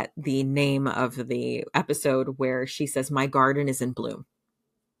when we get the name of the episode where she says, my garden is in bloom.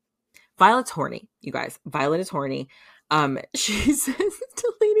 Violet's horny, you guys. Violet is horny. She says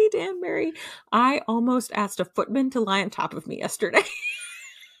to Lady Danbury, I almost asked a footman to lie on top of me yesterday.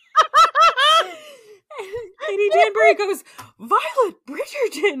 Lady Danbury goes, Violet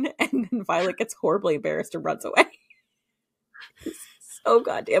Bridgerton. And then Violet gets horribly embarrassed and runs away. So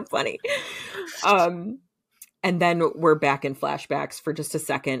goddamn funny. And then we're back in flashbacks for just a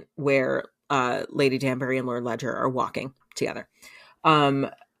second where Lady Danbury and Lord Ledger are walking together.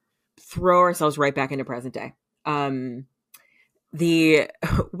 Throw ourselves right back into present day. The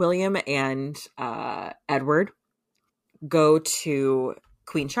William and Edward go to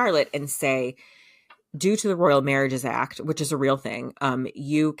Queen Charlotte and say, due to the Royal Marriages Act, which is a real thing,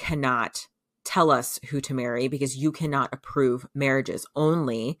 you cannot tell us who to marry because you cannot approve marriages.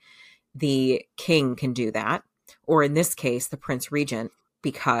 Only the king can do that. Or in this case, the Prince Regent,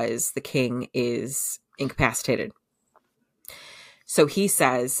 because the king is incapacitated. So he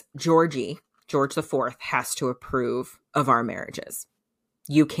says, George IV has to approve of our marriages.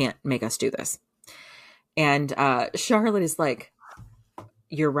 You can't make us do this. And Charlotte is like,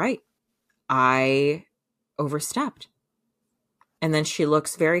 you're right. I overstepped. And then she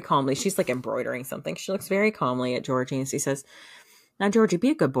looks very calmly. She's like embroidering something. She looks very calmly at Georgie and she says, now, Georgie, be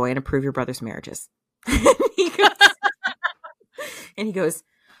a good boy and approve your brother's marriages. And he goes,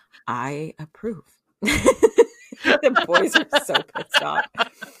 I approve. The boys are so pissed off.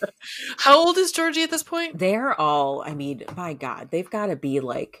 How old is Georgie at this point? They're all, my God, they've got to be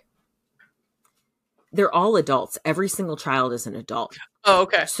like, they're all adults. Every single child is an adult. Oh,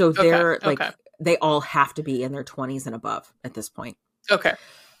 okay. So they're they all have to be in their 20s and above at this point. Okay.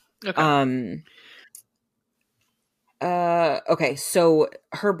 Okay. So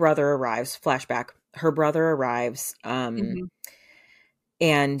her brother arrives. Flashback. Her brother arrives. And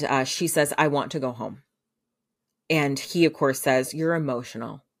she says, I want to go home. And he, of course, says, you're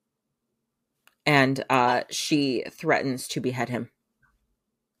emotional. And she threatens to behead him.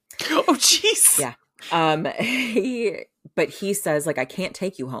 Oh, jeez. Yeah. But he says, like, I can't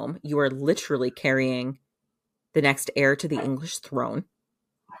take you home. You are literally carrying the next heir to the English throne.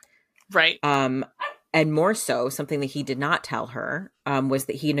 Right. And more so, something that he did not tell her was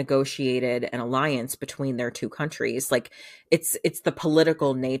that he negotiated an alliance between their two countries. Like, it's the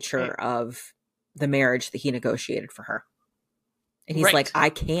political nature of the marriage that he negotiated for her. And he's like, I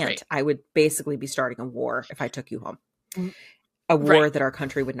can't. Right. I would basically be starting a war if I took you home. A war that our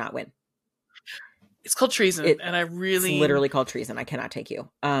country would not win. It's called treason, it's literally called treason. I cannot take you.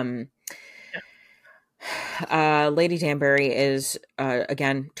 Lady Danbury is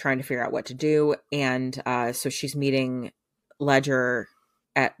again trying to figure out what to do, and so she's meeting Ledger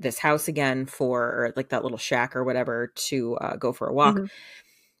at this house again or like that little shack or whatever to go for a walk,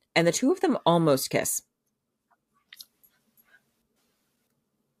 and the two of them almost kiss.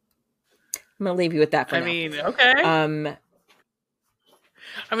 I'm gonna leave you with that for now. Okay.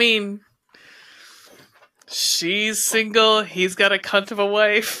 She's single. He's got a cunt of a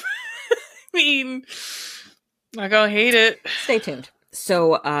wife. Not gonna hate it. Stay tuned.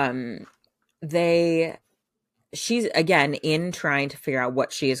 So, she's again in trying to figure out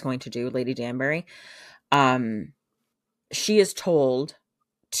what she is going to do, Lady Danbury. She is told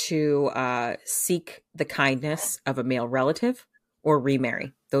to seek the kindness of a male relative or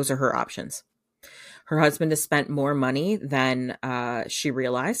remarry. Those are her options. Her husband has spent more money than she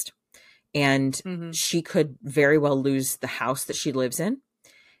realized. And she could very well lose the house that she lives in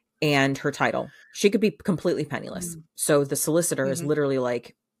and her title. She could be completely penniless. So the solicitor is literally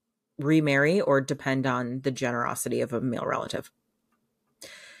like, remarry or depend on the generosity of a male relative.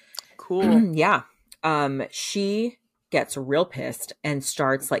 Cool. Yeah. She gets real pissed and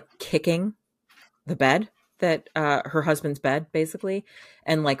starts like kicking the bed that her husband's bed, basically,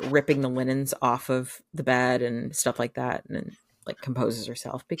 and like ripping the linens off of the bed and stuff like that. And like composes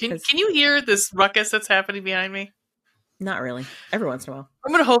herself because can you hear this ruckus that's happening behind me? Not really. Every once in a while.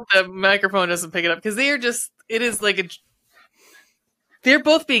 I'm gonna hope the microphone doesn't pick it up because they're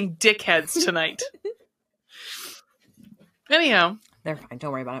both being dickheads tonight. Anyhow, they're fine.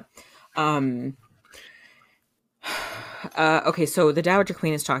 Don't worry about it. Okay, so the Dowager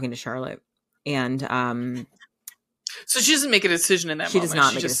Queen is talking to Charlotte, and so she doesn't make a decision in that moment. She does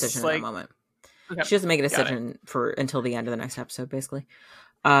not make a decision in that moment. Okay. She doesn't make a decision until the end of the next episode, basically.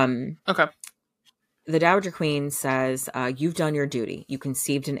 Okay. the Dowager Queen says, you've done your duty. You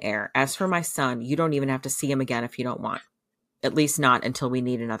conceived an heir. As for my son, you don't even have to see him again if you don't want. At least not until we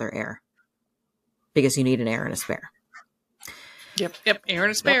need another heir. Because you need an heir and a spare. Yep, heir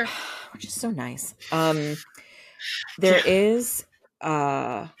and a spare. Yep. Which is so nice. There is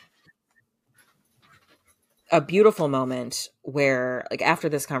a beautiful moment where, like, after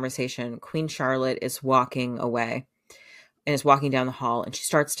this conversation, Queen Charlotte is walking away and is walking down the hall, and she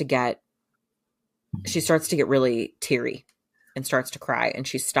starts to get really teary and starts to cry, and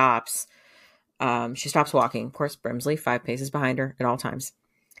she stops walking. Of course, Brimsley 5 paces behind her at all times.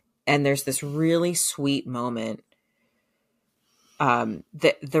 And there's this really sweet moment.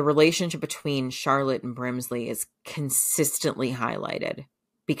 The relationship between Charlotte and Brimsley is consistently highlighted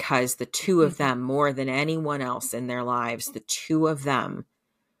because the two of them, more than anyone else in their lives, the two of them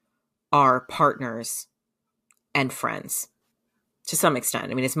are partners and friends to some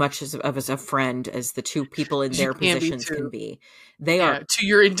extent. I mean, as much as a friend as the two people in their positions can be. They are to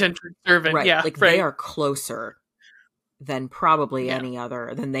your indentured servant. Right. Yeah, like they are closer than probably any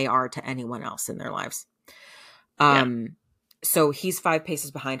other, than they are to anyone else in their lives. So he's 5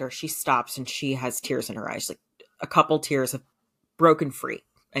 paces behind her. She stops and she has tears in her eyes. Like a couple tears have broken free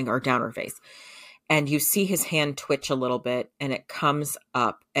and are down her face. And you see his hand twitch a little bit and it comes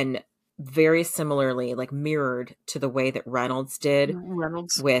up, and very similarly, like mirrored to the way that Reynolds did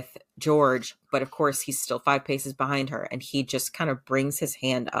with George. But of course, he's still 5 paces behind her, and he just kind of brings his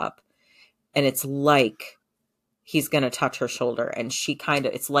hand up, and it's like he's going to touch her shoulder. And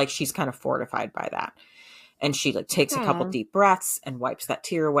it's like she's kind of fortified by that. And she like takes a couple deep breaths and wipes that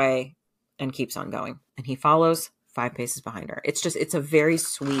tear away and keeps on going. And he follows 5 paces behind her. It's a very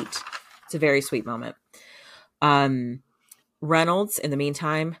sweet moment. Reynolds, in the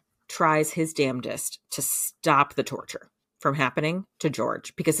meantime, tries his damnedest to stop the torture from happening to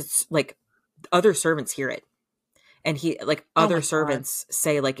George, because it's like other servants hear it. And other servants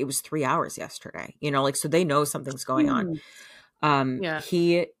say like it was 3 hours yesterday, like, so they know something's going on.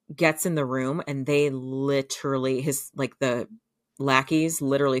 He gets in the room and they literally, the lackeys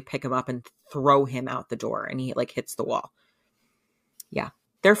literally pick him up and throw him out the door, and he like hits the wall. Yeah,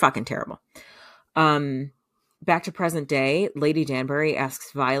 they're fucking terrible. Back to present day, Lady Danbury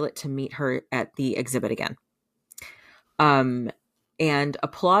asks Violet to meet her at the exhibit again. And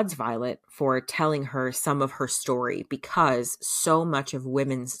applauds Violet for telling her some of her story, because so much of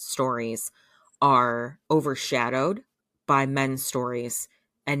women's stories are overshadowed by men's stories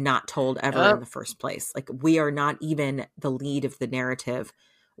and not told ever in the first place. Like, we are not even the lead of the narrative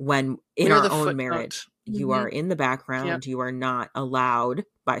when in our own marriage. You are in the background. You are not allowed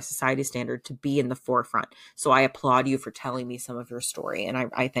by society standard to be in the forefront. So I applaud you for telling me some of your story. And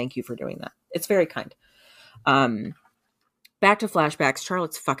I thank you for doing that. It's very kind. Back to flashbacks.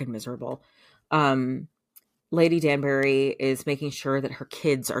 Charlotte's fucking miserable. Lady Danbury is making sure that her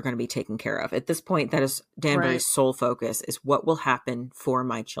kids are going to be taken care of. At this point, that is Danbury's sole focus, is what will happen for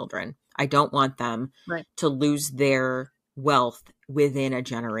my children. I don't want them to lose their wealth within a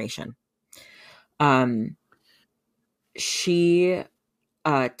generation. She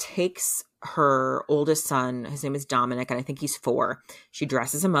takes her oldest son, his name is Dominic, and I think he's 4. She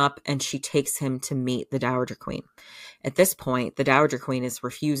dresses him up and she takes him to meet the Dowager Queen. At this point, the Dowager Queen is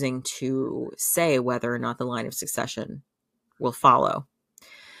refusing to say whether or not the line of succession will follow.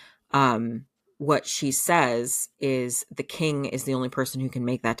 What she says is the king is the only person who can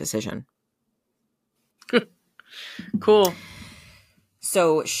make that decision. Cool.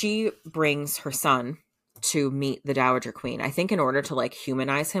 So she brings her son to meet the Dowager Queen, I think in order to like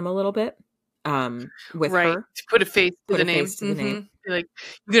humanize him a little bit, with her. To put a face to the name. Like,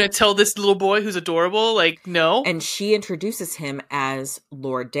 you're going to tell this little boy who's adorable? Like, no. And she introduces him as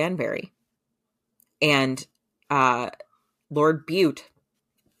Lord Danbury. And Lord Bute,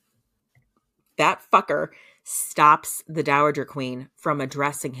 that fucker, stops the Dowager Queen from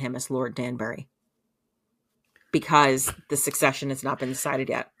addressing him as Lord Danbury, because the succession has not been decided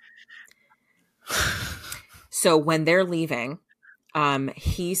yet. So when they're leaving,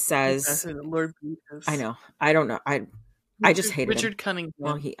 he says, Lord Bute. I know. I don't know. I just hate Richard him. Cunningham.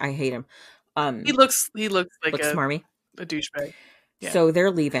 Well, I hate him. He looks like smarmy. A douchebag. Yeah. So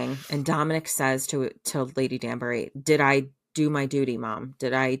they're leaving, and Dominic says to Lady Danbury, "Did I do my duty, Mom?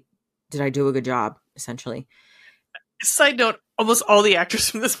 Did I do a good job?" Essentially. Side note: almost all the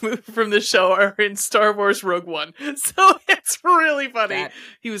actors from this show are in Star Wars Rogue One, so it's really funny.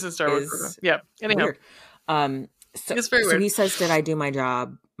 He was in Star Wars Rogue One. Yeah. Anyhow, weird. So it's very weird. He says, "Did I do my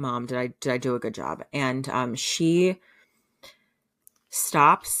job, Mom? Did I do a good job?" And she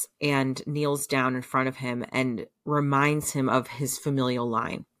stops and kneels down in front of him and reminds him of his familial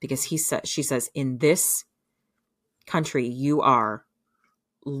line, because she says, in this country, you are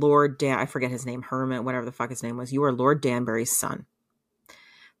Lord I forget his name, Herman, whatever the fuck his name was. You are Lord Danbury's son.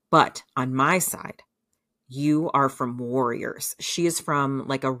 But on my side, you are from warriors. She is from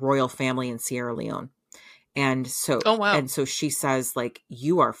like a royal family in Sierra Leone. And so, Oh, wow. And so she says, like,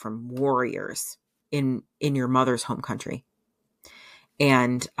 you are from warriors in your mother's home country.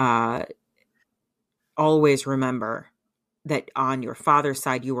 And always remember that on your father's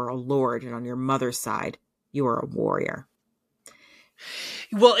side, you are a lord, and on your mother's side, you are a warrior.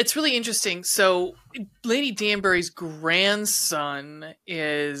 Well, it's really interesting. So Lady Danbury's grandson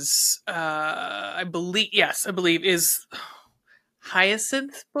is, I believe, is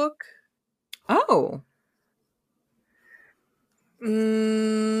Hyacinth book. Oh.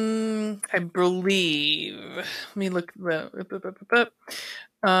 I believe. Let me look.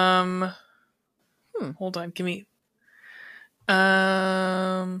 Hold on. Give me.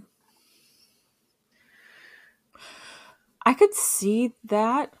 I could see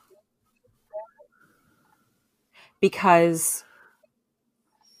that, because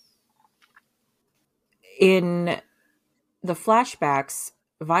in the flashbacks,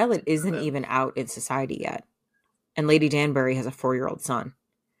 Violet isn't even out in society yet. And Lady Danbury has a 4-year-old son.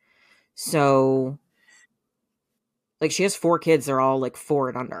 So, like, she has 4 kids. They're all like 4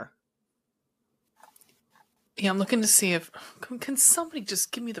 and under. Yeah, I'm looking to see if... Can somebody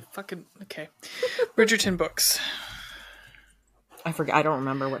just give me the fucking... Okay. Bridgerton books. I forget. I don't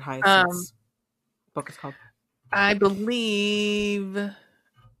remember what Hyacinth's book is called. I believe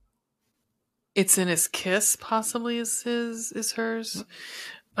It's in His Kiss, possibly, is hers.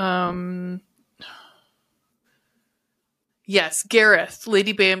 Yes, Gareth, Gareth,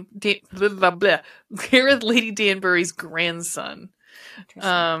 Lady Danbury's grandson.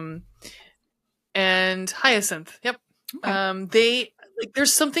 And Hyacinth. Yep. Okay.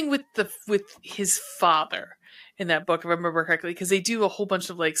 There's something with his father in that book, if I remember correctly, because they do a whole bunch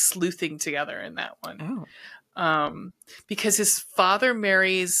of like sleuthing together in that one. Because his father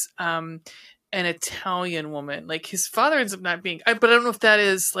marries an Italian woman. Like, his father ends up not being, but I don't know if that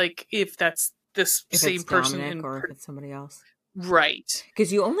is like, if that's this same person Dominic, or if it's somebody else. Right.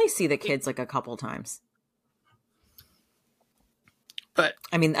 Because you only see the kids like a couple times. But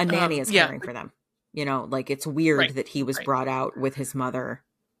I mean, a nanny is caring for them. You know, like, it's weird that he was brought out with his mother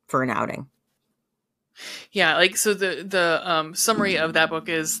for an outing. Yeah, like, so the summary of that book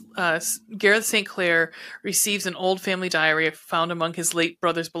is Gareth St. Clair receives an old family diary found among his late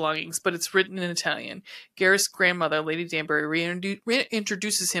brother's belongings, but it's written in Italian. Gareth's grandmother, Lady Danbury,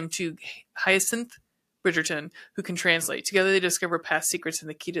 reintroduces him to Hyacinth Bridgerton, who can translate. Together they discover past secrets and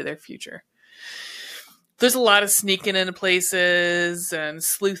the key to their future. There's a lot of sneaking into places and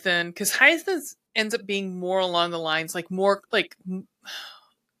sleuthing, because Hyacinth ends up being more along the lines, like, more like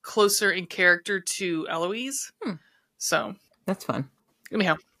closer in character to Eloise. So that's fun.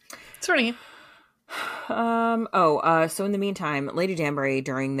 Anyhow, sorry. So in the meantime, Lady Danbury,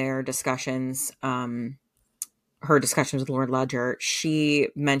 during their discussions, her discussions with Lord Ledger, she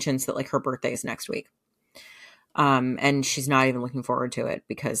mentions that, like, her birthday is next week. And she's not even looking forward to it,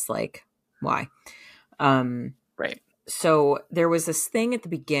 because, like, why? Right. So there was this thing at the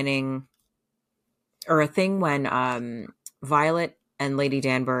beginning, or a thing when Violet and Lady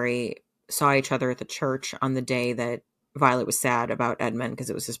Danbury saw each other at the church on the day that Violet was sad about Edmund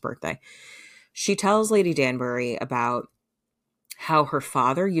because it was his birthday. She tells Lady Danbury about how her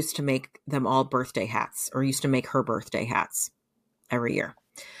father used to make them all birthday hats, or used to make her birthday hats every year.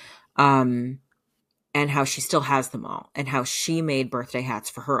 And how she still has them all, and how she made birthday hats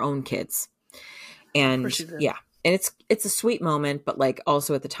for her own kids. And yeah, and it's a sweet moment, but, like,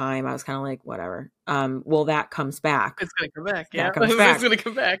 also at the time I was kind of like, whatever. Well, that comes back. It's going to come back. Yeah, it's going to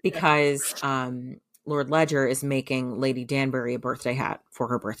come back because Lord Ledger is making Lady Danbury a birthday hat for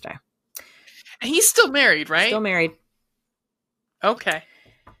her birthday. And he's still married, right? Still married. Okay.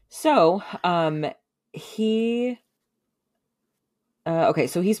 So so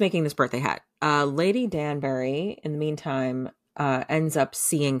he's making this birthday hat. Lady Danbury, in the meantime, ends up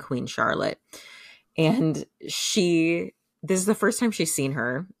seeing Queen Charlotte. And this is the first time she's seen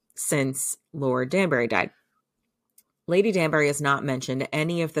her since Lord Danbury died. Lady Danbury has not mentioned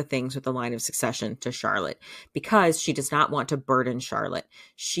any of the things with the line of succession to Charlotte, because she does not want to burden Charlotte.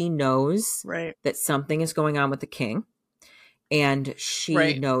 She knows that something is going on with the king, and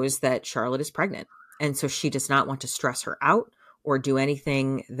she knows that Charlotte is pregnant. And so she does not want to stress her out or do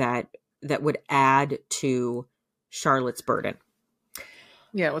anything that would add to Charlotte's burden.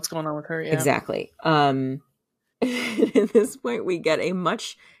 Yeah, what's going on with her? Yeah. Exactly. At this point, we get a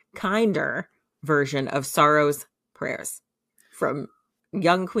much kinder version of Sorrow's prayers from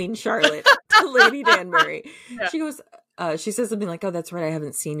young Queen Charlotte to Lady Danbury. Yeah. She goes, she says something like, "Oh, that's right. I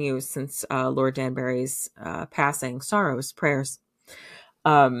haven't seen you since Lord Danbury's passing. Sorrow's prayers."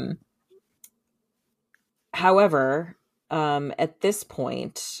 However, at this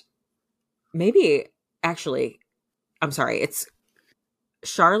point, maybe actually, I'm sorry, it's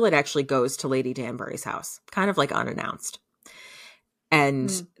Charlotte actually goes to Lady Danbury's house, kind of like unannounced.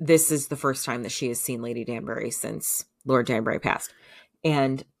 And this is the first time that she has seen Lady Danbury since Lord Danbury passed.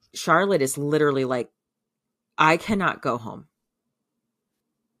 And Charlotte is literally like, I cannot go home.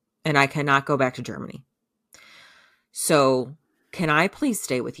 And I cannot go back to Germany. So can I please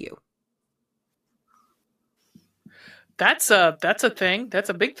stay with you? That's a thing. That's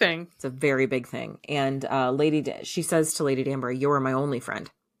a big thing. It's a very big thing. And she says to Lady Danbury, "You are my only friend."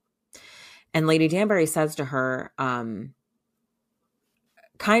 And Lady Danbury says to her,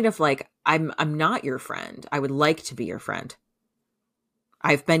 kind of like, I'm not your friend. I would like to be your friend.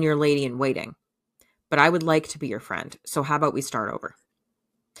 I've been your lady in waiting, but I would like to be your friend. So how about we start over?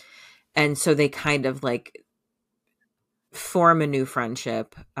 And so they kind of like form a new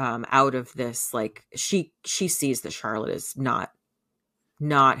friendship out of this. Like she sees that Charlotte is not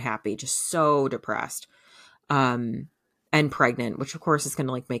happy, just so depressed, and pregnant, which of course is going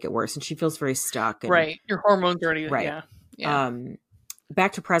to like make it worse. And she feels very stuck. And, right. Your hormones already. Right. Yeah.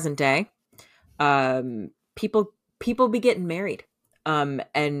 Back to present day. People be getting married.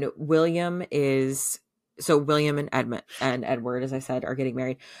 And William and Edward, as I said, are getting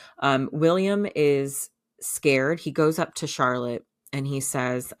married. William is scared. He goes up to Charlotte and he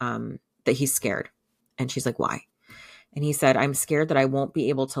says that he's scared. And she's like, "Why?" And he said, "I'm scared that I won't be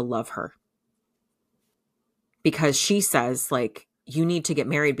able to love her." Because she says, like, you need to get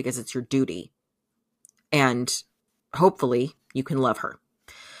married because it's your duty. And hopefully you can love her.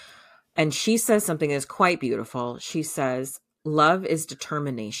 And she says something that's quite beautiful. She says, "Love is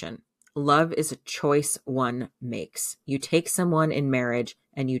determination. Love is a choice one makes. You take someone in marriage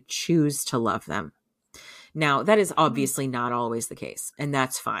and you choose to love them." Now, that is obviously not always the case, and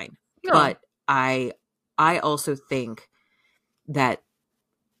that's fine. No. But I also think that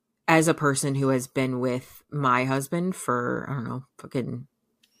as a person who has been with my husband for, I don't know,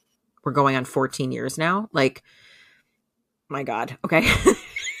 we're going on 14 years now. Like, my God. Okay.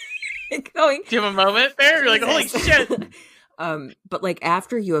 Do you have a moment there? You're like, holy shit. But like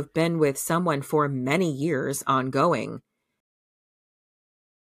after you have been with someone for many years ongoing,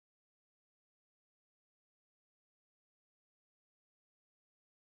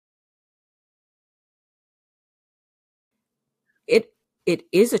 it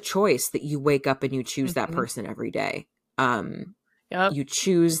is a choice that you wake up and you choose that person every day. Yep. You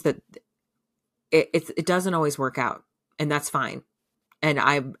choose that it doesn't always work out, and that's fine. And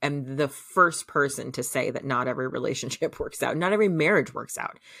I am the first person to say that not every relationship works out. Not every marriage works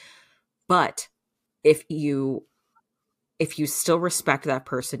out. But if you still respect that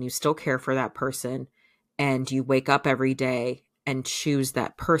person, you still care for that person, and you wake up every day and choose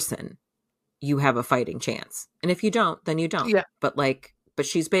that person, you have a fighting chance. And if you don't, then you don't. Yeah. But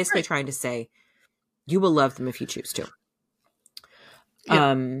she's basically trying to say, you will love them if you choose to.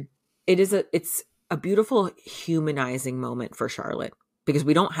 Yeah. It's a beautiful humanizing moment for Charlotte, because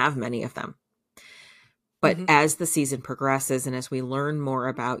we don't have many of them. But as the season progresses and as we learn more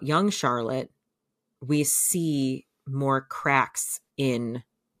about young Charlotte, we see more cracks in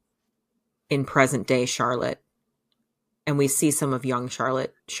present day Charlotte, and we see some of young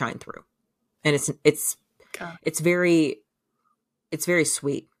Charlotte shine through. And it's very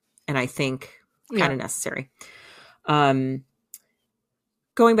sweet, and I think kind of necessary. Going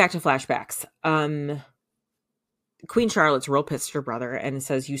back to flashbacks, Queen Charlotte's real pissed at her brother and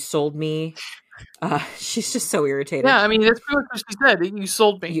says, "You sold me." She's just so irritated. Yeah, I mean, that's pretty much what she said. You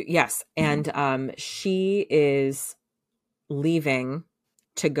sold me. Yes. And she is leaving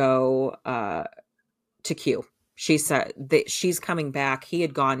to go to Kew. She said that she's coming back. He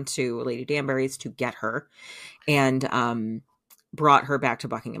had gone to Lady Danbury's to get her and brought her back to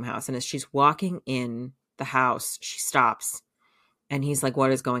Buckingham House. And as she's walking in the house, she stops and he's like,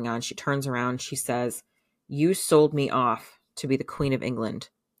 "What is going on?" She turns around. She says, "You sold me off to be the Queen of England.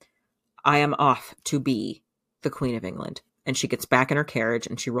 I am off to be the Queen of England." And she gets back in her carriage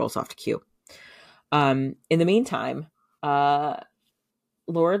and she rolls off to Kew. In the meantime,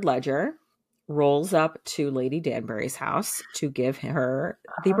 Lord Ledger rolls up to Lady Danbury's house to give her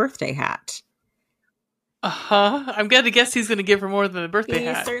the birthday hat. I'm going to guess he's going to give her more than the birthday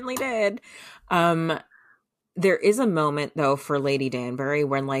hat. He certainly did. There is a moment, though, for Lady Danbury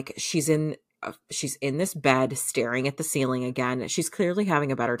when, like, she's in she's in this bed staring at the ceiling again. She's clearly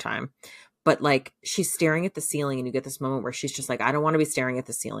having a better time. But like she's staring at the ceiling and you get this moment where she's just like, I don't want to be staring at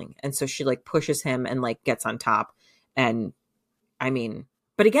the ceiling. And so she like pushes him and like gets on top. And I mean,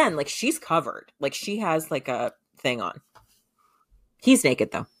 but again, like she's covered. Like she has like a thing on. He's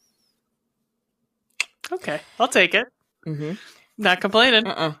naked though. Okay. I'll take it. Mm-hmm. Not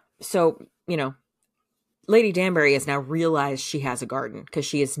complaining. So, you know, Lady Danbury has now realized she has a garden because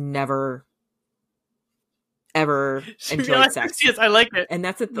she has never ever enjoyed sex. Yes, I like it. And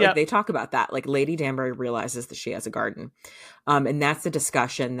that's it. Like, they talk about that. Like Lady Danbury realizes that she has a garden. And that's the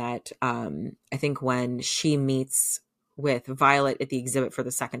discussion that I think when she meets with Violet at the exhibit for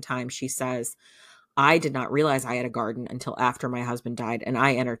the second time, she says, I did not realize I had a garden until after my husband died, and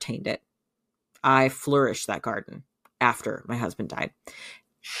I entertained it. I flourished that garden after my husband died.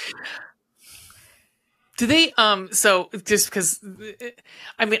 Do they, so just because,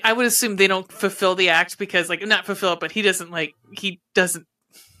 I mean, I would assume they don't fulfill the act because, like, not fulfill it, but he doesn't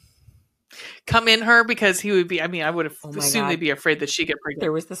come in her because he would be, I mean, I would have assumed they'd be afraid that she'd get pregnant.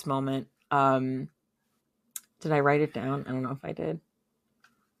 There was this moment, did I write it down? I don't know if I did.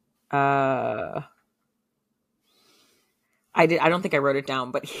 I did. I don't think I wrote it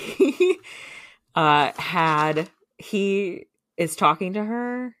down, but he, he is talking to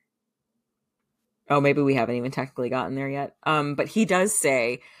her. Oh, maybe we haven't even technically gotten there yet. But he does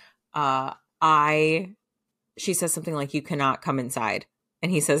say, she says something like, you cannot come inside. And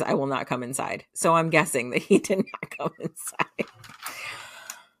he says, I will not come inside. So I'm guessing that he did not come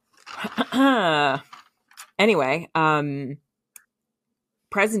inside. Anyway,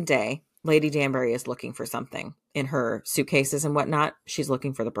 present day, Lady Danbury is looking for something in her suitcases and whatnot. She's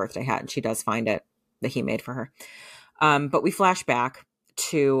looking for the birthday hat and she does find it that he made for her. But we flash back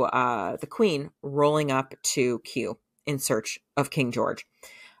to the Queen rolling up to Kew in search of King George.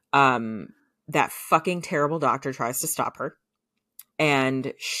 That fucking terrible doctor tries to stop her.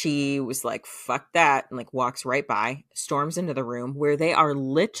 And she was like, fuck that. And like walks right by, storms into the room where they are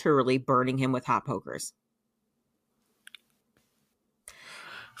literally burning him with hot pokers.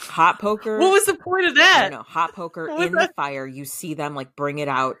 Hot poker. What was the point of that? I don't know. Hot poker in the fire. You see them like bring it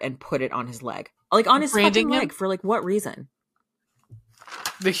out and put it on his leg. Like on his fucking leg for like what reason?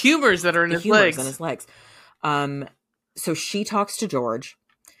 The humors that are in his legs. On his legs. So she talks to George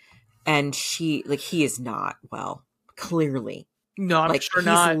and he is not well, clearly. No, I'm like, sure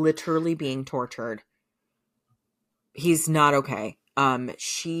not. He's literally being tortured. He's not okay.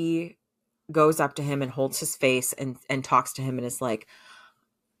 She goes up to him and holds his face and talks to him and is like,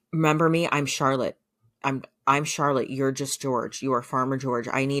 remember me? I'm Charlotte. I'm Charlotte. You're just George. You are Farmer George.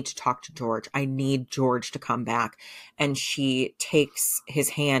 I need to talk to George. I need George to come back. And she takes his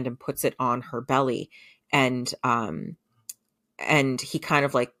hand and puts it on her belly. And he kind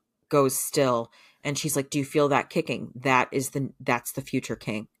of like goes still. And she's like, do you feel that kicking? That's the future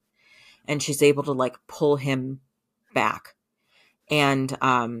king. And she's able to like pull him back. And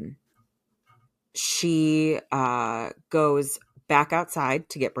she goes back outside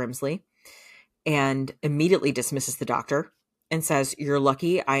to get Brimsley and immediately dismisses the doctor and says, you're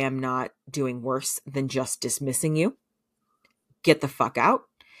lucky I am not doing worse than just dismissing you. Get the fuck out.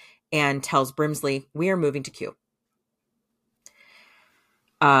 And tells Brimsley, we are moving to Kew.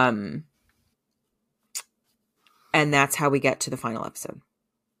 And that's how we get to the final episode.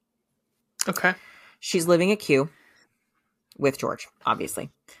 Okay. She's living at Kew with George, obviously.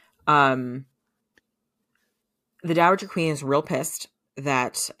 The Dowager Queen is real pissed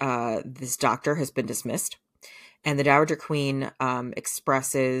that this doctor has been dismissed. And the Dowager Queen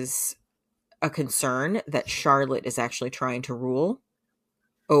expresses a concern that Charlotte is actually trying to rule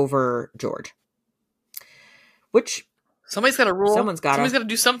over George. Which... Somebody's got to rule. Somebody's got to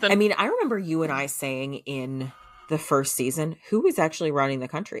do something. I mean, I remember you and I saying in the first season, who is actually running the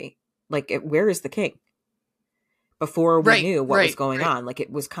country? Like, where is the king? Before we knew what was going on. Like, it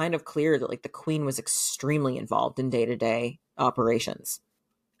was kind of clear that, like, the Queen was extremely involved in day-to-day operations.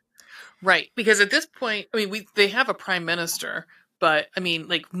 Right. Because at this point, I mean, they have a prime minister, but, I mean,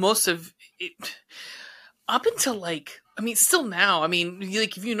 like, most of it... Up until, like... I mean, still now, I mean,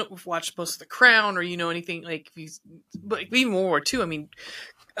 like, if you watched most of The Crown or you know anything, like, but even World War II, I mean...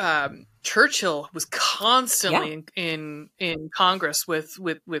 Churchill was constantly in Congress with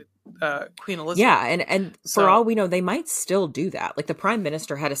Queen Elizabeth. Yeah, and so, for all we know, they might still do that. Like the Prime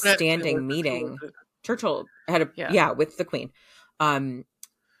Minister had a standing meeting. Churchill had with the Queen. At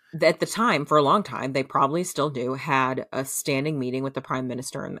the time, for a long time, they probably still do, had a standing meeting with the Prime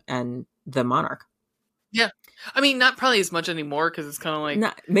Minister and the monarch. Yeah, I mean, not probably as much anymore because it's kind of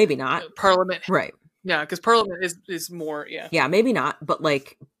like maybe not Parliament, right? Yeah, because Parliament is more, yeah. Yeah, maybe not, but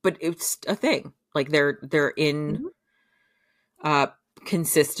it's a thing. Like they're in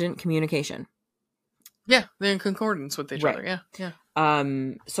consistent communication. Yeah, they're in concordance with each other. Yeah.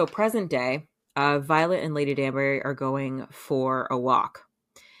 So present day, Violet and Lady Danbury are going for a walk,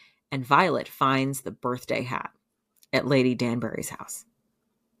 and Violet finds the birthday hat at Lady Danbury's house.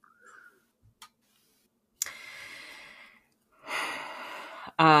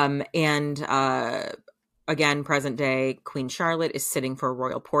 Again, present day, Queen Charlotte is sitting for a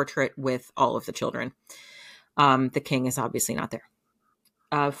royal portrait with all of the children. The king is obviously not there.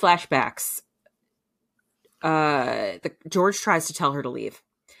 Flashbacks. George tries to tell her to leave,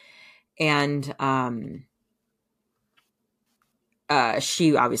 and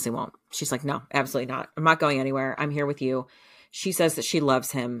she obviously won't. She's like, no, absolutely not. I'm not going anywhere. I'm here with you. She says that she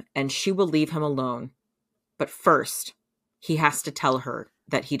loves him and she will leave him alone. But first, he has to tell her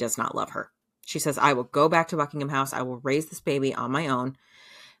that he does not love her. She says, I will go back to Buckingham House. I will raise this baby on my own.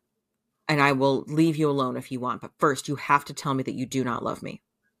 And I will leave you alone if you want. But first, you have to tell me that you do not love me.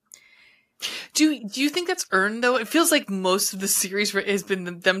 Do you think that's earned, though? It feels like most of the series has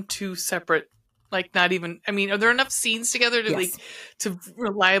been them two separate. Like, not even, I mean, are there enough scenes together to to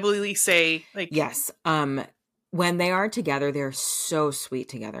reliably say, like... Yes. When they are together, they're so sweet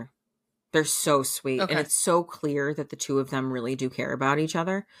together. They're so sweet. Okay. And it's so clear that the two of them really do care about each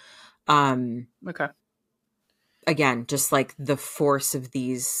other. Okay. Again, just like the force of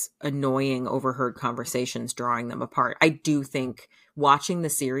these annoying overheard conversations drawing them apart. I do think watching the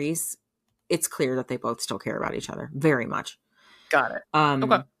series, it's clear that they both still care about each other very much. Got it.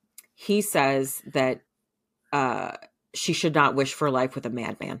 Okay. He says that she should not wish for life with a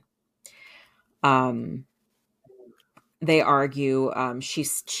madman. They argue. She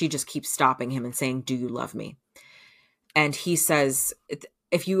just keeps stopping him and saying, "Do you love me?" And he says,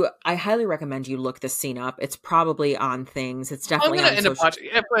 I highly recommend you look this scene up. It's probably on things. It's definitely I'm going to end up watching.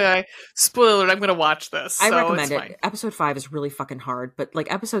 FYI, spoiler alert, I'm going to watch this. I recommend it. Episode 5 is really fucking hard, but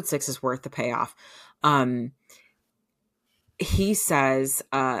like episode 6 is worth the payoff. He says,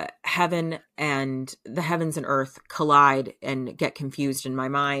 heaven and the heavens and earth collide and get confused in my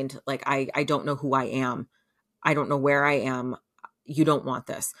mind. Like, I don't know who I am. I don't know where I am. You don't want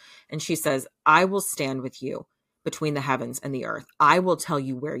this. And she says, I will stand with you between the heavens and the earth. I will tell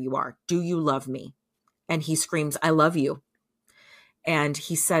you where you are. Do you love me? And he screams, I love you. And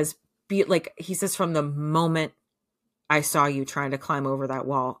he says, from the moment I saw you trying to climb over that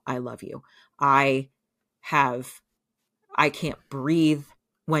wall, I love you. I can't breathe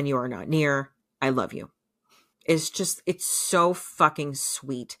when you are not near. I love you. It's so fucking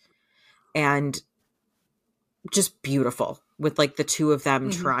sweet and just beautiful with like the two of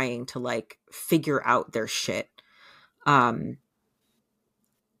them trying to like figure out their shit.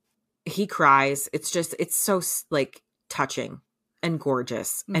 He cries. It's so like touching and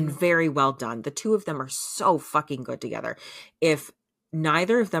gorgeous and very well done. The two of them are so fucking good together. If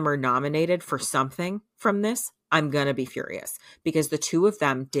neither of them are nominated for something from this, I'm going to be furious because the two of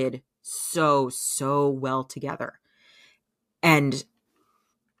them did so well together. And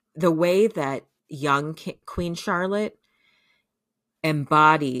the way that young Queen Charlotte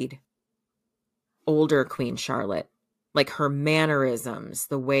embodied older Queen Charlotte, like her mannerisms,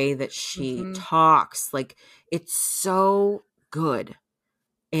 the way that she talks, like it's so good.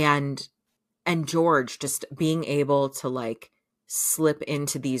 And George just being able to like slip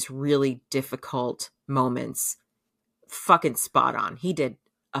into these really difficult moments, fucking spot on. He did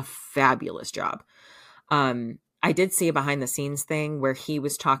a fabulous job. I did see a behind the scenes thing where he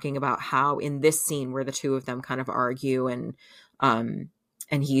was talking about how in this scene where the two of them kind of argue and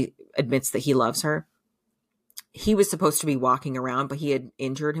he admits that he loves her, he was supposed to be walking around, but he had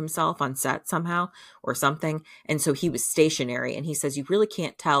injured himself on set somehow or something. And so he was stationary. And he says, you really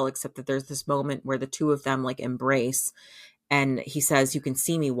can't tell except that there's this moment where the two of them like embrace. And he says, you can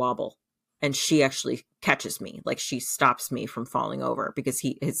see me wobble. And she actually catches me. Like she stops me from falling over because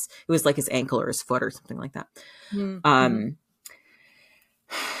it was like his ankle or his foot or something like that. And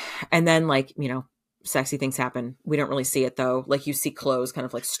then like, you know, sexy things happen. We don't really see it though. Like you see clothes kind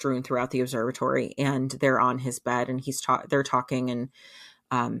of like strewn throughout the observatory and they're on his bed and they're talking and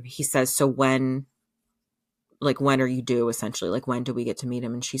he says, so when are you due essentially? Like when do we get to meet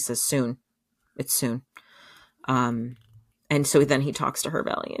him? And she says, soon. It's soon. And so then he talks to her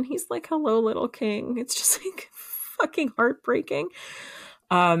belly and he's like, hello, little king. It's just like fucking heartbreaking.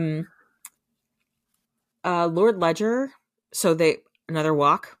 Lord Ledger. So another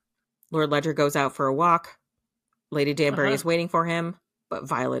walk. Lord Ledger goes out for a walk. Lady Danbury is waiting for him, but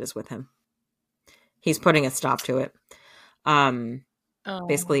Violet is with him. He's putting a stop to it.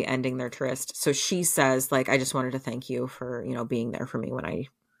 basically ending their tryst. So she says, like, I just wanted to thank you for, being there for me when I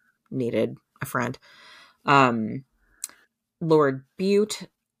needed a friend. Lord Bute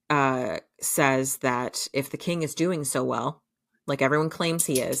says that if the king is doing so well, like everyone claims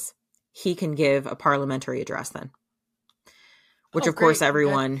he is, he can give a parliamentary address then. Which, of course,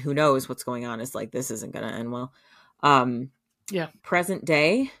 everyone who knows what's going on is like, this isn't going to end well. Present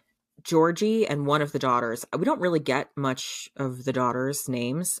day, Georgie and one of the daughters. We don't really get much of the daughters'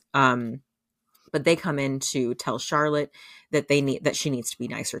 names, but they come in to tell Charlotte that she needs to be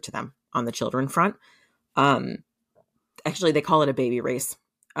nicer to them on the children front. Actually, they call it a baby race.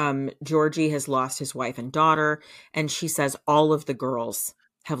 Georgie has lost his wife and daughter, and she says all of the girls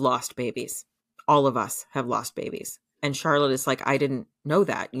have lost babies. All of us have lost babies. And Charlotte is like, I didn't know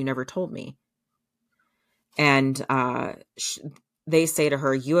that. You never told me. And they say to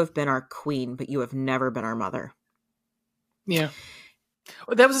her, you have been our queen, but you have never been our mother. Yeah.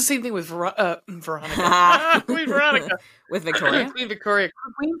 Well, that was the same thing with Veronica. Queen Veronica. With Victoria? Queen Victoria.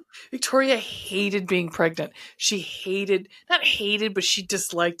 Queen Victoria hated being pregnant. She but she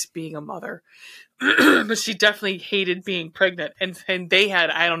disliked being a mother. But she definitely hated being pregnant. And they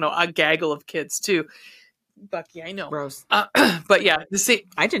had, I don't know, a gaggle of kids too. Bucky, I know. Gross. But yeah, the same.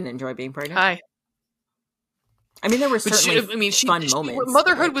 I didn't enjoy being pregnant. I mean, there were certainly fun moments.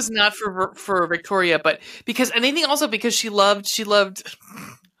 Motherhood was not for Victoria, but because she loved.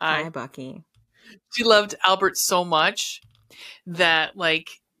 Hi, Bucky. She loved Albert so much that like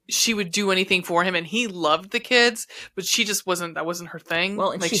she would do anything for him, and he loved the kids, but she just wasn't. That wasn't her thing.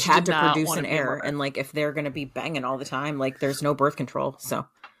 Well, and like, she had to produce an heir, and like if they're going to be banging all the time, like there's no birth control. So,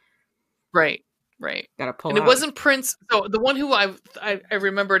 right. Gotta pull. And it wasn't Prince. So the one who I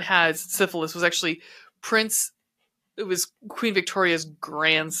remembered has syphilis was actually Prince. It was Queen Victoria's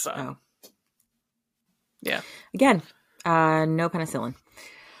grandson. Oh. Yeah. Again, no penicillin.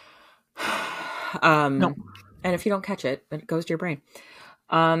 No. And if you don't catch it, it goes to your brain.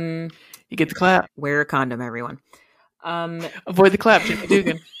 You get the clap. Wear a condom, everyone. Avoid the clap, Jimmy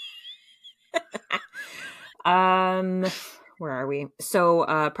Dugan. Where are we?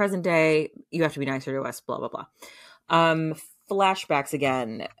 So, present day, you have to be nicer to us, blah, blah, blah. Flashbacks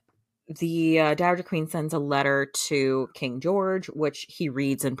again. The Dowager Queen sends a letter to King George, which he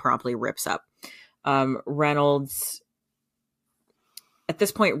reads and promptly rips up. Reynolds, at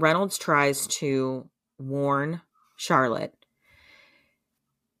this point, Reynolds tries to warn Charlotte.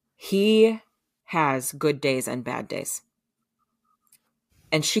 He has good days and bad days.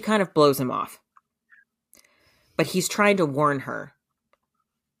 And she kind of blows him off. But he's trying to warn her.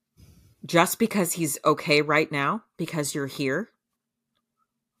 Just because he's okay right now, because you're here,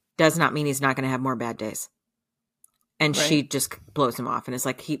 does not mean he's not going to have more bad days. And she just blows him off and is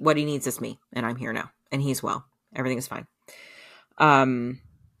like, what he needs is me, and I'm here now, and he's well. Everything is fine.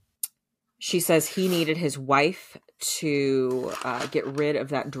 She says he needed his wife to get rid of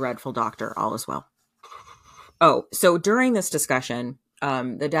that dreadful doctor. All is well. Oh, so during this discussion,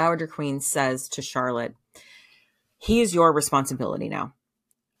 the Dowager Queen says to Charlotte, he is your responsibility now.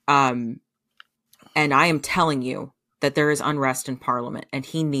 And I am telling you that there is unrest in Parliament, and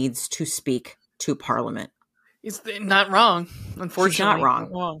he needs to speak to Parliament. It's not wrong, unfortunately.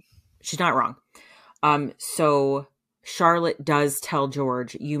 She's not wrong. So Charlotte does tell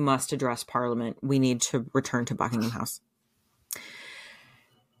George, you must address Parliament. We need to return to Buckingham House.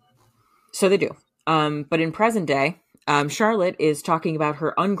 So they do. But in present day, Charlotte is talking about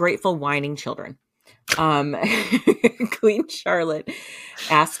her ungrateful, whining children. Queen Charlotte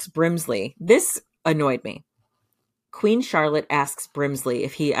asks Brimsley. This annoyed me. Queen Charlotte asks Brimsley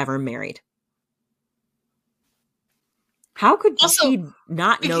if he ever married. How could she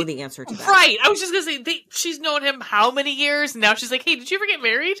not know the answer to that? Right. I was just going to say, she's known him how many years? And now she's like, hey, did you ever get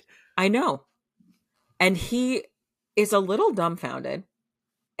married? I know. And he is a little dumbfounded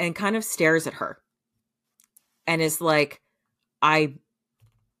and kind of stares at her. And is like, I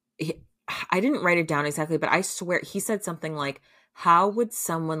didn't write it down exactly, but I swear he said something like, how would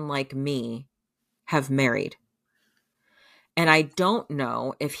someone like me have married? And I don't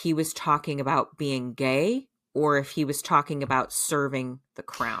know if he was talking about being gay or if he was talking about serving the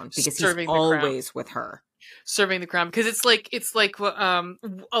crown, because he's always with her. Serving the crown, because it's like a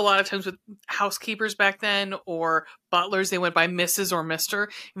lot of times with housekeepers back then or butlers, they went by Mrs. or Mr.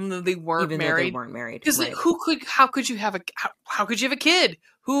 even though they weren't married. Because right. How could you have a kid?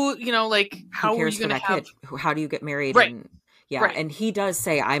 Who, how are you going to have? Kid? How do you get married? Right. And, yeah, right. And he does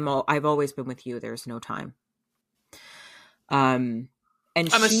say, I've always been with you. There's no time. And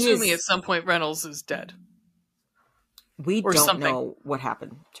I'm assuming at some point Reynolds is dead. We don't know what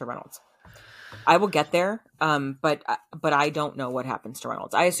happened to Reynolds. I will get there. But I don't know what happens to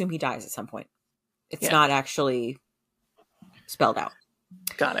Reynolds. I assume he dies at some point. It's not actually spelled out.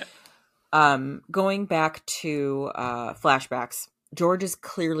 Got it. Going back to flashbacks, George is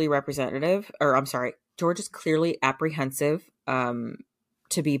clearly George is clearly apprehensive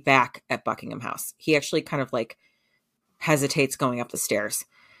to be back at Buckingham House. He actually kind of like hesitates going up the stairs.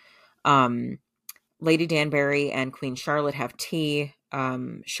 Lady Danbury and Queen Charlotte have tea.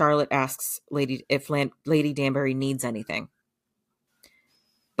 Charlotte asks if Lady Danbury needs anything,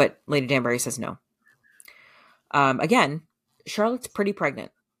 but Lady Danbury says no. Again, Charlotte's pretty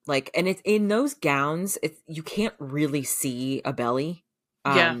pregnant. Like, and it's in those gowns, you can't really see a belly.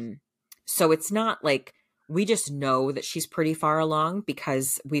 So it's not like, we just know that she's pretty far along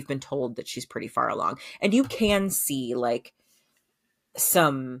because we've been told that she's pretty far along. And you can see like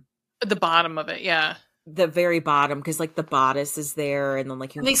the bottom of it. Yeah. The very bottom. Cause like the bodice is there. And then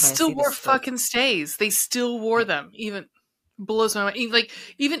like, they still wore fucking stays. They still wore them. Even blows my mind.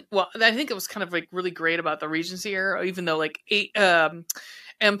 Well, I think it was kind of like really great about the Regency era, even though like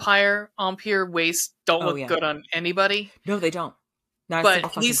Empire waist don't look good on anybody. No, they don't. Not a single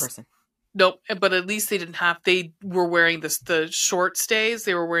fucking person. Nope. But at least they were wearing the short stays.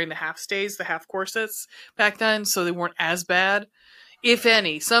 They were wearing the half stays, the half corsets back then. So they weren't as bad, if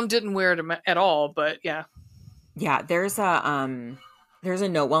any. Some didn't wear them at all, but yeah. Yeah. There's a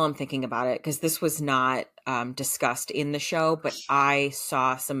note while I'm thinking about it, because this was not discussed in the show, but I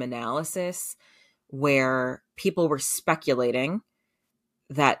saw some analysis where people were speculating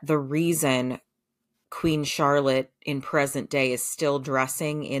that the reason Queen Charlotte in present day is still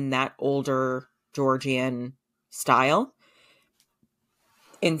dressing in that older Georgian style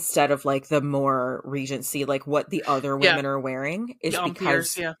instead of like the more Regency, like what the other women are wearing, is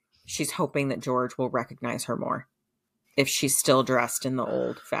because she's hoping that George will recognize her more if she's still dressed in the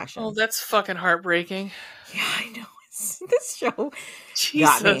old fashion. Oh, that's fucking heartbreaking. Yeah, I know. This show Jesus.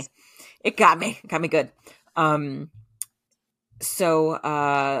 got me. It got me good.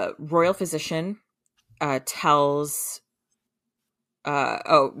 So royal physician tells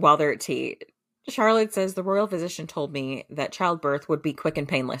while they're at tea, Charlotte says, the royal physician told me that childbirth would be quick and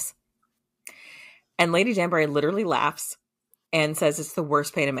painless. And Lady Danbury literally laughs and says it's the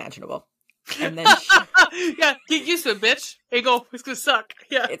worst pain imaginable. And then yeah, get used to it, bitch. Hey, go. It's gonna suck.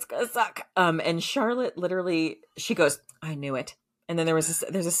 Yeah, it's gonna suck. And Charlotte literally, she goes, I knew it. And then there's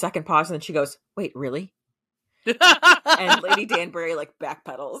a second pause, and then she goes, wait, really? And Lady Danbury like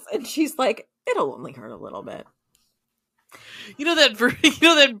backpedals, and she's like, it'll only hurt a little bit. You know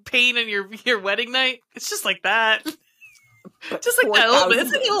that pain in your wedding night? It's just like that. But just like that a little bit.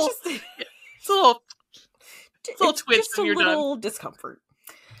 It's a little twitch just when you're done. A little discomfort.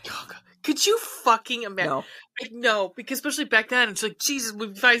 Oh, God. Could you fucking imagine? No, because especially back then, it's like, Jesus,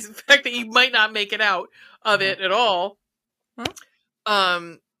 the fact that you might not make it out of it at all. Huh?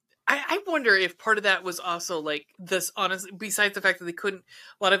 I wonder if part of that was also like this, honestly, besides the fact that they couldn't,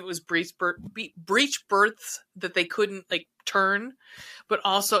 a lot of it was breech births that they couldn't like turn, but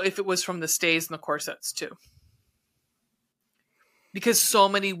also if it was from the stays and the corsets too. Because so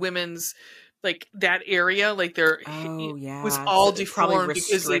many women's, like that area, like was all so deformed. Probably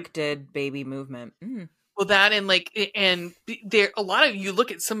restricted baby movement. Mm. Well, that and there a lot of, you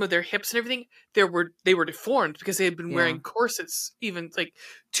look at some of their hips and everything, they were deformed because they had been wearing corsets even like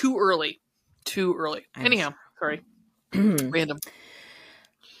too early. Anyhow, sorry, random.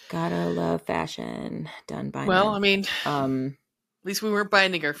 Gotta love fashion done by. Well, men. I mean, at least we weren't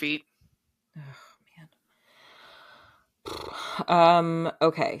binding our feet. Oh man.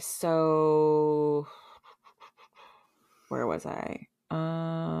 Okay, so where was I?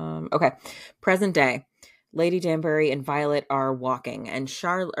 Okay, present day. Lady Danbury and Violet are walking, and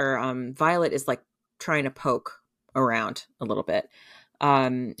Violet is like trying to poke around a little bit.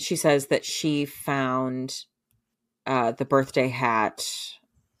 She says that she found the birthday hat,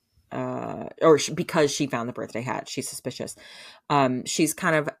 because she found the birthday hat, she's suspicious. She's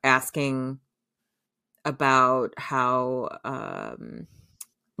kind of asking about how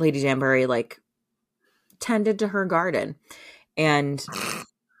Lady Danbury like tended to her garden, and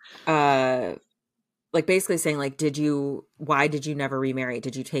like basically saying like, why did you never remarry?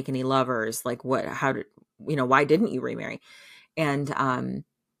 Did you take any lovers? Like why didn't you remarry? And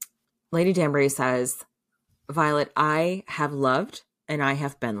Lady Danbury says, Violet, I have loved and I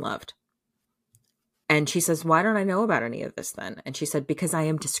have been loved. And she says, why don't I know about any of this then? And she said, because I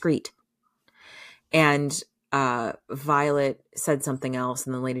am discreet. And Violet said something else.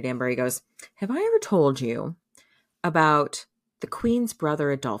 And then Lady Danbury goes, have I ever told you about the Queen's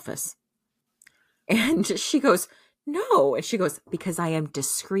brother Adolphus? And she goes, no. And she goes, because I am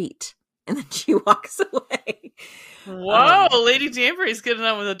discreet. And then she walks away. Whoa, Lady Danbury's getting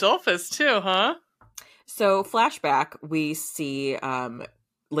on with Adolphus too, huh? So flashback, we see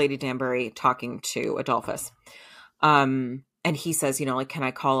Lady Danbury talking to Adolphus. And he says, you know, like, can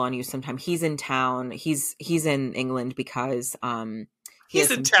I call on you sometime? He's in town. He's in England because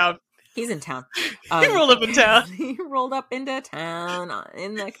he's in town. He's in town. He rolled up in town. He rolled up into town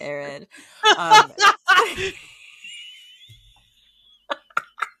in the carriage.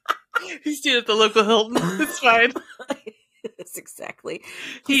 He's staying at the local Hilton. It's fine. That's exactly.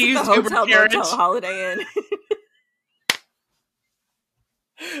 He used the hotel motel Holiday Inn.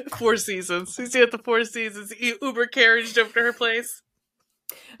 Four Seasons. He's at the Four Seasons. He Uber carriaged over to her place.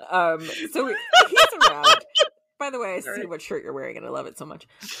 So he's around. By the way, I see what shirt you're wearing, and I love it so much.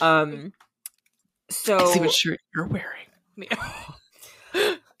 So I see what shirt you're wearing.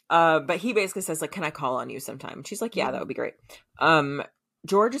 Yeah. But he basically says, like, can I call on you sometime? And she's like, yeah, that would be great.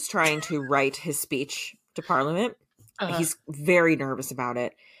 George is trying to write his speech to Parliament. He's very nervous about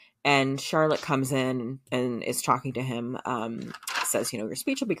it. And Charlotte comes in and is talking to him, says, you know, your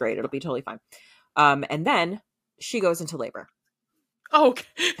speech will be great. It'll be totally fine. And then she goes into labor. Oh, okay.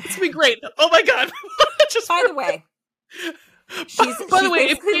 It's going to be great. Oh, my God. By the way, she's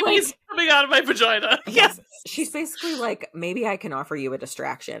baby's coming out of my vagina. Yes. She's basically like, maybe I can offer you a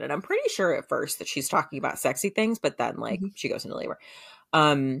distraction. And I'm pretty sure at first that she's talking about sexy things, but then like she goes into labor.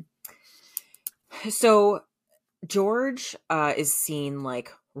 So George is seen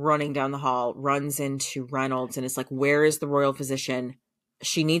like running down the hall, runs into Reynolds and is like, where is the royal physician?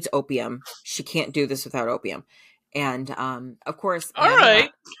 She needs opium. She can't do this without opium. And of course, all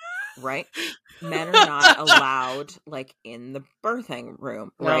right. Right? Men are not allowed like in the birthing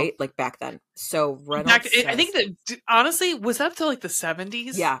room, right? Like back then. So Reynolds says, I think that honestly, was that till like the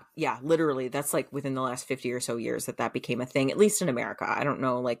 70s? Yeah, literally. That's like within the last 50 or so years that became a thing, at least in America. I don't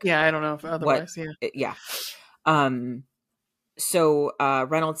know, like I don't know if otherwise. So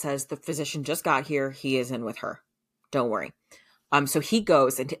Reynolds says the physician just got here. He is in with her. Don't worry. So he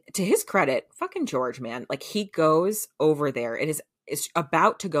goes, and to his credit, fucking George, man, like he goes over there. It's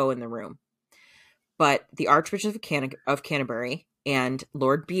about to go in the room. But the Archbishop of Canterbury and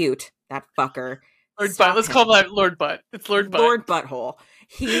Lord Bute, that fucker. Lord Butt. Let's call that Lord Butt. It's Lord Butt. Lord Butthole.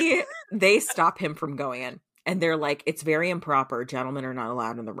 They stop him from going in. And they're like, it's very improper. Gentlemen are not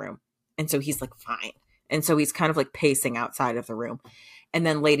allowed in the room. And so he's like, fine. And so he's kind of like pacing outside of the room. And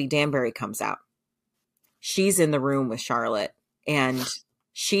then Lady Danbury comes out. She's in the room with Charlotte. And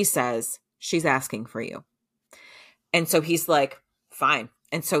she says, she's asking for you. And so he's like, fine.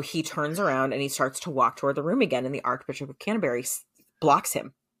 And so he turns around and he starts to walk toward the room again. And the Archbishop of Canterbury blocks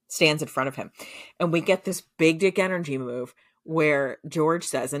him, stands in front of him. And we get this big dick energy move where George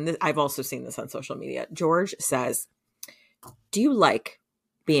says, and I've also seen this on social media. George says, do you like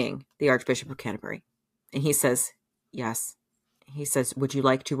being the Archbishop of Canterbury? And he says, yes. He says, would you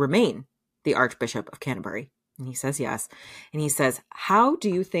like to remain the Archbishop of Canterbury? And he says, yes. And he says, how do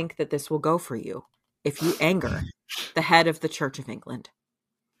you think that this will go for you if you anger the head of the Church of England?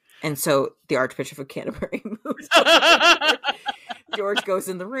 And so the Archbishop of Canterbury moves. George goes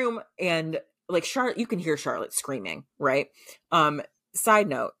in the room and like Charlotte, you can hear Charlotte screaming, right? Side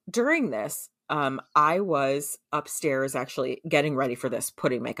note, during this, I was upstairs actually getting ready for this,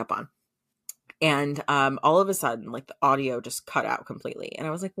 putting makeup on. And all of a sudden, like the audio just cut out completely. And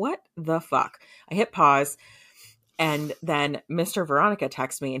I was like, what the fuck? I hit pause. And then Mr. Veronica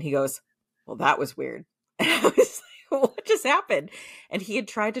texts me and he goes, well, that was weird. And I was like, what just happened? And he had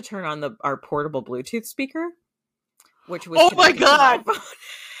tried to turn on our portable Bluetooth speaker, which was, oh my God. It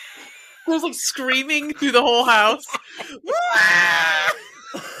was like screaming through the whole house.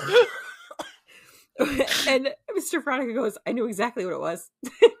 And Mr. Veronica goes, I knew exactly what it was.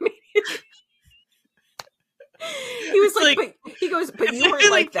 He was like, but he goes, but you weren't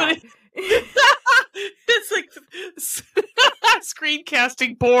like that. It's like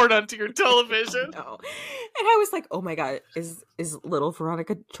screencasting porn onto your television. No. And I was like, oh my God, is little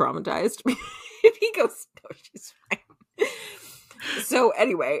Veronica traumatized? If he goes, no, she's fine. So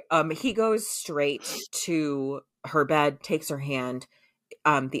anyway, he goes straight to her bed, takes her hand.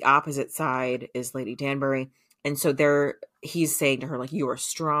 The opposite side is Lady Danbury. And so he's saying to her, like, you are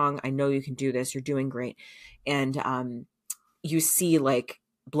strong. I know you can do this. You're doing great. And you see like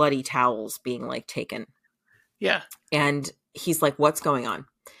bloody towels being like taken. Yeah. And he's like, what's going on?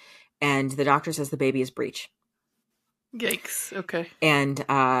 And the doctor says the baby is breech. Yikes. Okay. And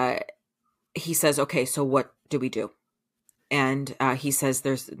he says, okay, so what do we do? And he says,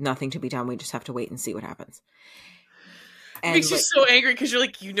 there's nothing to be done. We just have to wait and see what happens. It makes you so angry because you're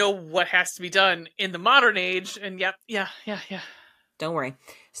like, you know what has to be done in the modern age. And yeah. Don't worry.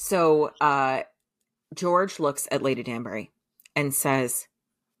 So George looks at Lady Danbury and says,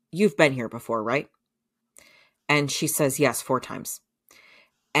 "You've been here before, right?" And she says, "Yes, 4 times."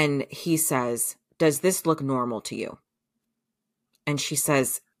 And he says, "Does this look normal to you?" And she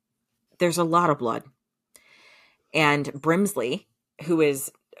says, "There's a lot of blood." And Brimsley, who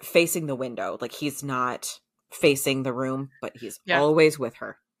is facing the window, like he's not facing the room, but he's always with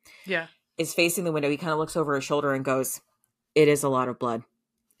her. Yeah. Is facing the window. He kind of looks over his shoulder and goes, "It is a lot of blood,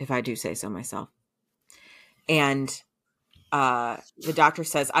 if I do say so myself." And the doctor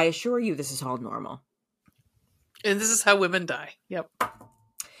says, "I assure you this is all normal. And this is how women die." Yep.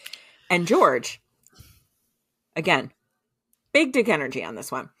 And George, again, big dick energy on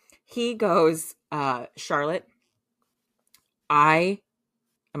this one. He goes, "Charlotte, I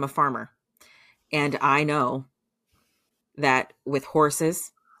am a farmer, and I know that with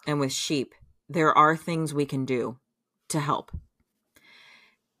horses and with sheep, there are things we can do to help.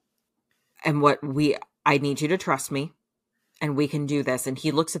 And I need you to trust me, and we can do this." And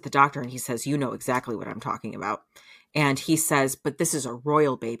he looks at the doctor and he says, "You know exactly what I'm talking about." And he says, "But this is a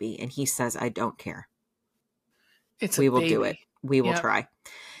royal baby." And he says, "I don't care. We will do it. We will try."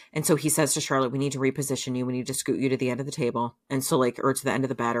 And so he says to Charlotte, "We need to reposition you. We need to scoot you to the end of the table." And so or to the end of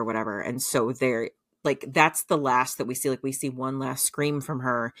the bed or whatever. And so that's the last that we see. Like we see one last scream from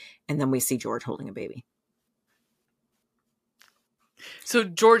her, and then we see George holding a baby. So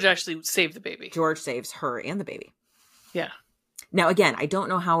George actually saved the baby. George saves her and the baby. Yeah. Now, again, I don't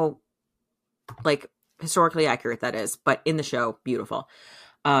know how historically accurate that is, but in the show, beautiful.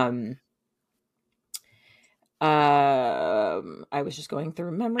 I was just going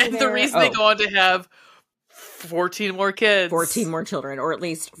through memory. And the reason they go on to have 14 more kids. 14 more children, or at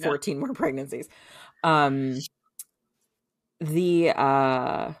least 14 more pregnancies.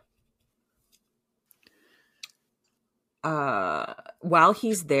 While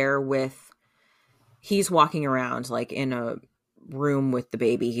he's there he's walking around like in a room with the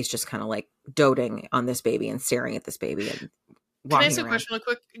baby. He's just kind of like doting on this baby and staring at this baby. And can I ask a question really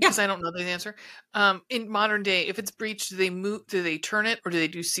quick? Because I don't know the answer. In modern day, if it's breech, do they turn it, or do they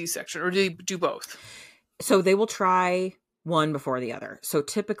do C-section, or do they do both? So they will try one before the other. So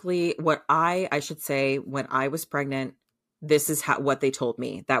typically what I should say, when I was pregnant, this is what they told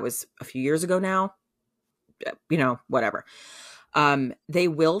me. That was a few years ago now, whatever. They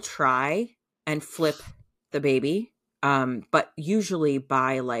will try and flip the baby. But usually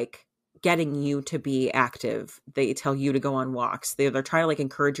by like getting you to be active, they tell you to go on walks. They're trying to like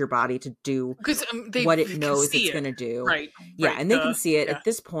encourage your body to do what it knows it's going to do. Right. Yeah. Right. And they can see it. At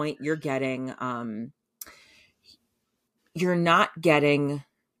this point, you're getting, you're not getting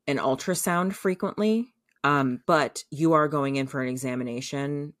an ultrasound frequently. But you are going in for an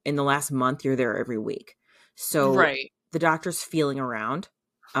examination. In the last month, you're there every week. So the doctor's feeling around.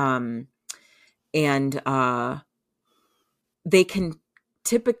 And they can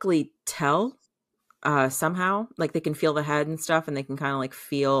typically tell somehow, like they can feel the head and stuff, and they can kind of like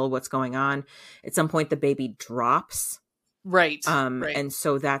feel what's going on. At some point, the baby drops. Right. And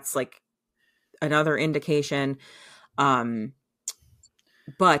so that's like another indication.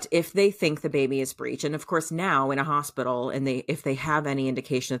 But if they think the baby is breech, and of course now in a hospital, and if they have any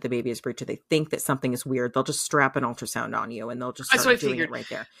indication that the baby is breech, or they think that something is weird, they'll just strap an ultrasound on you, and they'll just start doing it right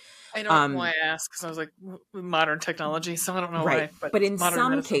there. I don't know why I asked, because I was like, modern technology, so I don't know why. But in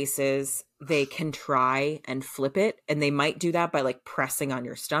some cases, they can try and flip it, and they might do that by like pressing on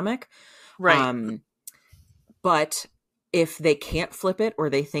your stomach. Right. But if they can't flip it, or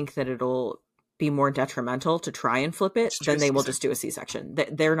they think that it'll be more detrimental to try and flip it, then they will just do a C-section.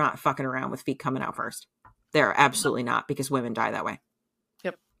 They're not fucking around with feet coming out first. They're absolutely not, because women die that way.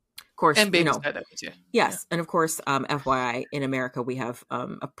 Yep. Of course, and babies die that way too. Yes, yeah. And of course, FYI, in America, we have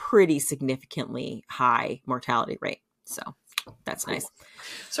a pretty significantly high mortality rate. So that's nice.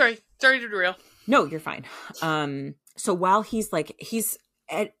 Sorry to derail. No, you're fine. So while he's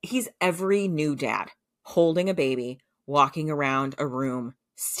every new dad holding a baby, walking around a room,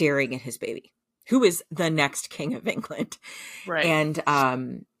 staring at his baby, who is the next king of England. Right.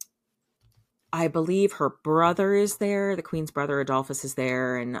 And I believe her brother is there. The Queen's brother, Adolphus, is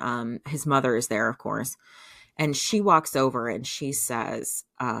there. And his mother is there, of course. And she walks over and she says...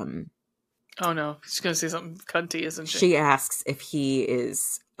 oh, no. She's going to say something cunty, isn't she? She asks if he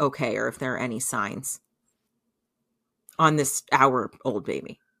is okay, or if there are any signs on this hour-old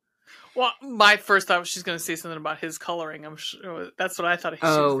baby. Well, my first thought was she's going to say something about his coloring. I'm sure that's what I thought.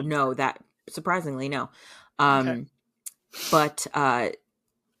 Oh, no. That... Surprisingly, no. Okay. But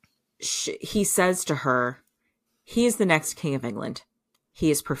he says to her, he is the next king of England. He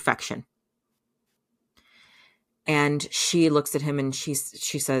is perfection. And she looks at him and she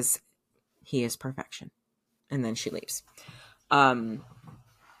says, he is perfection. And then she leaves.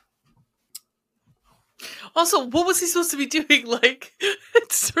 Also, what was he supposed to be doing? Like,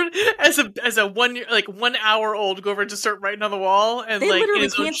 sort of, as a 1 year, like 1 hour old, go over and just start writing on the wall, and they like literally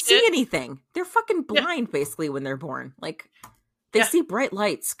can't see anything. They're fucking blind, basically, when they're born. Like, they see bright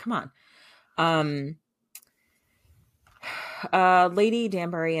lights. Come on. Lady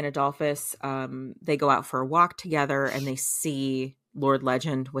Danbury and Adolphus, they go out for a walk together, and they see Lord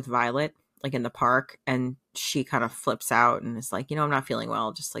Legend with Violet, like in the park, and she kind of flips out and is like, I'm not feeling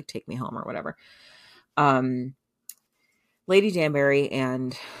well. Just like take me home or whatever. Lady Danbury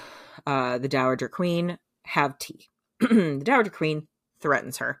and the Dowager Queen have tea. The Dowager Queen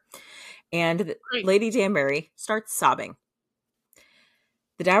threatens her, and Lady Danbury starts sobbing.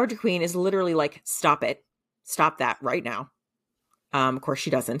 The Dowager Queen is literally like, stop it. Stop that right now. Of course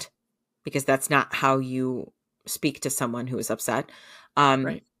she doesn't, because that's not how you speak to someone who is upset.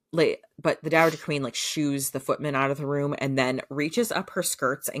 Right. But the Dowager Queen like shoos the footman out of the room and then reaches up her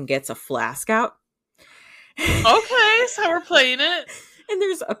skirts and gets a flask out. Okay, so we're playing it. And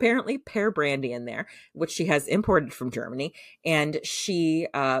there's apparently pear brandy in there, which she has imported from Germany. And she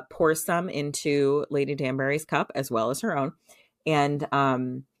pours some into Lady Danbury's cup as well as her own.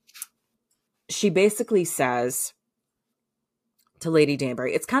 And she basically says to Lady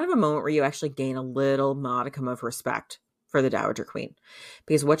Danbury, it's kind of a moment where you actually gain a little modicum of respect for the Dowager Queen.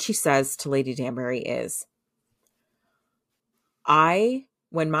 Because what she says to Lady Danbury is,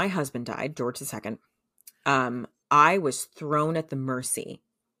 when my husband died, George II, I was thrown at the mercy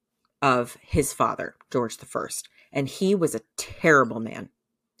of his father, George I, and he was a terrible man.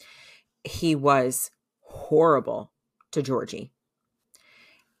 He was horrible to Georgie.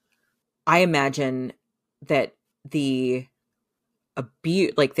 I imagine that the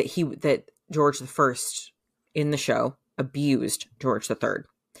abuse, like that George I in the show abused George III,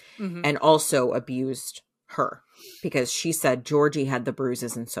 and also abused her, because she said Georgie had the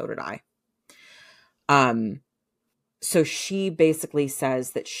bruises and so did I. So she basically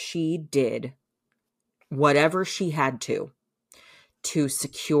says that she did whatever she had to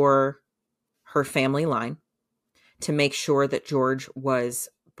secure her family line, to make sure that George was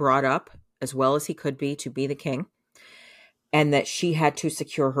brought up as well as he could be to be the king, and that she had to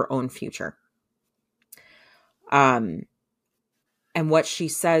secure her own future. And what she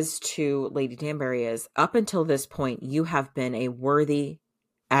says to Lady Danbury is, up until this point, you have been a worthy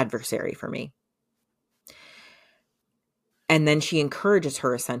adversary for me. And then she encourages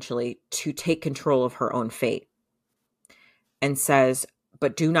her essentially to take control of her own fate, and says,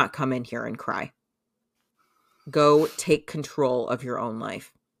 but do not come in here and cry. Go take control of your own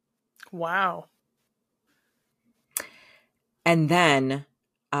life. Wow. And then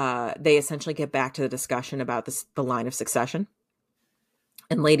they essentially get back to the discussion about the line of succession.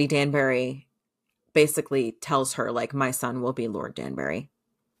 And Lady Danbury basically tells her, like, my son will be Lord Danbury,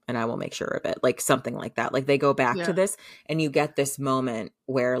 and I will make sure of it. Like, something like that. Like, they go back to this, and you get this moment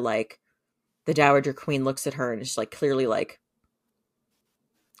where, like, the Dowager Queen looks at her and is, like, clearly like,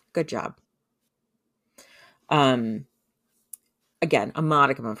 good job. Again, a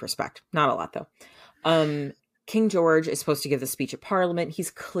modicum of respect. Not a lot, though. King George is supposed to give the speech at Parliament. He's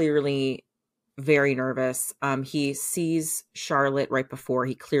clearly very nervous. He sees Charlotte right before.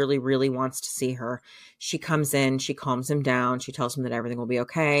 He clearly really wants to see her. She comes in. She calms him down. She tells him that everything will be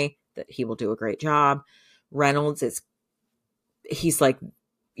okay, that he will do a great job. Reynolds he's like,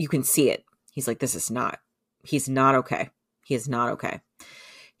 you can see it. He's like, he's not okay. He is not okay.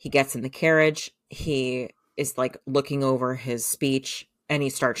 He gets in the carriage. He is like looking over his speech, and he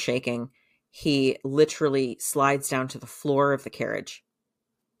starts shaking. He literally slides down to the floor of the carriage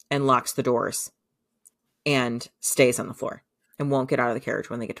and locks the doors and stays on the floor and won't get out of the carriage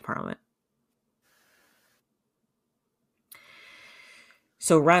when they get to Parliament.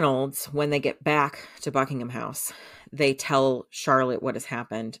 So Reynolds, when they get back to Buckingham House, they tell Charlotte what has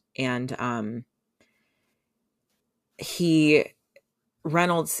happened. And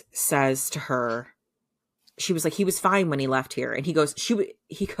Reynolds says to her, she was like, he was fine when he left here. And he goes,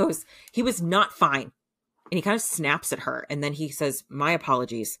 he was not fine. And he kind of snaps at her. And then he says, my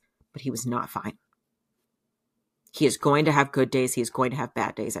apologies, but he was not fine. He is going to have good days. He is going to have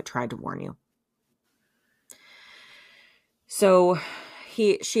bad days. I tried to warn you. So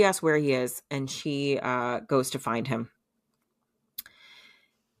she asks where he is, and she goes to find him.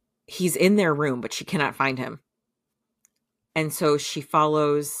 He's in their room, but she cannot find him. And so she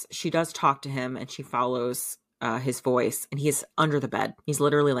does talk to him, and she follows his voice, and he's under the bed. He's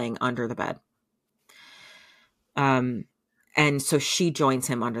literally laying under the bed. And so she joins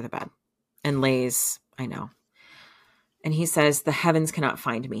him under the bed and lays, I know. And he says, the heavens cannot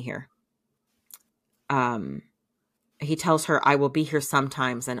find me here. He tells her, I will be here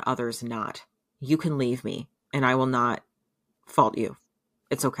sometimes and others not. You can leave me and I will not fault you.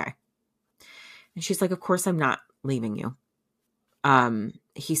 It's okay. And she's like, of course I'm not leaving you.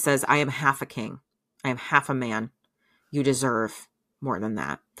 He says, I am half a king. I am half a man. You deserve more than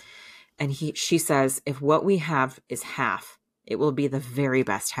that. And she says, if what we have is half, it will be the very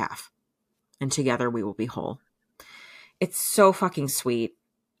best half. And together we will be whole. It's so fucking sweet.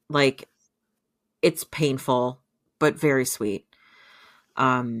 Like, it's painful, but very sweet. We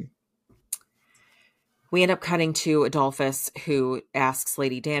end up cutting to Adolphus, who asks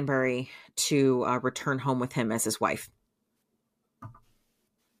Lady Danbury to return home with him as his wife.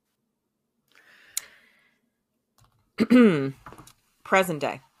 Present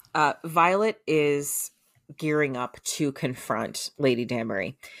day. Violet is gearing up to confront Lady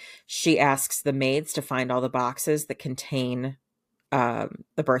Danbury. She asks the maids to find all the boxes that contain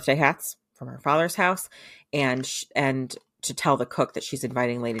the birthday hats from her father's house, and to tell the cook that she's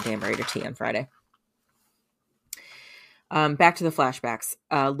inviting Lady Danbury to tea on Friday. Back to the flashbacks.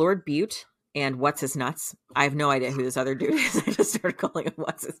 Lord Bute and What's His Nuts, I have no idea who this other dude is, I just started calling him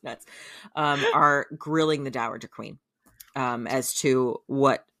What's His Nuts, are grilling the Dowager Queen as to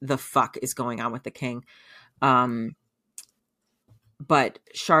what the fuck is going on with the king. But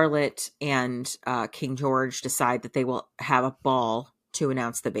Charlotte and King George decide that they will have a ball to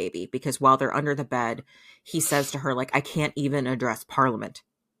announce the baby, because while they're under the bed, he says to her, like, I can't even address Parliament.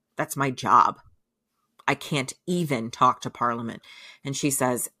 That's my job. I can't even talk to Parliament. And she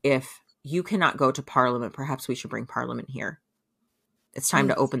says, if you cannot go to Parliament, perhaps we should bring Parliament here. It's time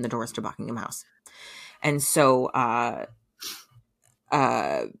to open the doors to Buckingham House. And so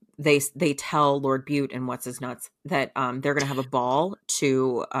they tell Lord Bute and What's His Nuts that they're going to have a ball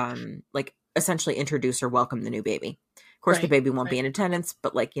to like essentially introduce or welcome the new baby. Of course, the baby won't be in attendance,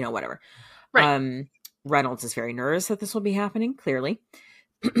 but like, you know, whatever. Right. Reynolds is very nervous that this will be happening, clearly.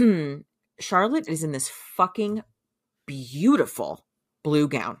 Charlotte is in this fucking beautiful blue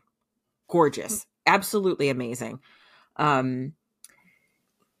gown. Gorgeous. Absolutely amazing. They're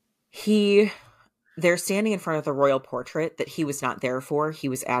standing in front of the royal portrait that he was not there for. He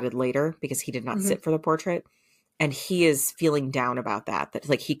was added later because he did not sit for the portrait. And he is feeling down about that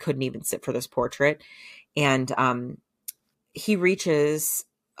like he couldn't even sit for this portrait. And he reaches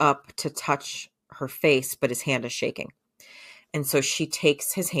up to touch her face, but his hand is shaking. And so she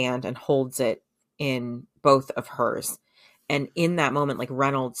takes his hand and holds it in both of hers. And in that moment, like,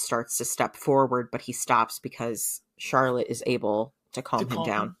 Reynolds starts to step forward, but he stops because Charlotte is able to calm him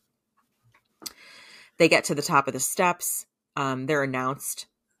down. They get to the top of the steps. They're announced.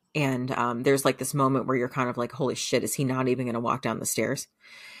 And there's like this moment where you're kind of like, holy shit, is he not even going to walk down the stairs?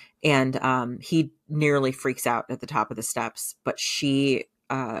 And he nearly freaks out at the top of the steps. But she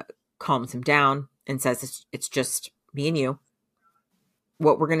calms him down and says, it's just me and you.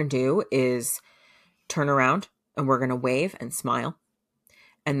 What we're going to do is turn around and we're going to wave and smile.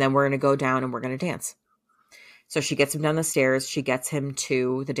 And then we're going to go down and we're going to dance. So she gets him down the stairs. She gets him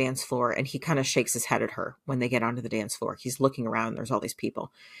to the dance floor, and he kind of shakes his head at her when they get onto the dance floor. He's looking around. There's all these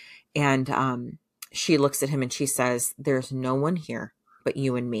people. And she looks at him and she says, there's no one here but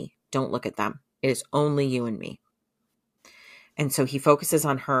you and me. Don't look at them. It is only you and me. And so he focuses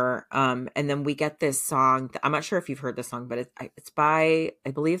on her. And then we get this song. I'm not sure if you've heard this song, but it's by,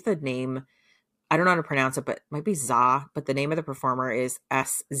 I believe the name, I don't know how to pronounce it, but it might be Za. But the name of the performer is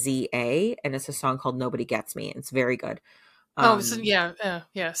SZA. And it's a song called Nobody Gets Me. It's very good. SZA. You know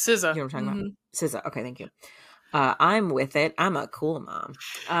what I'm talking about? SZA. Okay, thank you. I'm with it. I'm a cool mom.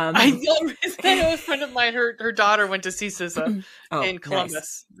 I know a friend of mine, her daughter went to see SZA in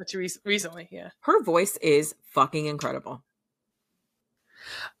Columbus recently. Yeah. Her voice is fucking incredible.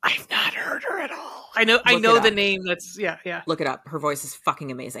 I've not heard her at all. I know the name. That's yeah. Look it up. Her voice is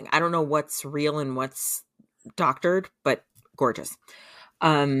fucking amazing. I don't know what's real and what's doctored, but gorgeous.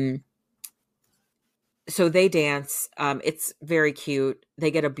 So they dance. It's very cute.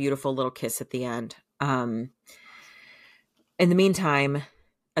 They get a beautiful little kiss at the end. In the meantime,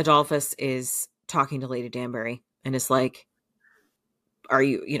 Adolphus is talking to Lady Danbury and is like, are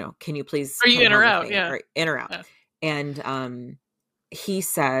you, can you please? Are you in or out? Yeah. Or in or out. Yeah. And he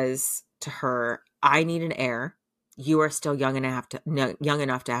says to her, I need an heir. You are still young enough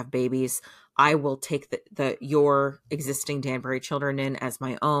to have babies. I will take your existing Danbury children in as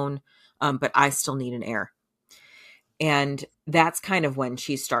my own. But I still need an heir. And that's kind of when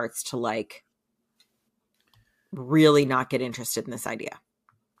she starts to like really not get interested in this idea.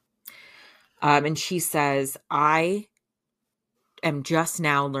 And she says, I am just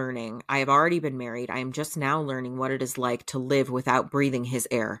now learning. I have already been married. I am just now learning what it is like to live without breathing his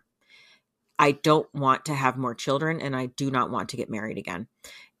air. I don't want to have more children, and I do not want to get married again.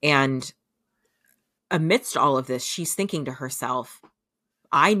 And amidst all of this, she's thinking to herself,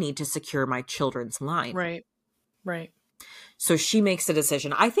 I need to secure my children's line. Right. Right. So she makes a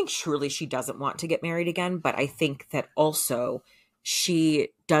decision. I think surely she doesn't want to get married again, but I think that also she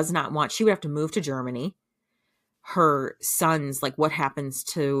does not want, she would have to move to Germany. Her sons, like what happens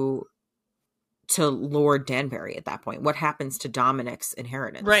to Lord Danbury at that point? What happens to Dominic's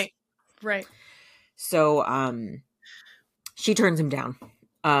inheritance? Right. Right. So she turns him down.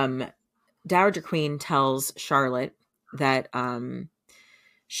 Dowager Queen tells Charlotte that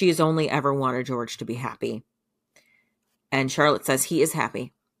she has only ever wanted George to be happy. And Charlotte says he is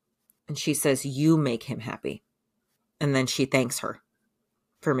happy. And she says, you make him happy. And then she thanks her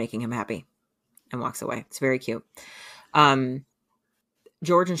for making him happy and walks away. It's very cute.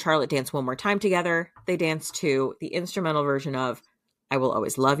 George and Charlotte dance one more time together. They dance to the instrumental version of I Will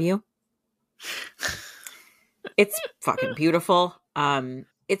Always Love You. It's fucking beautiful.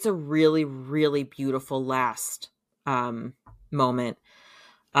 It's a really, really beautiful last moment.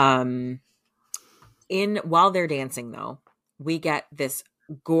 While they're dancing, though, we get this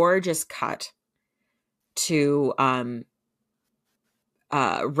gorgeous cut to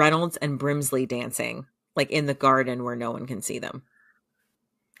Reynolds and Brimsley dancing, like in the garden where no one can see them.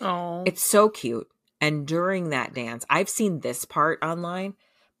 Oh, it's so cute. And during that dance, I've seen this part online,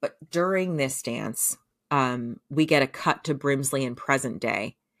 but during this dance, we get a cut to Brimsley in present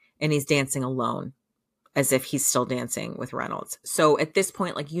day, and he's dancing alone, as if he's still dancing with Reynolds. So at this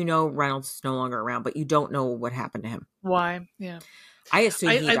point, like, Reynolds is no longer around, but you don't know what happened to him. Why? Yeah. I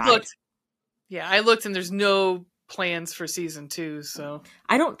assume he died. I looked and there's no plans for season 2, so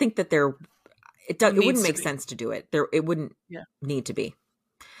I don't think that it wouldn't make sense to do it. It wouldn't need to be.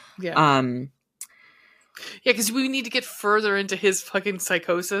 Yeah. Yeah, because we need to get further into his fucking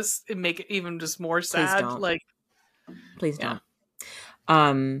psychosis and make it even just more sad. Please don't.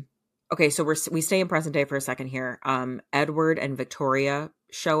 Okay, so we stay in present day for a second here. Edward and Victoria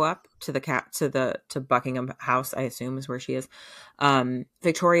show up to Buckingham House, I assume is where she is.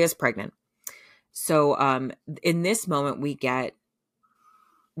 Victoria's pregnant. So in this moment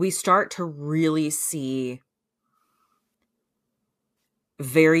we start to really see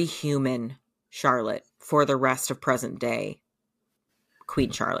very human Charlotte for the rest of present day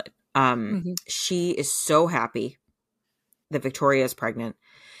Queen Charlotte. She is so happy that Victoria is pregnant.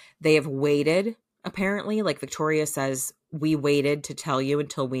 They have waited, apparently. Like Victoria says, we waited to tell you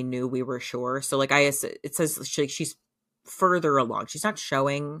until we knew we were sure. So like it says she's further along. She's not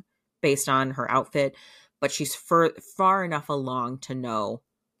showing based on her outfit, but she's far enough along to know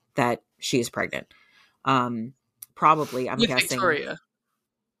that she is pregnant. Probably, I'm guessing. Victoria.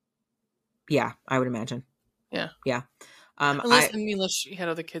 Yeah, I would imagine. Yeah. Yeah. Unless she had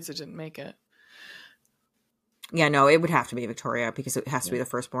other kids that didn't make it. Yeah, no, it would have to be Victoria because it has to be the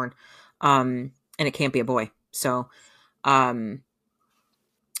firstborn. And it can't be a boy. So we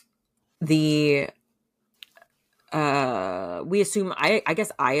assume, I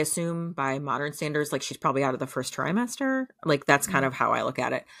guess I assume by modern standards, like she's probably out of the first trimester. Like that's kind of how I look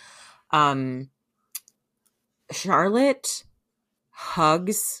at it. Charlotte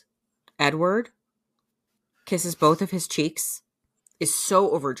hugs Edward, kisses both of his cheeks, is so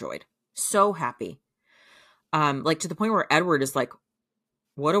overjoyed, so happy. Like to the point where Edward is like,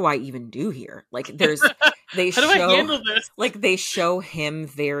 what do I even do here? Like I handle this? Like they show him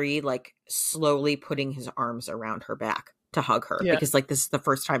very like slowly putting his arms around her back to hug her because like this is the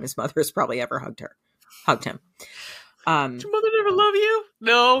first time his mother has probably ever hugged him. Did your mother never love you?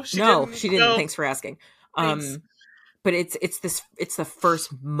 No, she didn't. No. Thanks for asking. Thanks. But it's the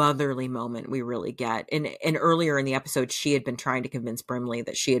first motherly moment we really get. And earlier in the episode, she had been trying to convince Brimley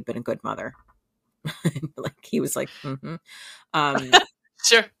that she had been a good mother. Like he was like,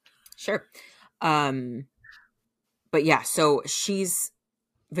 sure. But yeah, so she's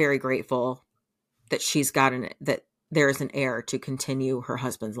very grateful that she's gotten that there is an heir to continue her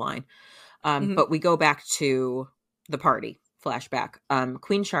husband's line. But we go back to the party flashback.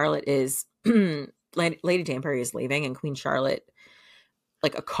 Queen Charlotte is Lady Danbury is leaving, and Queen Charlotte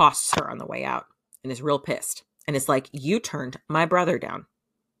like accosts her on the way out and is real pissed. And it's like, you turned my brother down.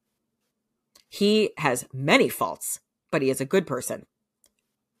 He has many faults, but he is a good person.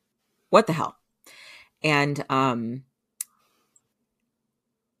 What the hell? And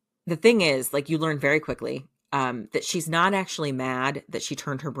the thing is, like, you learn very quickly that she's not actually mad that she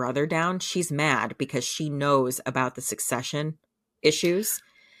turned her brother down. She's mad because she knows about the succession issues.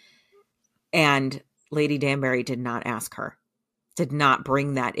 And Lady Danbury did not ask her. did not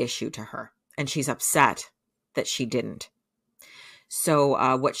bring that issue to her. And she's upset that she didn't.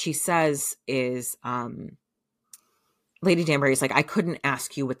 So what she says is, Lady Danbury's like, I couldn't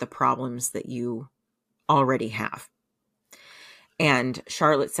ask you with the problems that you already have. And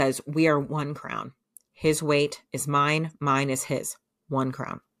Charlotte says, we are one crown. His weight is mine. Mine is his. One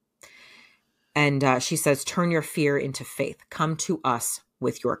crown. And she says, turn your fear into faith. Come to us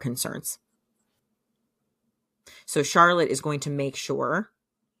with your concerns. So Charlotte is going to make sure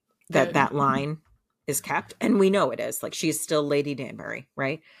that that line is kept. And we know it is. Like, she's still Lady Danbury,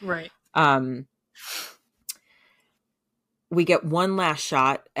 right? Right. We get one last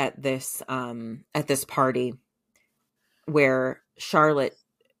shot at this party where Charlotte,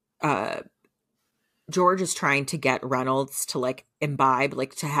 George is trying to get Reynolds to like imbibe,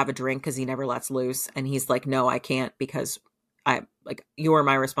 like to have a drink because he never lets loose. And he's like, no, I can't, because you are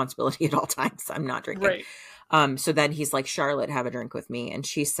my responsibility at all times. I'm not drinking. Right. So then he's like, Charlotte, have a drink with me. And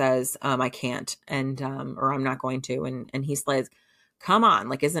she says, I can't. And, or I'm not going to. And he's like, come on.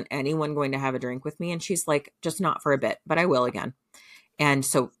 Like, isn't anyone going to have a drink with me? And she's like, just not for a bit, but I will again. And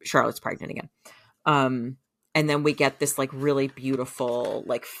so Charlotte's pregnant again. And then we get this like really beautiful,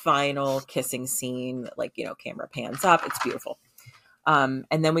 like final kissing scene, like, you know, camera pans up. It's beautiful. And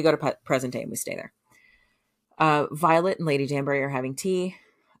then we go to present day and we stay there. Violet and Lady Danbury are having tea.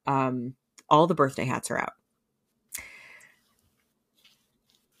 All the birthday hats are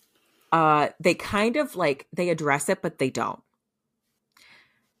out. They kind of like, they address it, but they don't.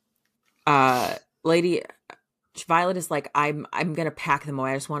 Lady Violet is like, I'm going to pack them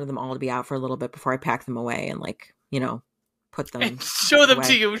away. I just wanted them all to be out for a little bit before I pack them away and like, you know, put them and show them away.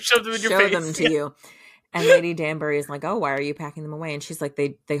 to you, show them in your face. Show them to you. And Lady Danbury is like, oh, why are you packing them away? And she's like,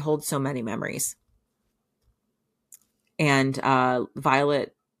 they hold so many memories. And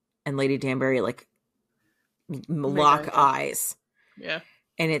Violet and Lady Danbury like lock eyes. Yeah.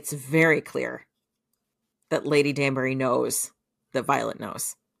 And it's very clear that Lady Danbury knows that Violet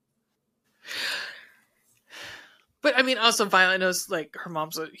knows. But I mean, also Violet knows like her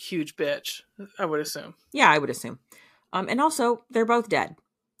mom's a huge bitch, I would assume. Yeah, I would assume. And also they're both dead,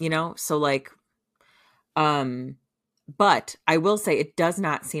 you know? So like, but I will say it does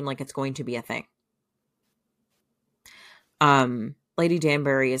not seem like it's going to be a thing. Lady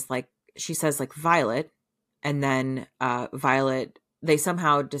Danbury is like, she says like Violet, and then Violet, they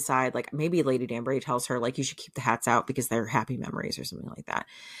somehow decide like maybe Lady Danbury tells her like you should keep the hats out because they're happy memories or something like that.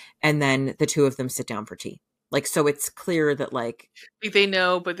 And then the two of them sit down for tea. Like, so it's clear that like they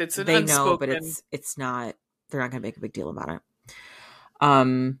know, but it's an they unspoken... know, but it's not, they're not going to make a big deal about it.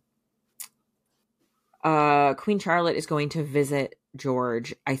 Queen Charlotte is going to visit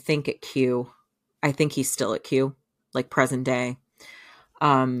George, I think at Kew. I think he's still at Kew, like present day.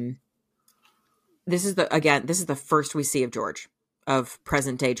 This is the first we see of George, of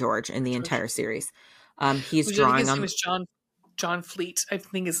present day George in the entire series. He's drawing on... His name is John Fleet, I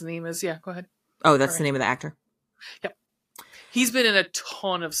think his name is. Yeah, go ahead. Oh, that's the name of the actor? Yep. He's been in a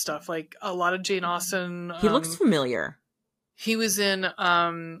ton of stuff, like a lot of Jane Austen. He looks familiar. He was in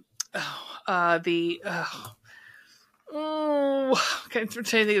I'm trying to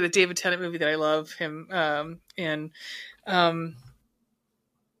think of the David Tennant movie that I love him in.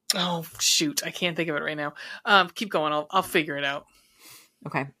 Oh shoot, I can't think of it right now. Keep going. I'll figure it out.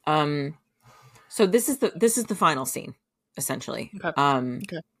 Okay. So this is the final scene, essentially. Okay.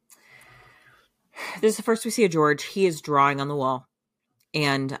 Okay. This is the first we see of George. He is drawing on the wall,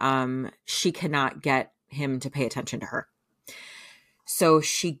 and she cannot get him to pay attention to her. So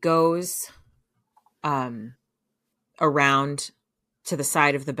she goes around to the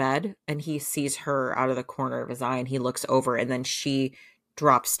side of the bed, and he sees her out of the corner of his eye, and he looks over, and then she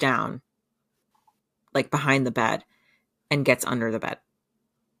drops down like behind the bed and gets under the bed.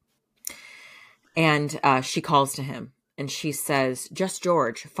 And she calls to him, and she says, just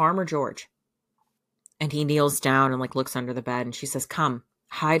George, Farmer George. And he kneels down and like looks under the bed, and she says, come,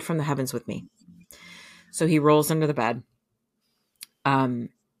 hide from the heavens with me. So he rolls under the bed.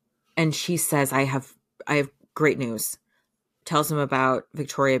 And she says, I have great news. Tells him about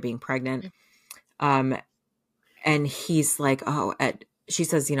Victoria being pregnant. And he's like, oh, she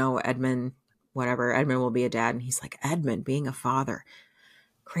says, you know, Edmund will be a dad. And he's like, Edmund being a father.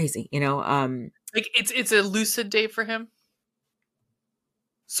 Crazy, you know? Like it's a lucid day for him.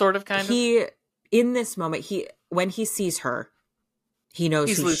 Sort of, kind of. In this moment, when he sees her, he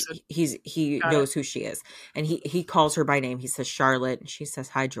knows he knows who she is. And he calls her by name. He says, Charlotte. And she says,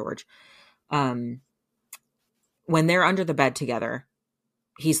 hi, George. When they're under the bed together,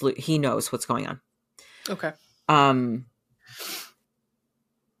 he knows what's going on. Okay.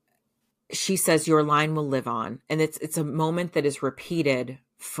 she says, "Your line will live on." And it's a moment that is repeated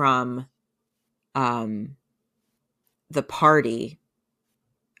from the party.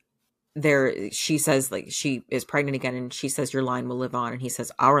 There, she says, like, she is pregnant again, and she says, "Your line will live on." And he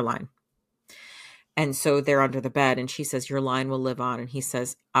says, "Our line." And so they're under the bed, and she says, "Your line will live on." And he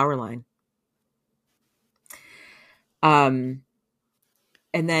says, "Our line."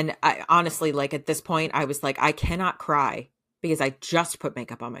 And then I honestly, like, at this point, I was like, I cannot cry because I just put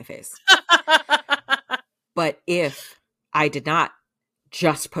makeup on my face. But if I did not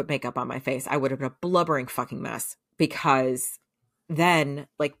just put makeup on my face, I would have been a blubbering fucking mess, because then,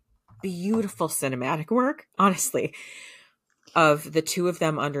 like, beautiful cinematic work, honestly, of the two of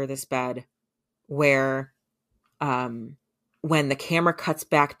them under this bed, where when the camera cuts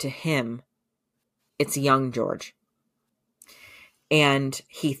back to him, it's young George. And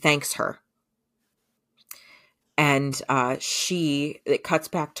he thanks her. And it cuts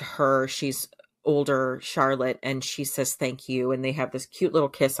back to her. She's older, Charlotte, and she says, "Thank you." And they have this cute little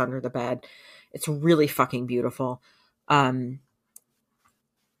kiss under the bed. It's really fucking beautiful. And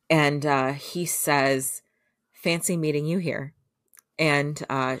he says, "Fancy meeting you here." And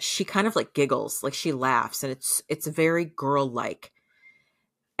she kind of like giggles, like she laughs, and it's very girl-like.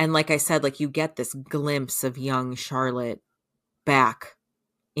 And like I said, like, you get this glimpse of young Charlotte back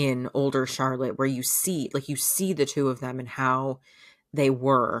in older Charlotte, where you see the two of them and how they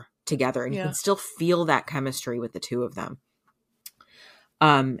were together, and you can still feel that chemistry with the two of them.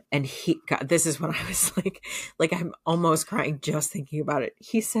 And God, this is when I was like I'm almost crying just thinking about it.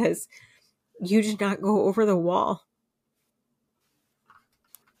 He says, "You did not go over the wall."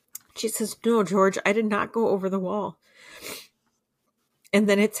 She says, "No, George, I did not go over the wall." And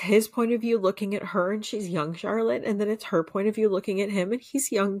then it's his point of view looking at her, and she's young Charlotte. And then it's her point of view looking at him, and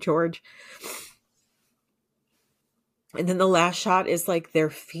he's young George. And then the last shot is like their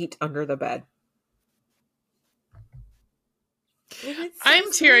feet under the bed. So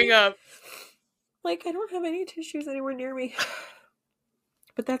I'm tearing up. Like, I don't have any tissues anywhere near me.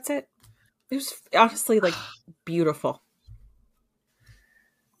 But that's it. It was honestly, like, beautiful.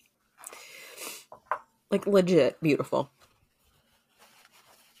 Like, legit beautiful.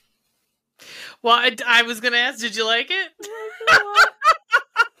 Well, I was going to ask, did you like it?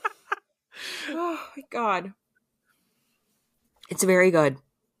 Oh, my God. It's very good.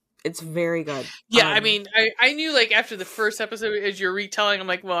 It's very good. Yeah, I mean, I knew, like, after the first episode, as you're retelling, I'm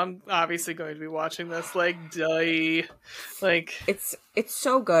like, well, I'm obviously going to be watching this. Like, duh. Like, it's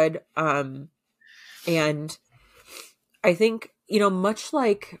so good. And I think, much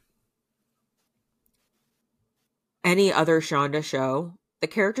like any other Shonda show, the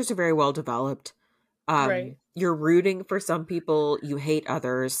characters are very well developed. Right. You're rooting for some people, you hate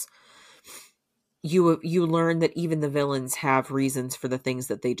others. You learn that even the villains have reasons for the things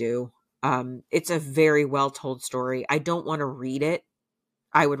that they do. It's a very well told story. I don't want to read it.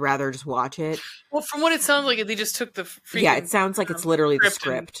 I would rather just watch it. Well, from what it sounds like, they just took the freaking, yeah, it sounds like it's literally the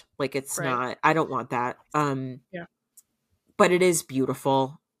script. Like, it's right. not. I don't want that. Yeah. But it is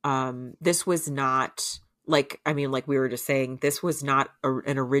beautiful. This was not, like, I mean, like we were just saying, this was not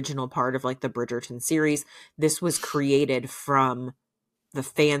an original part of, like, the Bridgerton series. This was created from the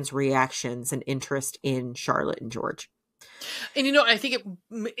fans' reactions and interest in Charlotte and George. And, I think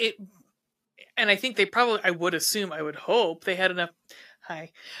and I think they probably, I would hope they had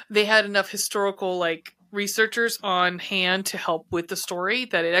enough historical, like, researchers on hand to help with the story,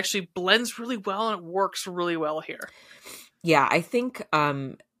 that it actually blends really well and it works really well here. Yeah, I think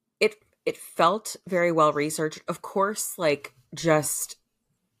it felt very well researched. Of course, like, just,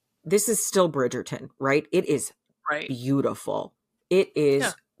 this is still Bridgerton, right? It is beautiful. It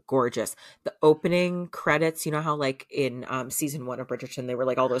is gorgeous. The opening credits, you know how, like, in season 1 of Bridgerton, they were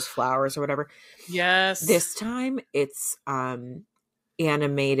like all those flowers or whatever. Yes. This time it's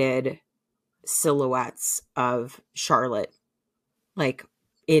animated silhouettes of Charlotte, like,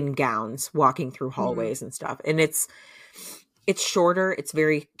 in gowns walking through hallways and stuff. And it's shorter. It's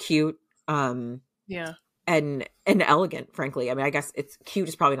very cute. Yeah. And elegant, frankly. I mean, I guess it's cute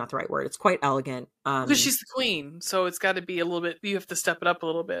is probably not the right word. It's quite elegant. Because she's the queen, so it's got to be a little bit, you have to step it up a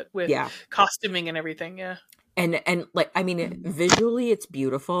little bit with costuming and everything, yeah. And like, I mean, visually it's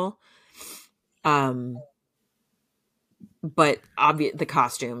beautiful. But the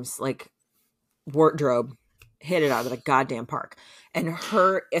costumes, like, wardrobe, hit it out of the goddamn park. And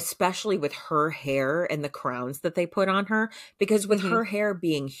her, especially with her hair and the crowns that they put on her, because with her hair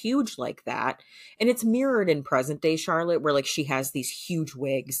being huge like that, and it's mirrored in present day Charlotte, where, like, she has these huge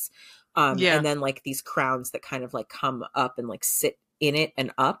wigs, and then, like, these crowns that kind of, like, come up and, like, sit in it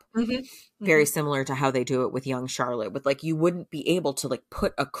and up. Mm-hmm. Very similar to how they do it with young Charlotte, with like, you wouldn't be able to like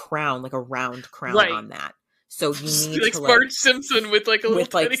put a crown, like a round crown on that. So you need like to Marge Simpson with like a little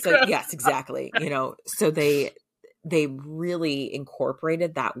tiny crown. Yes, exactly. You know, so they really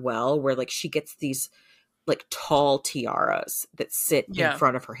incorporated that well, where like she gets these like tall tiaras that sit in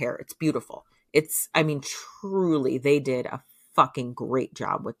front of her hair. It's beautiful. I mean, truly, they did a fucking great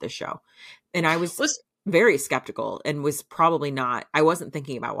job with this show. And I was very skeptical and was probably not, I wasn't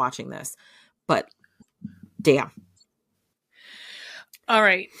thinking about watching this, but damn. All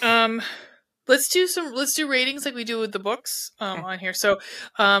right. Let's do ratings like we do with the books on here. So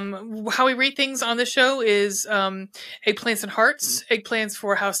how we rate things on the show is eggplants and hearts. Eggplants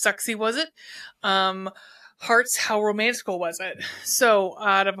for how sexy was it? Hearts, how romantical was it? So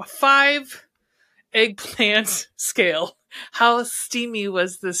out of a 5 eggplant scale, how steamy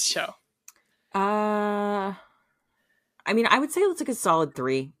was this show? I mean, I would say it's like a solid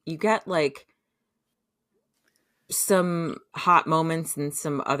 3. You get like some hot moments and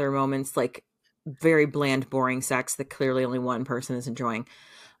some other moments, like very bland, boring sex that clearly only one person is enjoying.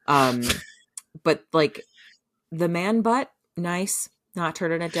 But like the man butt, nice, not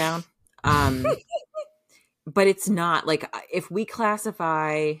turning it down. But it's not like, if we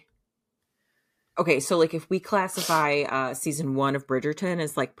classify season 1 of Bridgerton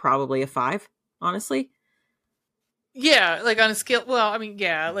as like probably a 5, honestly. Yeah, like on a scale. Well, I mean,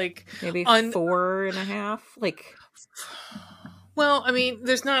 yeah, like maybe 4.5. Like, well, I mean,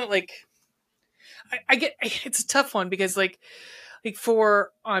 there's not like, I get, it's a tough one because like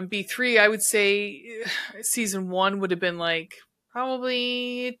for on B3, I would say season 1 would have been like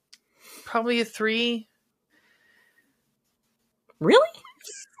probably a 3. Really?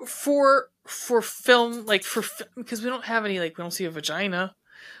 For film, like because we don't have any, like we don't see a vagina,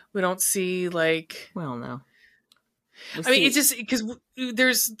 we don't see like. Well, no. I mean, it's just because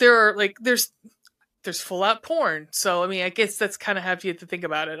there's full out porn. So I mean, I guess that's kind of how you have to think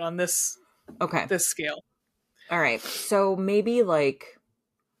about it on this. Okay. This scale. All right. So maybe like,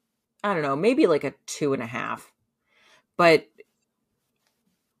 I don't know, maybe like a 2.5. But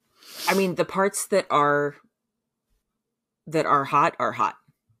I mean, the parts that are hot are hot.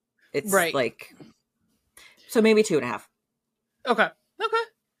 It's right. Like, so maybe 2.5. Okay.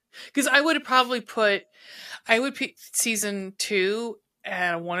 Because I would put season 2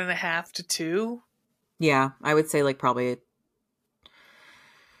 at a 1.5 to 2. Yeah, I would say like probably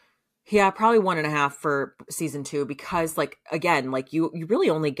 1.5 for season 2, because like, again, like you really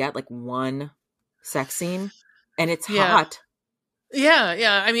only get like one sex scene and it's hot.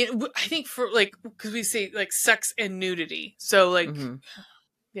 Yeah. I mean, I think for like, because we say like sex and nudity. So like,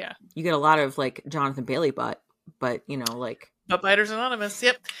 yeah. You get a lot of like Jonathan Bailey butt, but you know, like. Butt Biters Anonymous.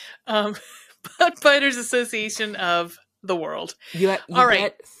 Yep. Butt Biters Association of the World. You get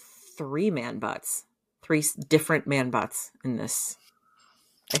 3 man butts. 3 different man butts in this,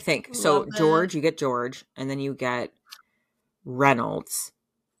 I think. So George, you get George, and then you get Reynolds.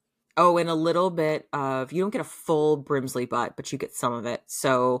 Oh, and a little bit of, you don't get a full Brimsley butt, but you get some of it.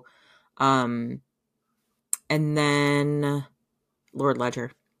 So, and then Lord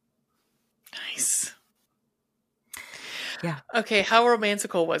Ledger. Nice. Yeah. Okay, how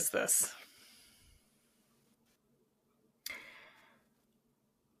romantical was this?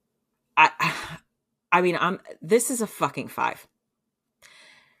 I mean, this is a fucking 5.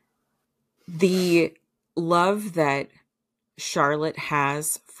 The love that Charlotte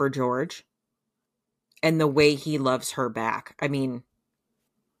has for George and the way he loves her back. I mean,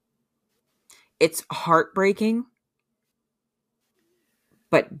 it's heartbreaking,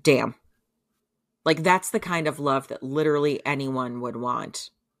 but damn. Like, that's the kind of love that literally anyone would want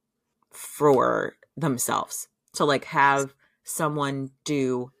for themselves. To like have someone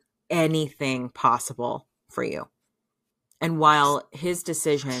do anything possible for you. And while his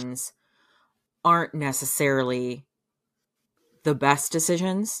decisions aren't necessarily the best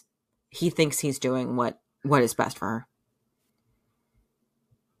decisions, he thinks he's doing what is best for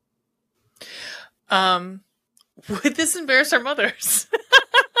her. Would this embarrass our mothers?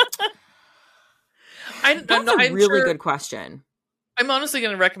 That's a really good question. I'm honestly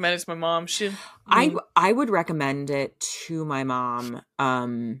going to recommend it to my mom. I would recommend it to my mom. I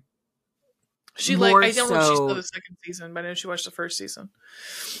don't know if she saw the second season, but I know she watched the first season.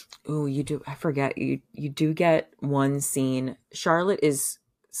 Oh, you do. I forget. You do get one scene. Charlotte is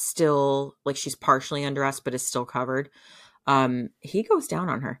still, like, she's partially undressed, but is still covered. He goes down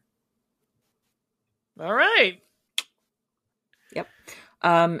on her. All right. Yep.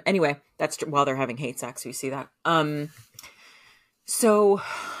 Anyway, that's while they're having hate sex. You see that. So,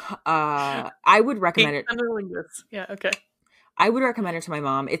 I would recommend it. Yeah. Okay. I would recommend it to my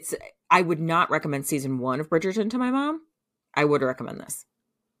mom. I would not recommend season 1 of Bridgerton to my mom. I would recommend this.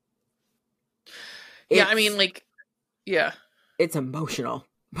 Yeah, I mean, like, yeah. It's emotional.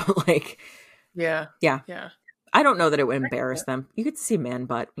 But, like... Yeah. Yeah. Yeah. I don't know that it would embarrass them. You could see man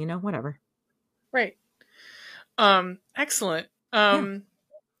butt, whatever. Right. Excellent.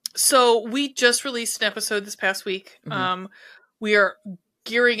 So we just released an episode this past week. Mm-hmm. We are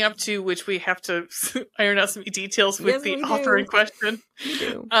gearing up to, which we have to iron out some details with the author in question. We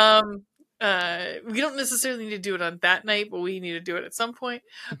do. We don't necessarily need to do it on that night, but we need to do it at some point.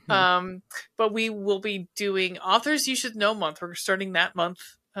 Mm-hmm. But we will be doing Authors You Should Know month. We're starting that month.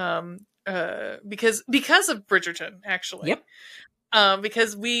 Because of Bridgerton, actually. Yep.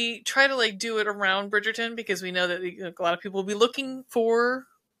 Because we try to like do it around Bridgerton because we know that a lot of people will be looking for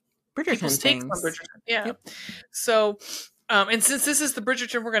Bridgerton takes on Bridgerton. Yeah. Yep. So, and since this is the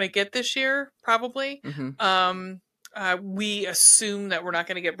Bridgerton we're going to get this year, probably, we assume that we're not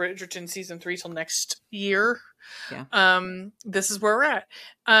going to get Bridgerton season 3 till next year. Yeah. This is where we're at.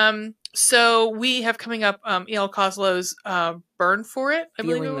 So we have coming up E.L. Koslow's Burn for It.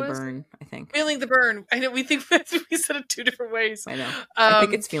 Feeling the Burn, I think. Feeling the Burn. I know we think we said it 2 different ways. I know. I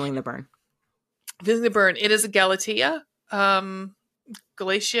think it's Feeling the Burn. Feeling the Burn. It is a Galatea.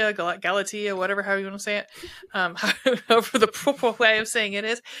 Galatea, whatever, how you want to say it. However the proper way of saying it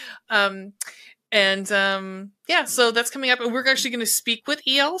is. Yeah, so that's coming up, and we're actually going to speak with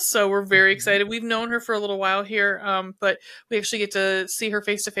EL, so we're very excited. We've known her for a little while here, but we actually get to see her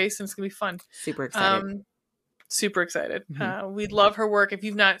face to face, and it's going to be fun. Super excited. Super excited. Mm-hmm. We love her work. If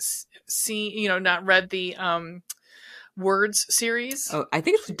you've not seen, not read the Words series. Oh, I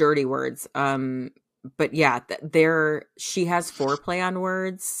think it's Dirty Words. But yeah, she has Foreplay on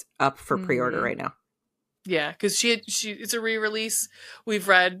Words up for pre-order right now. Yeah, because it's a re-release. We've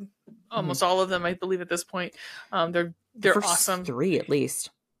read almost all of them, I believe, at this point. They're awesome. 3 at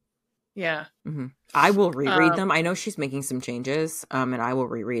least. Yeah. Mm-hmm. I will reread them. I know she's making some changes, and I will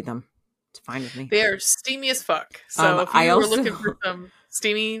reread them. It's fine with me. They are steamy as fuck. So if you were looking for some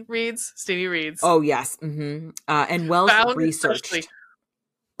steamy reads. Oh, yes. Mm-hmm. And well researched.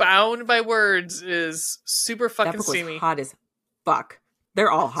 Bound by Words is super fucking that book steamy. Was hot as fuck.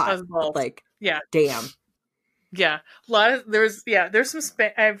 They're all hot. Like, yeah. Damn. Yeah, a lot of there's some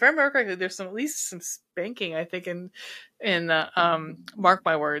if I remember correctly, there's at least some spanking, I think, in Mark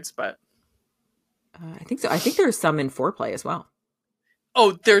My Words, but I think so. I think there's some in Foreplay as well.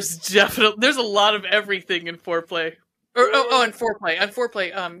 Oh, there's a lot of everything in Foreplay. In Foreplay.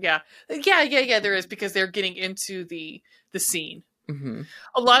 Yeah, there is, because they're getting into the scene. Mm-hmm.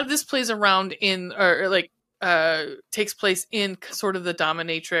 A lot of this plays around takes place in sort of the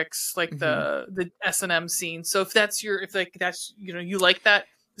dominatrix, like the S&M scene. So if that's you like that,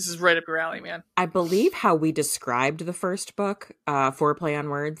 this is right up your alley, man. I believe how we described the first book, Foreplay on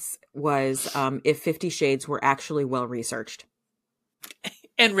Words, was if 50 Shades were actually well researched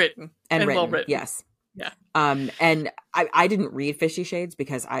and written and well written. Yes. Yeah. And I didn't read 50 Shades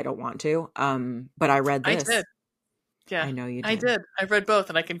because I don't want to. But I read this. I did. Yeah, I know you did. I did. I read both,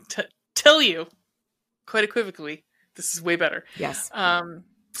 and I can tell you quite equivocaally, this is way better. Yes.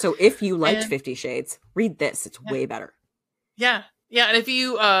 So if you liked 50 Shades, read this. It's way better. Yeah. Yeah. And if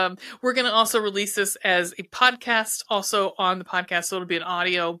you, we're going to also release this as a podcast, also on the podcast. So it'll be an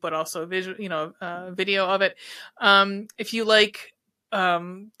audio, but also a visual, video of it. If you like,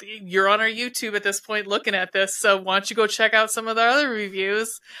 you're on our YouTube at this point looking at this. So why don't you go check out some of the other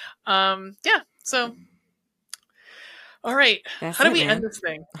reviews? So. All right. How do we end this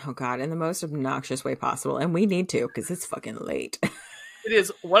thing? Oh, God. In the most obnoxious way possible. And we need to, because it's fucking late. It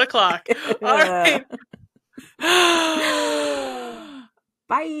is 1 o'clock. All right.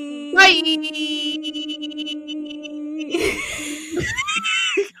 Bye. Bye.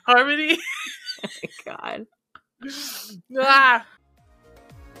 Harmony. Oh, my God. Ah.